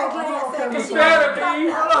 He better be.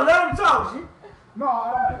 Hold on, let him talk. No, I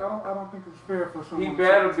don't think it's fair for someone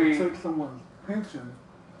better to be. take someone's pension.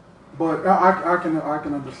 But I can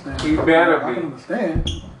understand. He better I be. can understand.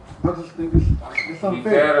 I just think it's unfair. He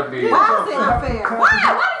better be. Why is it unfair? Why do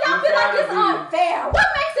y'all feel like it's unfair? What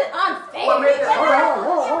makes it unfair?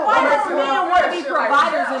 Why does men want to be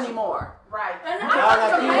providers anymore? Right. And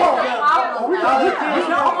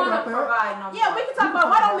yeah, we can talk about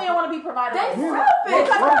why don't men want to be providers? They selfish.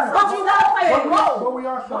 Because you want to play a role. But we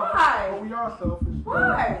are selfish. Why? But we are selfish.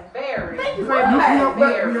 Why? Very. Thank you. We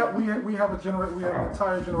have an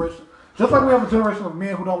entire generation. Just like we have a generation of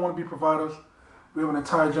men who don't want to be providers, we have an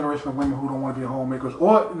entire generation of women who don't want to be homemakers,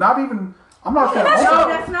 or not even. I'm not saying that's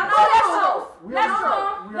homemakers. that's not true. That's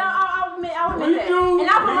true. No, I'll admit that. And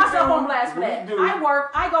I put myself on blast for that. I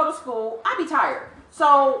work, I go to school, I be tired.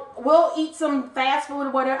 So we'll eat some fast food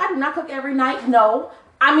or whatever. I do not cook every night, no.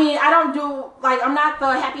 I mean, I don't do, I'm not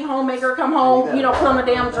the happy homemaker, come home, put on a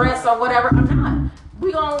damn dress or whatever. I'm not.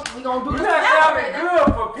 We gon' do this You're not together. sounding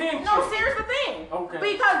good for pension. No, serious the thing. Okay.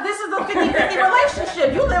 Because this is a 50-50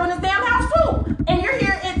 relationship. You live in this damn house too. And you're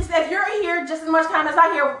here, if you're here just as much time as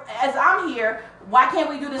I'm here, why can't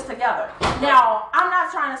we do this together? Now, I'm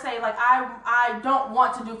not trying to say I don't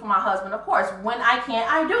want to do for my husband. Of course, when I can,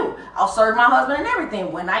 I do. I'll serve my husband and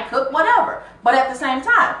everything. When I cook, whatever. But at the same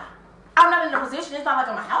time, I'm not in a position, it's not like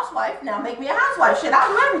I'm a housewife. Now make me a housewife. Shit,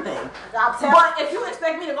 I'll do everything. But if you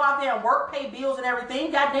expect me to go out there and work, pay bills and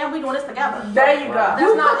everything, goddamn, we doing this together. There you go. That's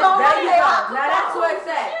not There you go. Now that's what it's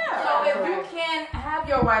at. Yeah. So if you can have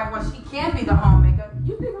your wife where she can be the homemaker,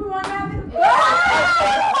 you think we want to have it? That's not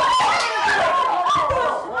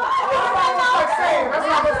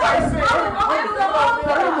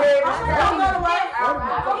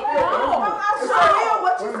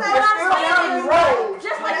what I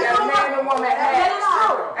just like man and woman. That is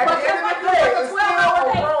true. But just like you took a 12-hour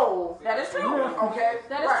day. That is true. Okay.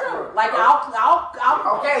 That is true. Like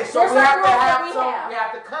I'll. Okay, so we have to have we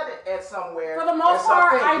have to cut it at somewhere. For the most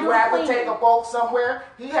part, I do you have clean. to take a bulk somewhere.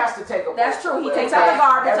 He has to take a bulk. That's true. He somewhere. takes out the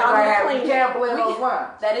garbage. I'll do the We cleaning. can't blend those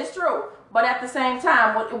lines. That is true. But at the same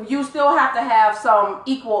time, you still have to have some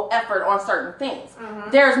equal effort on certain things.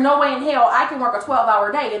 There's no way in hell I can work a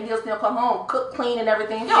 12-hour day and he'll still come home, cook, clean, and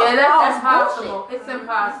everything else. Yeah, that's bullshit. impossible. It's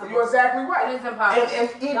impossible. You're exactly right. It is impossible. And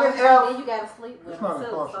even Then you gotta sleep with It's them not too.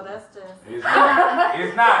 impossible. So that's just. It's not.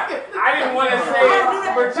 It's not. I didn't want to say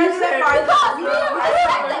it, but you said You gotta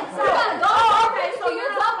go. Okay, so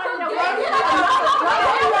you're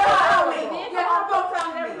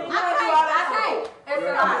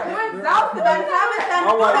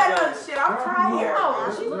I'm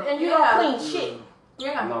tired. And you don't clean shit.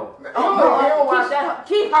 Yeah. no.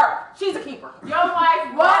 Keep her. She's a keeper. Your wife,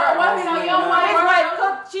 Your wife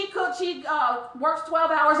cooks. She works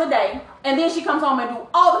 12 hours a day, and then she comes home and do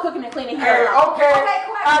all the cooking and cleaning here. Hey, okay.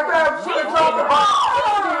 I thought you were talking about.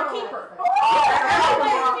 She's a keeper.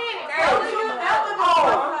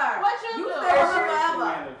 What you do?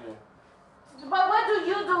 But what do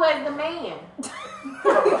you do as the man?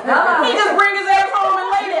 He just bring his ass home and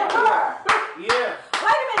lay there. Yeah.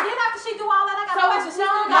 Wait a minute, then after she do all that, I got a question.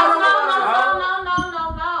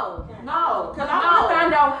 No. Because I want to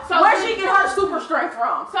find out where she get her super strength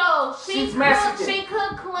from. So She's messaging. she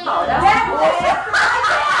could clean. Oh, that's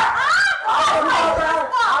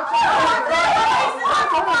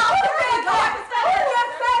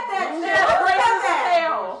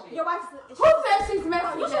Who said she's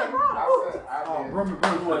messy? She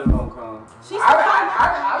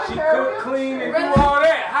could clean and do all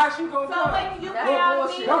that. How she gonna do it? You pay out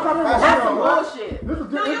me. That's some bullshit. There's a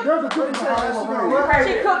difference between She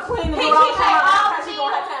could clean and He do all pay all that. the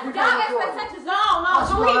bills. Y'all expectations. No.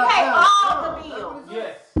 Do he pay all the bills?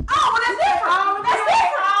 Yes. Oh, well, that's different. That's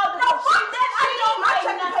different. No, fuck that. She don't My pay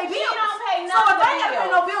check to pay She bills. don't pay So none if of they ain't the pay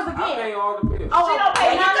bills. no bills I again. pay all the bills. Oh, She don't pay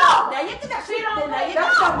there you none go. of There you go. She don't There pay you go. none.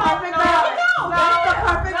 That's the perfect balance. That's the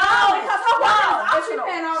perfect balance. Because her work is optional.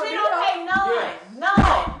 She don't pay none. Yes.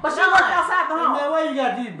 None. But she worked outside the home. Man, why you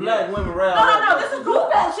got these black women around? No. This is cool.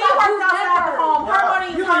 She worked outside the home. Her money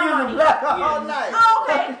You is been her using money. black all night. Oh,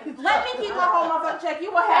 okay. Let me keep my whole motherfucking check. You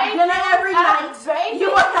will have dinner every night. You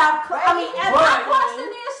will have. I mean, My question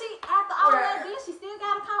is, she after all that, then she still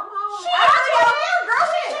gotta come home. She girl.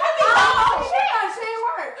 She can be home. She ain't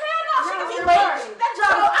work. Hell no, she can be late. That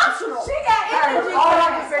job is optional. She got energy. All I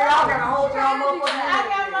can say, y'all got a whole job motherfucker. I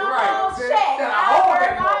got my Right. own check. Said a I whole work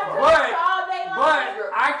day motherfucker. all day long. But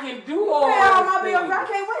I can do all Pay all my those bills. I things.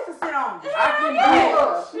 can't wait to sit on. I can do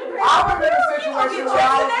I was in a situation where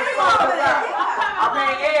I was just talking about. I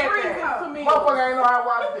mean, everything. Motherfucker ain't know how to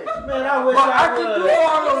watch this. Man, I wish But I I could would. do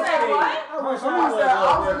all those things. I wish I was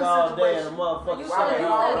working all day in the motherfucking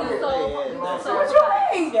So what you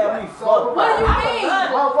mean? got me fucked. What do you mean?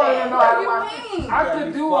 Motherfucker ain't know how to watch What do this. you mean? I could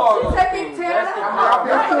do all those Taking things. care of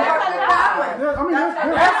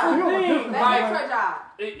That's the thing. Like, her job.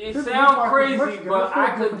 it sounds crazy, but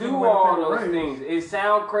I could do all those things. It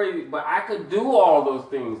sounds crazy, but I could do all those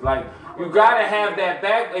things. Like, you gotta have that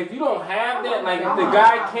back. If you don't have that, like, if the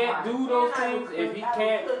guy can't do those things, if he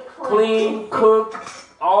can't clean, cook,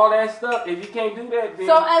 all that stuff, if he can't do that, then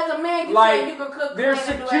So as a man, you like, say you can cook. there's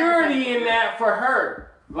clean, and do security everything. in that for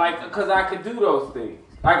her. Like, because I could do those things.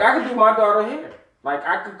 Like, I could do my daughter hair. Like,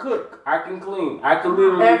 I could cook. I can clean. I could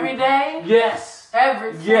literally. Every day? Yes.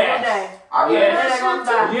 Every single Yes. day. Yes.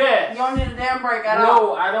 Yes. You don't need a damn break at all.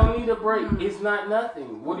 No, I don't need a break. It's not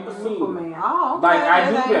nothing. What do you mean? Superman. Oh, okay. Like, I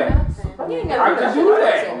do that. You ain't I gotta could do do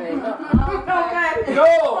that. that. Okay. No, I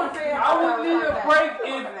would need a break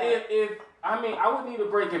if I mean, I would need a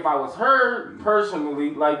break if I was her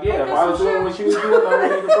personally. Like, yeah, if I was doing what she was doing, I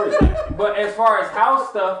would need a break. But as far as house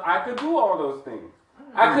stuff, I could do all those things.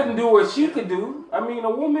 I couldn't do what she could do. I mean, a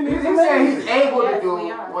woman is He's saying he's amazing. able to do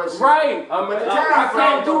what she Right. I mean,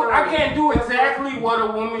 I can't do exactly what a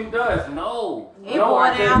woman does. No. It No, I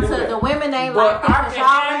boiled can't down do to that. the women ain't But like I this. can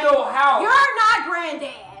handle house. You're not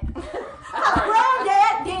granddad. Cause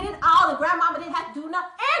granddad did it all, and grandmama didn't have to do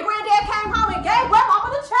nothing. And granddad came home and gave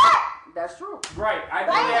grandmama the check. That's true. Right. I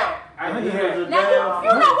do that. I do that. Now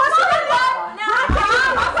you know what she did. Now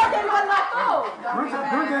my granddad wasn't like, oh.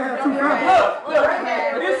 Granddad had two families. Look,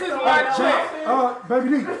 this is my check.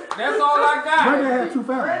 Baby D. That's all I got. Granddad had two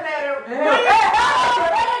families. There you go.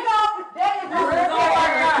 This is all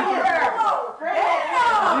I got.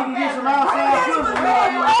 You can get some outside food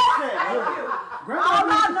and you want to check. All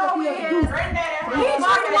I know is he's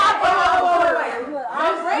talking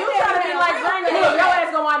You trying to be like granddad, your ass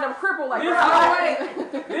gonna wind up crippled like This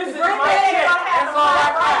is my check. That's all I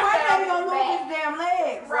got. Granddaddy gonna lose his damn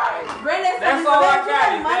legs. Granddad said That's all I got.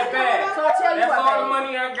 Is that bad? So I tell you That's what, all the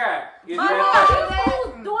baby. money I got. Is Money,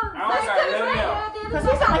 that doing I don't got nothing else. because he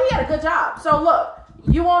sounded like he had a good job. So look,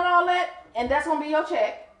 you want all that, and that's gonna be your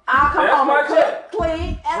check. I'll come That's home my and check.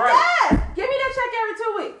 clean, and Right. yes, give me that check every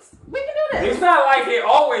 2 weeks. We can do this. It's not like it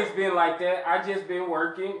always been like that. I just been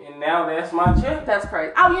working, and now that's my check. That's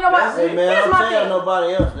crazy. Oh, you know what? Hey man, Here's don't my tell thing.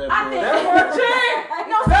 nobody else that. I think That's my check.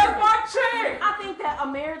 No, That's my check. I think that a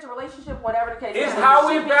marriage, a relationship, whatever the case It's is, how it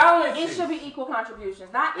we should be- balance It it. should be equal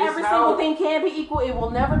contributions. Not It's every how- single thing can be equal. It will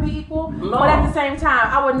never be equal. No. But at the same time,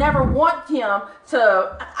 I would never want him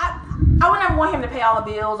to. I would never want him to pay all the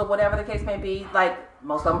bills or whatever the case may be. Like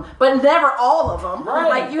most of them, but never all of them. Right.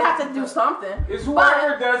 Like you have to do something. It's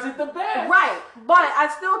whoever does it the best. Right. But I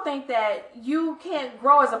still think that you can't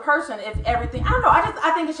grow as a person if everything. I don't know.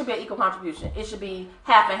 I think it should be an equal contribution. It should be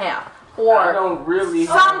half and half, or I don't really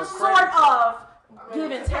some have a sort of give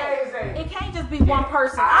and take. It can't just be one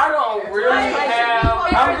person. I don't really have.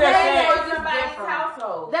 I'm just saying.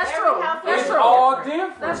 household. That's true. That's It's true. all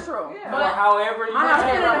different. That's true. But however you My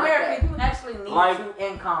husband in have it. America, you actually need Like- 2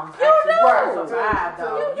 incomes. You actually do. work to survive,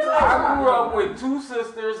 though. You do. I grew up with 2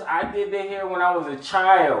 sisters. I did their hair when I was a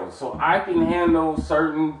child, so I can handle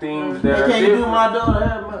certain things that are Can you do different. my daughter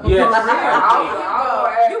hair? Yes,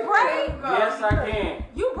 I can. You braid? Yes, I can.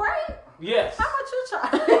 You braid? Yes. How much you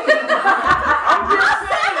charge? I'm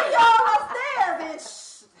sending y'all upstairs,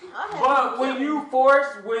 bitch. But when you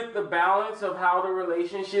forced with the balance of how the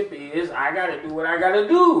relationship is, I gotta do what I gotta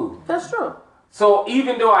do. That's true. So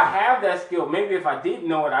even though I have that skill, maybe if I didn't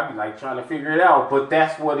know it, I'd be like trying to figure it out. But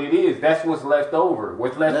that's what it is. That's what's left over.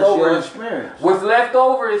 What's left That's over your is experience. what's left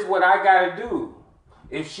over is what I gotta do.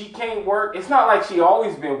 If she can't work, it's not like she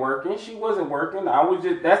always been working. She wasn't working.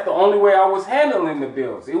 That's the only way I was handling the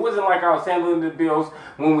bills. It wasn't like I was handling the bills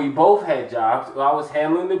when we both had jobs. I was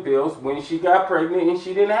handling the bills when she got pregnant and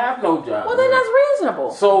she didn't have no job. Well, then that's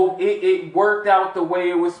reasonable. So it worked out the way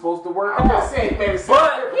it was supposed to work I'm out. just saying, man.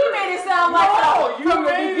 But He made it sound like from the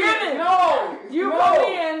beginning. You come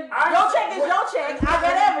in, your check is your check. I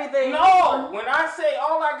got everything. No, when I say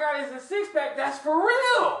all I got is a 6-pack, that's for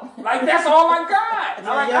real. Like that's all I got.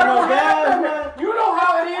 Like, I don't have that. You know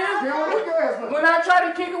how it is. When I try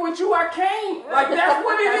to kick it with you, I can't. Like that's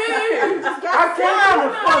what it is. I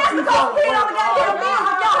can't.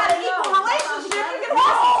 Y'all had an equal relationship. You can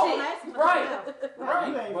have some shit. Right.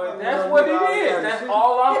 But that's what it is. That's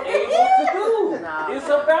all I'm able to do. It's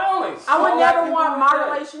a balance. I would All never can want do my is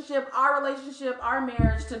that. relationship, our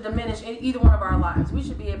marriage to diminish in either one of our lives. We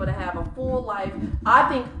should be able to have a full life. I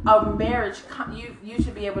think a marriage, you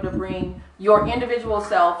should be able to bring your individual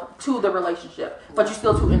self to the relationship, but you're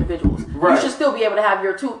still 2 individuals. Right. You should still be able to have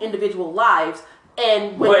your 2 individual lives.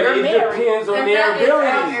 And when But you're it married, depends on their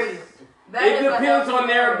abilities. That It is a depends healthy on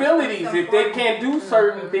their marriage. abilities. It's If they important. can't do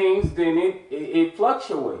certain things, then it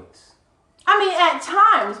fluctuates. I mean, at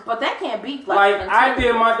times, but that can't be Like I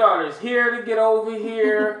did my daughter's hair to get over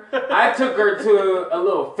here. I took her to a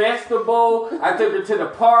little festival. I took her to the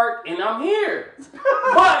park, and I'm here.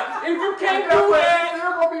 But if you can't do that,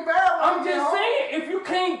 I'm just saying, if you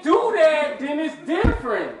can't do that, then it's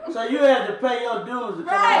different. So you had to pay your dues to come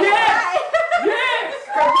Right. out. Yes.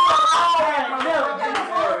 Yes.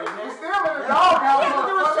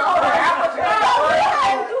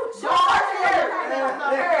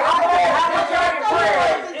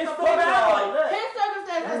 It's the balance. His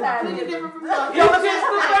circumstances are completely different from yours. It's just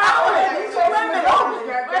the balance.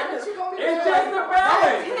 It's just the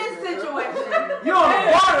balance. His situation. You're on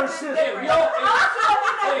a water system. If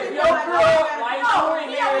your girl like doing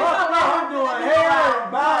hair, I'm doing hair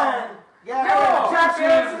and buying. just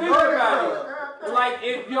think about it. Like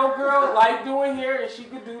if your girl like doing hair and she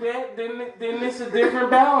could do that, then it's a different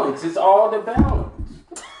balance. It's all the balance.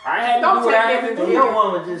 I had to do what I had to do. Your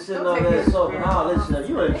woman just sitting over there soaking all this stuff.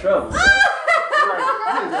 You in trouble. I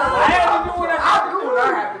had to do what I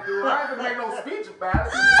had to do. I have to make no speech about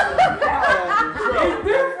it. It's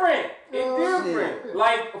different. It's different.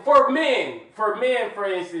 Like for men, for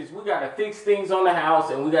instance, we gotta fix things on the house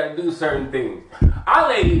and we gotta do certain things. Our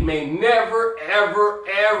lady may never, ever,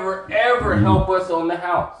 ever, ever help us on the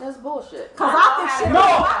house. That's bullshit. No,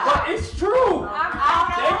 but it's true.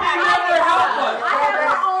 They may never help us. I have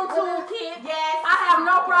my own toolkit. Yes. I have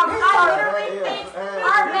no problem. I literally fix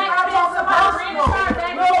our back fence of our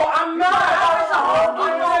back. No, I'm not.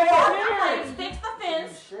 Fix the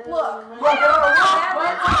fence. Look. Whatever's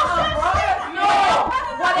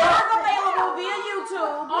available via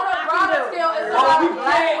YouTube. On a broader scale, it's a Oh, lot we of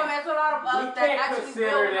black can't- women, it's a lot of us that can't actually consider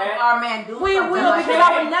feel that. our man do We something will, like because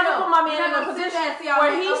that. I would never put my man in a position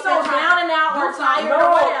where he's so down and out or tired No, or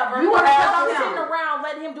whatever. you Because have I'm to. sitting around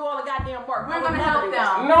letting him do all the goddamn them work. We're gonna help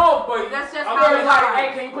them. No, but that's just I'm how gonna it like, works.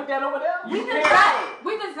 hey, can you put that over there? We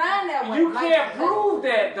designed that way. You can't prove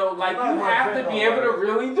that though. Like you have to be able to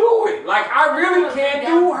really do it. Like I really can't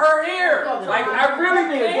do her hair. Like I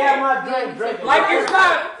really can't. Like it's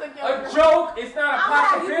not a joke. It's not a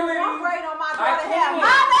possibility. I can't.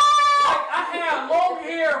 Like I had long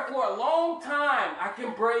hair for a long time. I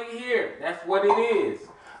can braid hair. That's what it is.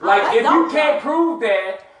 Like if you can't prove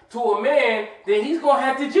that to a man, then he's gonna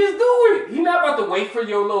have to just do it. He's not about to wait for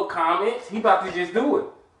your little comments. He about to just do it.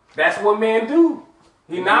 That's what men do.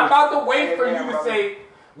 He's not about to wait for you to say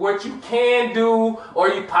what you can do or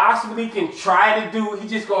you possibly can try to do. He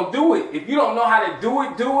just gonna do it. If you don't know how to do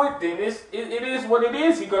it, then it is what it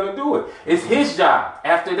is. He gonna do it. It's his job.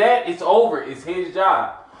 After that, it's over. It's his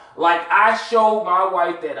job. Like I showed my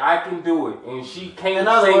wife that I can do it, and she can't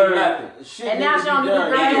say nothing. And now she don't need to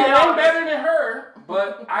do I'm better than her,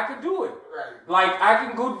 but I could do it. Like I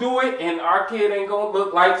can go do it, and our kid ain't gonna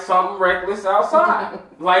look like something reckless outside.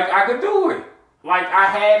 Like I could do it. Like I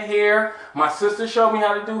had hair. My sister showed me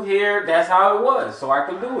how to do hair. That's how it was, so I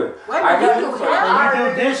could do it. Wait, I could you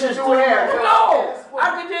do dishes too? No,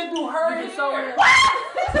 I could just do her hair.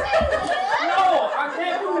 No, I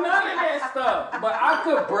can't do none of that stuff. But I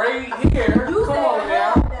could braid hair. Come on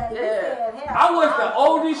now. Yeah. I was the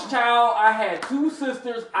oldest child. I had 2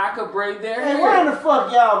 sisters. I could braid their hair. Hey, why the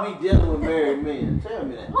fuck y'all be dealing with married men? Tell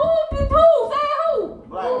me that. Who? Say who?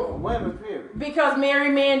 Black women, period. Because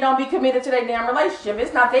married men don't be committed to their damn relationship.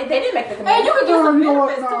 It's not they didn't make the commitment. Hey, you can get some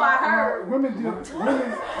benefits too. I heard. Women.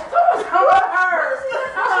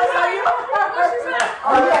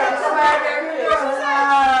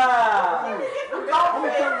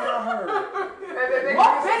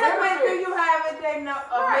 What benefit do you have if they know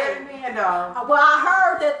a married man, though? Well, I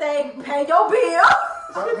heard that they pay your bill.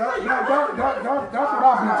 That's what I've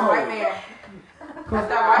been told. Right, man. That's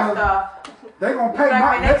that right stuff. They gonna pay my.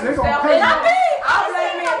 They gonna pay.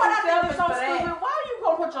 Why are you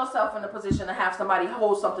gonna put yourself in a position to have somebody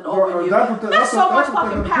hold something Well, over you? that's so much what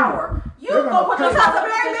fucking they're power. You gonna put yourself in a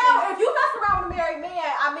married man? If you mess around with a married man,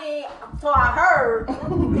 I mean, so I heard.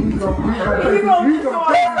 He's gonna pay because he know you gonna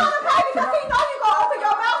open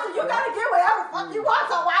your mouth and you gotta get whatever fuck you want.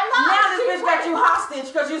 So why not? Now this bitch got you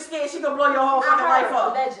hostage because you scared she gonna blow your whole fucking life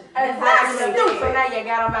up. Exactly. So now you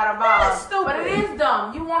got them out of That's balls. stupid. But it is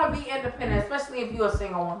dumb. You want to be independent, especially if you're a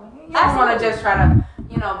single woman. You don't want to just try to,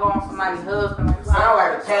 go on somebody's husband. Sound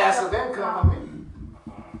like a passive income to me.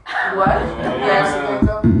 What? Passive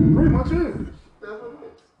income. Pretty much is.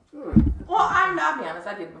 Well, I'll be honest.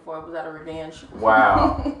 I did it before. It was out of revenge.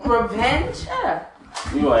 Wow. Revenge? Yeah.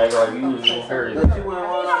 You act like you was in her. But you wouldn't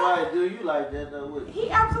want nobody to do you like that, though, would you? He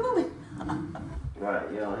absolutely.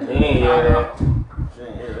 Right, yo. He ain't hear that.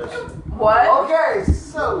 What? Okay,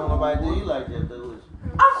 so. Don't nobody do you like that, though, would you?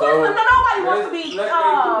 Of course, nobody wants to be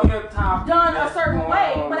done done a certain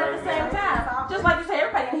way, but at the same time, just like you say,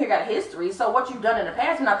 everybody in here got a history. So what you've done in the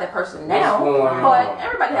past, you're not that person now, but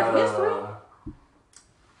everybody has a history.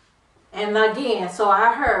 And again, so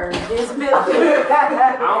I heard this bill.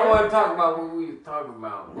 I don't want to talk about what we were talking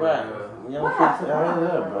about. Right. What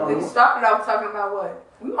happened? We started off talking about what?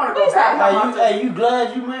 We want to go back. Hey, you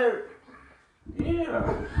glad you married? Yeah.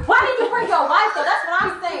 Why did you bring your wife though? That's what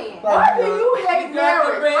I'm saying. Why do you hate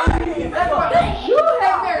marriage? That's what you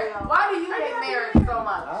hate marriage. Why do you hate marriage so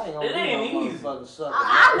much? It ain't easy.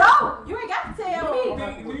 I know. You ain't got to tell me.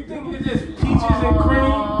 Do you think it's just peaches and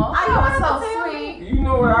cream? I know it's so sweet. You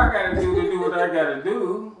know what I gotta do to do what I gotta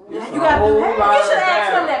do. You gotta do that. You should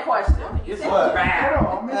ask him that question. It's bad.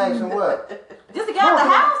 Ask him what? Just to get out the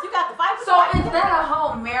house, you got to fight. So is that a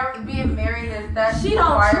whole being married? Is that she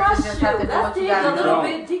don't trust just you? have to do what you gotta That's a little do?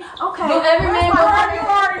 bit deep. Okay. Do every man go You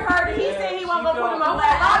already heard it. He said he wasn't gonna put him on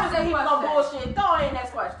that. I said he was gonna bullshit. Throw in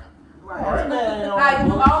next question. Like,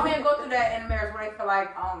 do all men go through that in marriage where they feel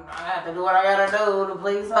like, I have to do what I gotta do to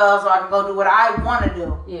please her so I can go do what I want to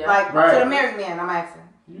do? Yeah. Like, to the married man, I'm asking.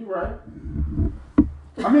 You right.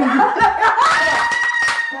 I mean,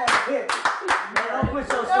 don't put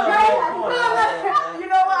yourself in that corner. You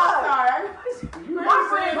know what? I'm sorry. My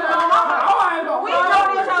friends, we know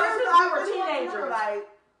each other since we were teenagers. Like,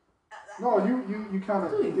 no, you kind of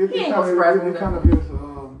it kind of is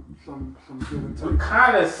some give and take. We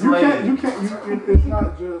kind of slave. You can't. It's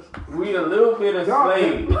not just. We a little bit of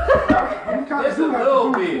slave. Just a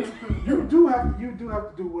little bit. You do have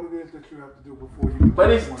to do what it is that you have to do before you.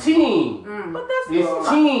 But it's team. But that's It's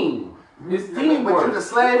team. It's teamwork. But you're the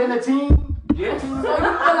slave in the team? Yes. So you feel like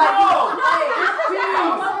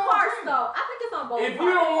It's parts though. I think it's on both if you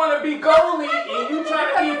don't want to be goalie and you try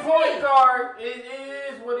to be point guard, it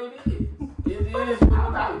is what it is. It is what it is.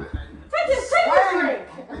 Take a drink.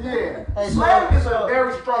 Yeah. Slave is a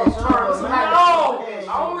very strong term. No,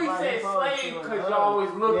 I only said slave because you always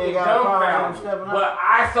look at dumbfounded. But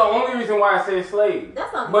that's the only reason why I said slave.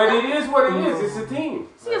 But it is what it is. It's a team.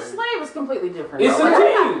 See, a slave is completely different. It's a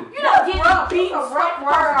team. You're not getting beat.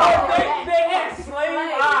 They had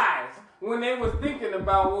slave eyes when they was thinking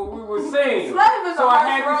about what we were saying. Slave is so I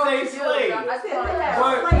had to say slave. I said they had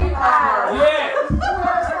But- slave eyes. Yes.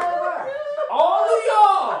 All of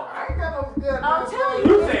y'all. I ain't got no good. I'm telling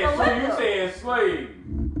you. You saying slave.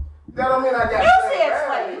 That don't mean I got You slave. said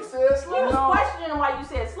slave. You said slave. You was questioning why you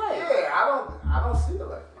said slave. Yeah, I don't see it like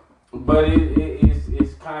that. But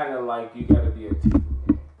it's kind of like you got to be a team.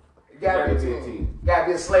 You gotta be a team. You gotta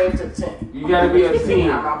be a slave to the team. You got to be a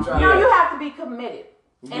team. I'm trying No, to. you have to be committed.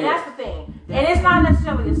 And that's the thing. And it's not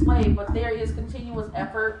necessarily a slave, but there is continuous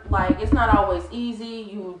effort. Like, it's not always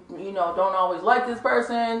easy. You know, don't always like this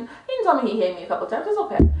person. He can tell me he hate me a couple times. It's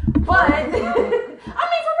okay. But, I mean,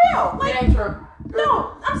 for real. Like, It ain't true.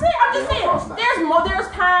 no, I'm just saying. There's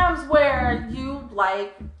times where you,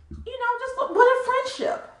 like, you know, just with a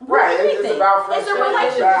friendship. Right, it's about It's friendship. a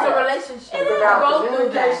relationship. It's a relationship. It's about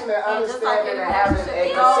communication and understanding and having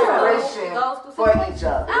a consideration for each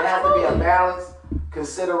other. There has to be a balance,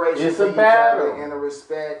 consideration It's for a each battle. other, and a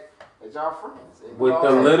respect that y'all friends. With a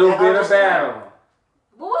little bit of battle.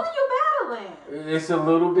 But what are you battling? It's a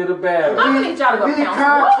little bit of battle. I'm gonna need y'all to go Be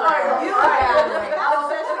counsel. contrary. You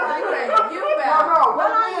No,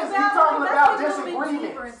 what it is, he's talking about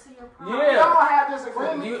disagreements. Yeah. Y'all have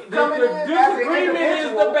disagreements. The disagreement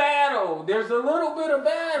is the battle. There's a little bit of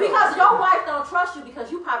battle. Because your wife don't trust you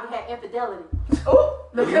because you probably had infidelity.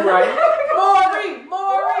 You're right. Maury.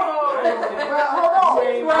 Well, hold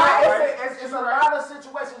on. Right. It's a lot of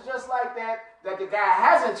situations just like that the guy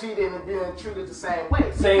hasn't cheated and being treated the same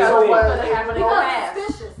way. Same so thing. what?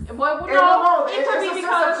 Well, no, no, it could it's be a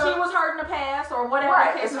because sense of she was hurt in the past or whatever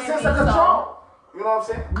Right, the case it's a may sense be. of control. You know what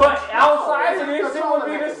I'm saying? But Control. outside of It's this, it control would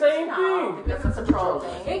be the mechanism. same thing. It's a control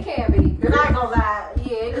thing. It can be. Cause I ain't gonna lie.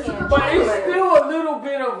 Yeah, it can. But it's still a little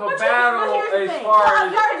bit of a battle as far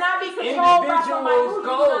as individuals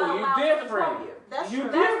go. You different. You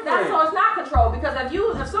different. That's so it's not control because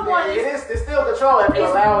if someone Yeah, it's still control if you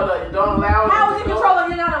allow it or you don't allow it. How is it control if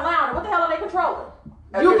you're not allowing it? What the hell are they controlling?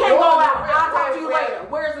 You can't go out. I'll talk to you later.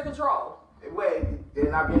 Where's the control? Wait,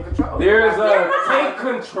 they're not being controlled. There's a take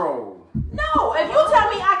control. No, if you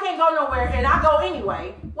tell me I can't go nowhere and I go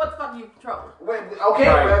anyway, what the fuck are you controlling? Wait, okay,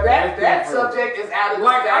 Right, well, that that's subject is out of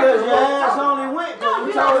Like, the Because your ass only went No, because you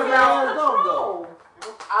you told don't him have your ass don't control. go.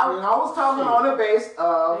 I was talking on the base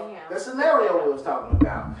of the scenario we was talking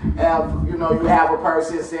about. You know, you have a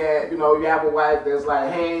person saying, you know, you have a wife that's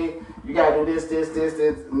like, hey, you gotta do this,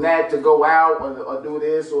 and that to go out or do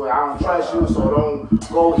this, or I don't trust you, so don't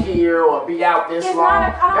go here or be out this It's long. not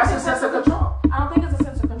a- I don't That's a think sense of that's control. I don't think it's a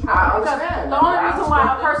sense of control. I because understand. the only I reason why a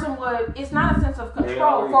understand. person would, it's not a sense of They control.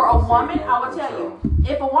 always For a gonna say woman, no I would tell control. you,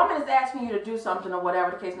 if a woman is asking you to do something or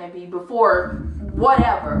whatever the case may be before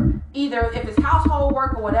whatever, either if it's household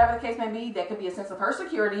work or whatever the case may be, that could be a sense of her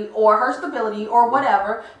security or her stability or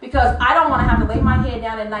whatever, because I don't want to have to lay my head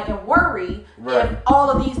down at night and worry if all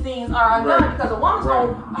of these things are undone, because a woman's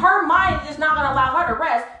her mind is not going to allow her to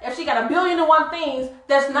rest if she got 1,000,000,001 things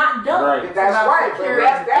that's not done. Right. That's right. But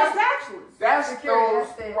that's exactly. That's Security, those,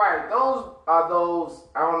 that's it. right. Those are those,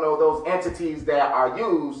 I don't know, those entities that are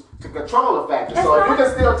used to control a factor. It's So if not- you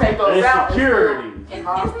can still take those It's out. security. It's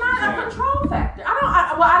not a control factor. I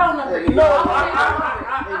don't know. No,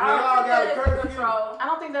 I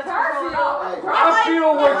don't think that's control at all. I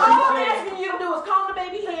feel what all you're I'm saying. asking you to do is comb the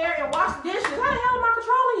baby hair and wash the dishes. How the hell am I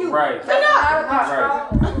controlling you? Right. Clean up.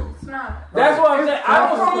 Right. It's not. That's what I'm saying. I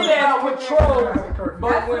don't see that control,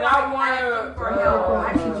 but when I want For help,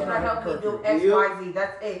 I need you to help me do X, Y, Z.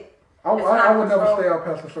 That's it. I It's not would never control. stay out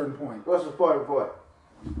past a certain point. What's the point?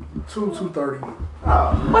 2:30.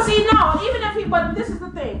 But see, no, even if but this is the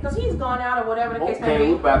thing, because he's gone out or whatever the case may Okay, be.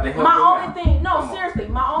 we about to help My him only out. thing, no, Come on. seriously,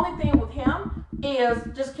 my only thing with him is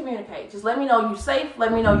just communicate. Just let me know you safe,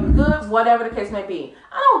 let me know you good, whatever the case may be.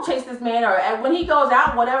 I don't chase this man, or when he goes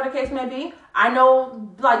out, whatever the case may be, I know,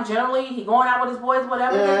 like, generally, he going out with his boys,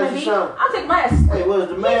 whatever the case may be, I'll take my ass. Hey, was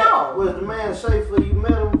the man safe when you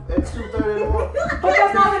met him at 2:30 in the morning? But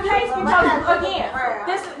that's not the case because, again,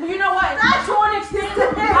 this, you know what, to an extent,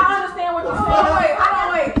 I understand what you're saying. Hold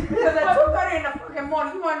on, wait. Because at 2:30 in the fucking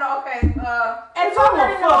morning, you want to know, okay, at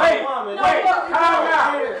 2:30 in the morning. time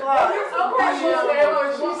out. She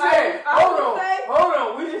said, hold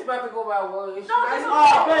on. We just about to go by one issue.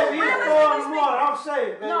 Oh, baby, it's 4 in the morning. I'm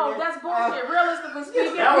safe, baby. No, that's bullshit. Realistically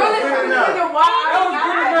speaking, That was good enough.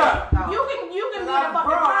 You can be in a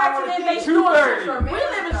fucking car accident. They 2:30. We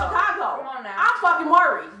live in Chicago. Come on now. I'm fucking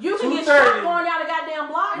worried. You can get shot going down the goddamn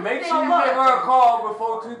block. Make sure you give her a call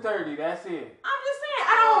before 2:30. That's it. I'm just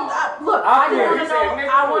saying, look, I just want to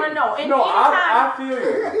know. I want to know. And no, I anytime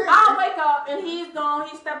feel you. I'll wake up and he's gone.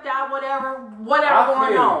 He stepped out. Whatever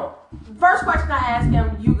going on. First question I ask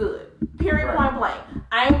him, you good? Period. Point blank.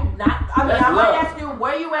 I'm not. I mean, I might ask you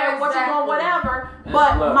where you at, what you doing, whatever.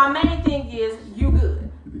 But my main thing is you good.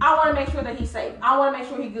 I want to make sure that he's safe. I want to make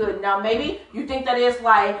sure he's good. Now, maybe you think that it's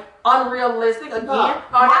like unrealistic again. No,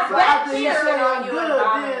 that's after he fear. said I'm good,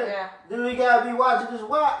 then we gotta be watching his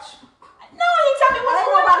watch. No, he tell me what's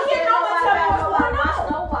going on. He don't tell me what's going on.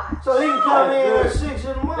 So he can come in at 6 in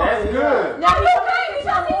the morning. That's good. Now he come in in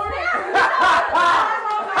the morning.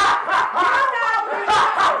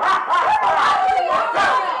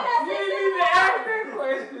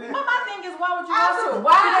 My thing is, why would you want to?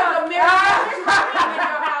 Why does a marriage in your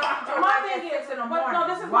house? My thing is, no,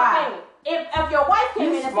 this is my thing. If your wife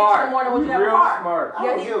came in at 6 in the morning, would you have a car? Smart.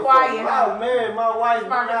 Yeah, he's quiet. I was married. My wife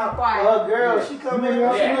went out for her girl. She come in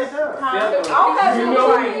and she went up. You know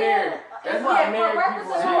we married. That's why married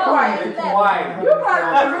people are quiet. You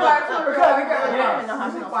probably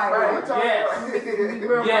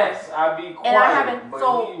Yes, I'll be quiet. And I haven't.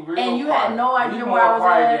 So, and you had no idea where I was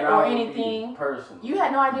at or anything. You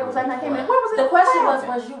had no idea what time I came in. What was it? The question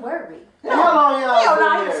was you worried? How long y'all been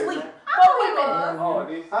I was married? asleep. But wait a minute. Oh,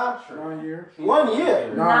 this 9 years. 1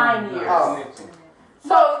 year. 9 years. Oh.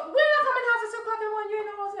 So when I come in the house at 2 o'clock in the morning, you didn't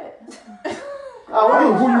know what I was at. I didn't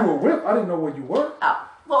know who you were with. I didn't know where you were. Oh,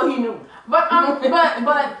 well, he knew. But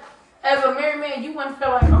as a married man, you wouldn't feel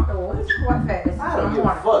like, okay, well, what's your wife at? I don't give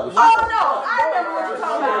a fuck. Oh no, I remember what you're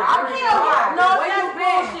talking about. I can't. No, that's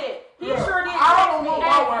bullshit. He sure did. I don't know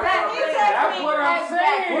about that. He That's what I'm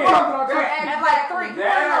saying. At like 3. What the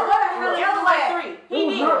hell? It was like 3.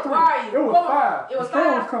 He did. Where are you? It was 5. It was The storm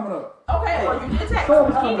 5. was coming up. Okay, well, you did text. Storm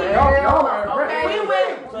was He coming did. up. Y'all were Okay, ready. we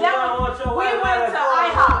went to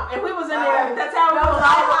IHOP and we was in there. That's how we was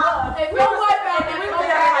IHOP. And we was like that and we was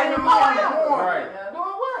there in the morning. Right.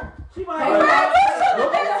 Doing what? She might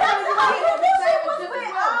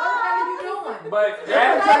But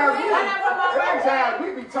that time we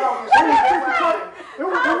be talking. It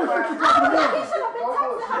was 6 o'clock in the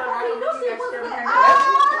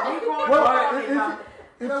morning.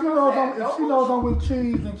 If she knows I'm with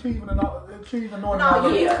cheese and cheese and knowing No,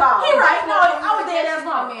 he right. No, I was there. That's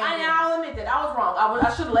wrong. I'll admit that I was wrong. I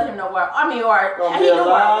should have let him know where. I mean, or he knew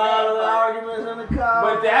where I was at. Arguments in the car.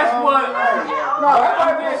 But that's what. No,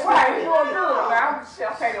 that's right.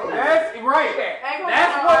 That's right.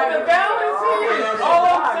 That's what the balance is. All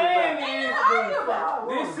I'm saying is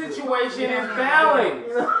this situation is balanced.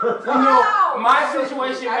 You know, my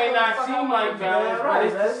situation may not seem like balance, but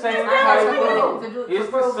it's the same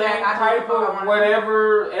type of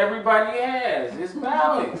whatever everybody has. It's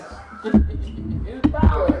balanced. It's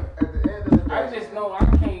balanced. I just know I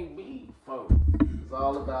can't be folks. It's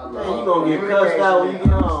all about love. Man, you gonna get cussed out when you get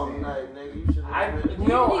home tonight, nigga. You should have I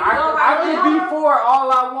can be for it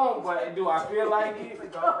all I want, but do I feel like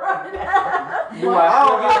it? Do I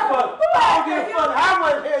don't give a fuck. I don't give a fuck how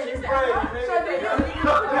much hair you braid,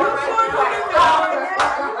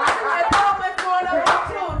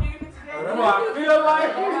 Do I feel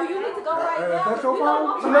like it? You need to go right now. That's your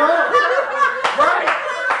phone? Right.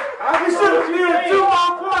 You should have did 2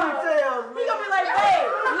 more ponytails. He gonna be like, hey,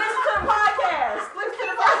 listen to the podcast. Listen to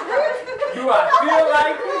the podcast. Do I feel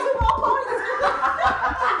like it?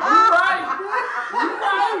 You right.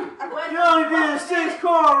 You only did 6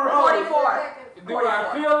 cornrows. 44. Do I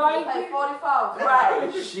feel like it? 44.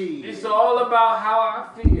 Right. Shit. It's all about how I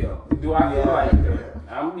feel. Do I feel like that?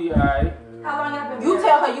 I'm be alright. How long y'all been You married?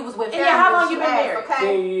 tell her you was with him. Yeah, how long you been married?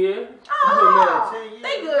 10 years. Oh,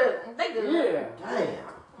 they good. They good. Yeah. Damn.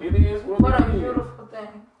 It is what What a it is. beautiful thing.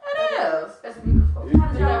 It is. That's beautiful. It's How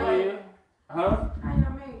did y'all 10 meet? years. Huh? How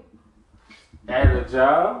y'all meet? At a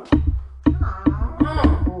job.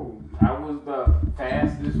 I was the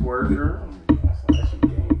fastest worker. That's what she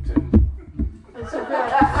gave to me. It's a good.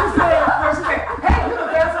 She said, hey, you're the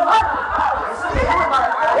best worker.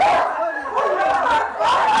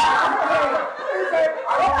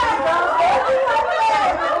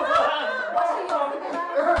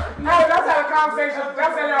 Hey, let's have a conversation.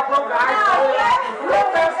 That's how y'all broke the ice. Real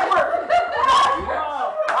fast work.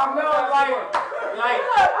 I'm not like.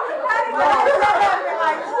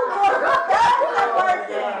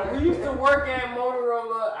 We used to work at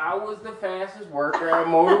Motorola. I was the fastest worker at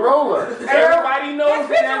Motorola. Everybody knows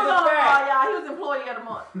that as a fact. Y'all, he was employee of the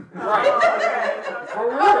month. Right. For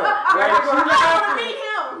real. Like, I meet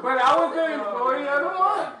him. but I was the employee of the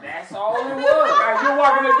month. That's all it was. Now you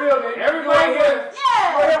walk in the building. Everybody was.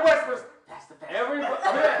 Yeah. Everybody.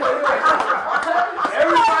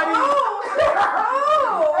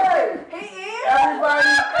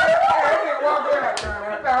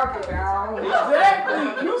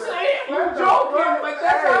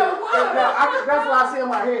 that's what I see in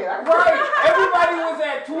my head. Right. Everybody was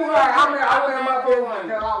at 200. I was in my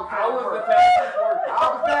business. I was the fastest worker. I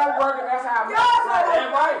was fast working. That's how I met. That's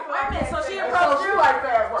right. Wait a minute, so she So approached she you? like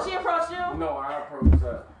fast work. She approached you? No, I approached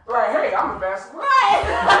her. Like, hey, I'm the best. Right.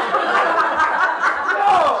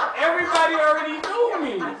 No, everybody already knew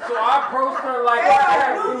me. So I approached her like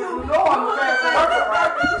You know I'm the fast worker,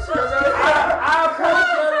 right? I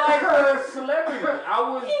approached her like a celebrity. I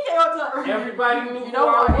was. Everybody knew who I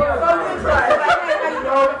was.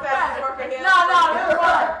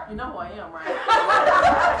 You know who I am, right?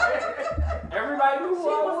 Everybody knew who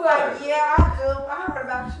I was. Like, yeah, I do. I heard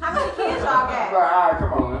about you. How many kids y'all got? All right,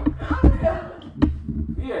 come on.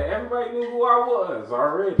 Yeah, everybody knew who I was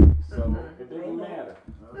already, so it didn't matter.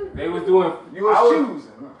 They was doing. You was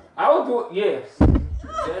choosing. I was doing. Yes,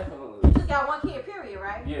 definitely. You just got one kid, period,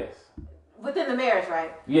 right? Yes. Within the marriage,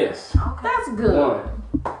 right? Yes. Okay. That's good. One.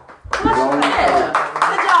 Yeah.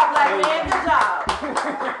 Good job, black man. Good job.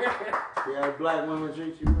 Yeah, black women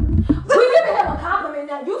treat you right. We didn't have a compliment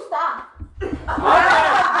now. You stop.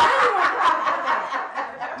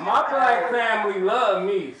 My black family love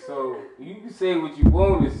me, so you can say what you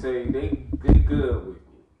want to say. They good with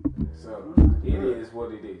me. So it is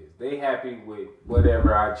what it is. They happy with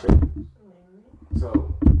whatever I chose.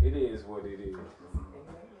 So it is what it is.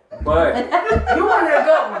 But You one of the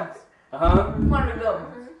good ones. you one of the good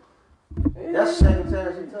ones. That's the second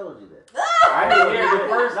time she told you that. I didn't hear the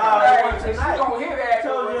first No, time. that wasn't She tonight. gonna hear that.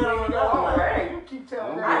 Told you that on the other Hey, you keep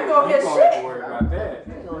telling me. I ain't gonna hear You shit. don't worry about that.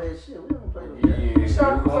 We ain't gonna hear shit. We don't play with Yeah, that. you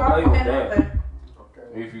gonna play with that. Okay.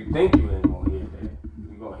 If you think you ain't gonna hear that,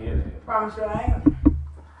 you gonna hear that. Promise you I am.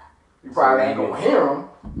 You probably ain't gonna hear him.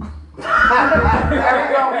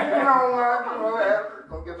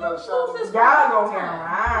 Gonna get another shot. Y'all gonna hear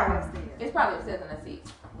him. It's probably upstairs in the seat.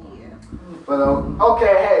 But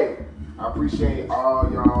okay, hey, I appreciate all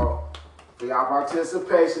y'all for y'all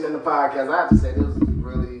participation in the podcast. I have to say this was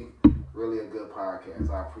really, really a good podcast.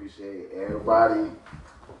 I appreciate everybody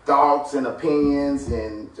thoughts and opinions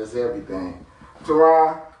and just everything.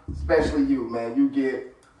 Teron, especially you, man. You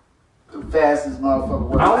get the fastest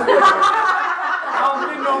motherfucker. I don't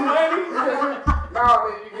get no money. No,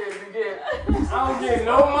 man, you get. I don't get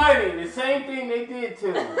no money. The same thing they did to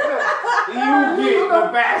me. You get the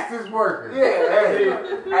fastest worker. Yeah, That's hey,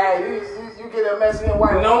 it. hey, you get a Mexican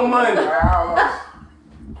white. No money.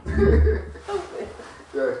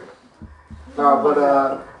 Yeah. No,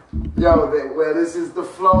 but well, this is the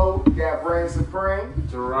flow. We got Brain Supreme,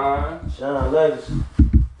 Teron, Sean Legacy,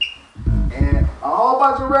 and a whole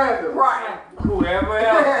bunch of randoms. Right. whoever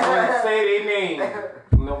else want to say their name.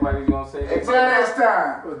 Nobody's gonna say their Until name. next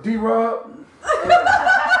time. D-Rob.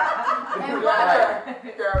 And Roger.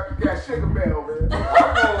 You got Sugar Bear over there.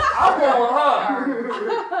 I want her.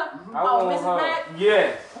 I Oh, want Mrs. her. Mack?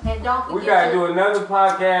 Yes. And don't forget We gotta do another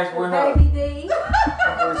podcast with her. Baby D.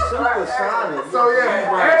 and Supersonic. So yeah,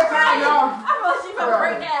 every time y'all. I thought she gonna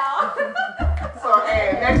break down. So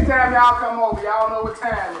hey, next time y'all come over, y'all know what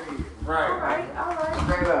time it is. Right. All right.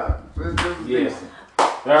 Straight up. This is Yeah. decent. All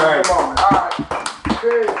right. Come on. All right.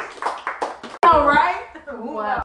 Peace.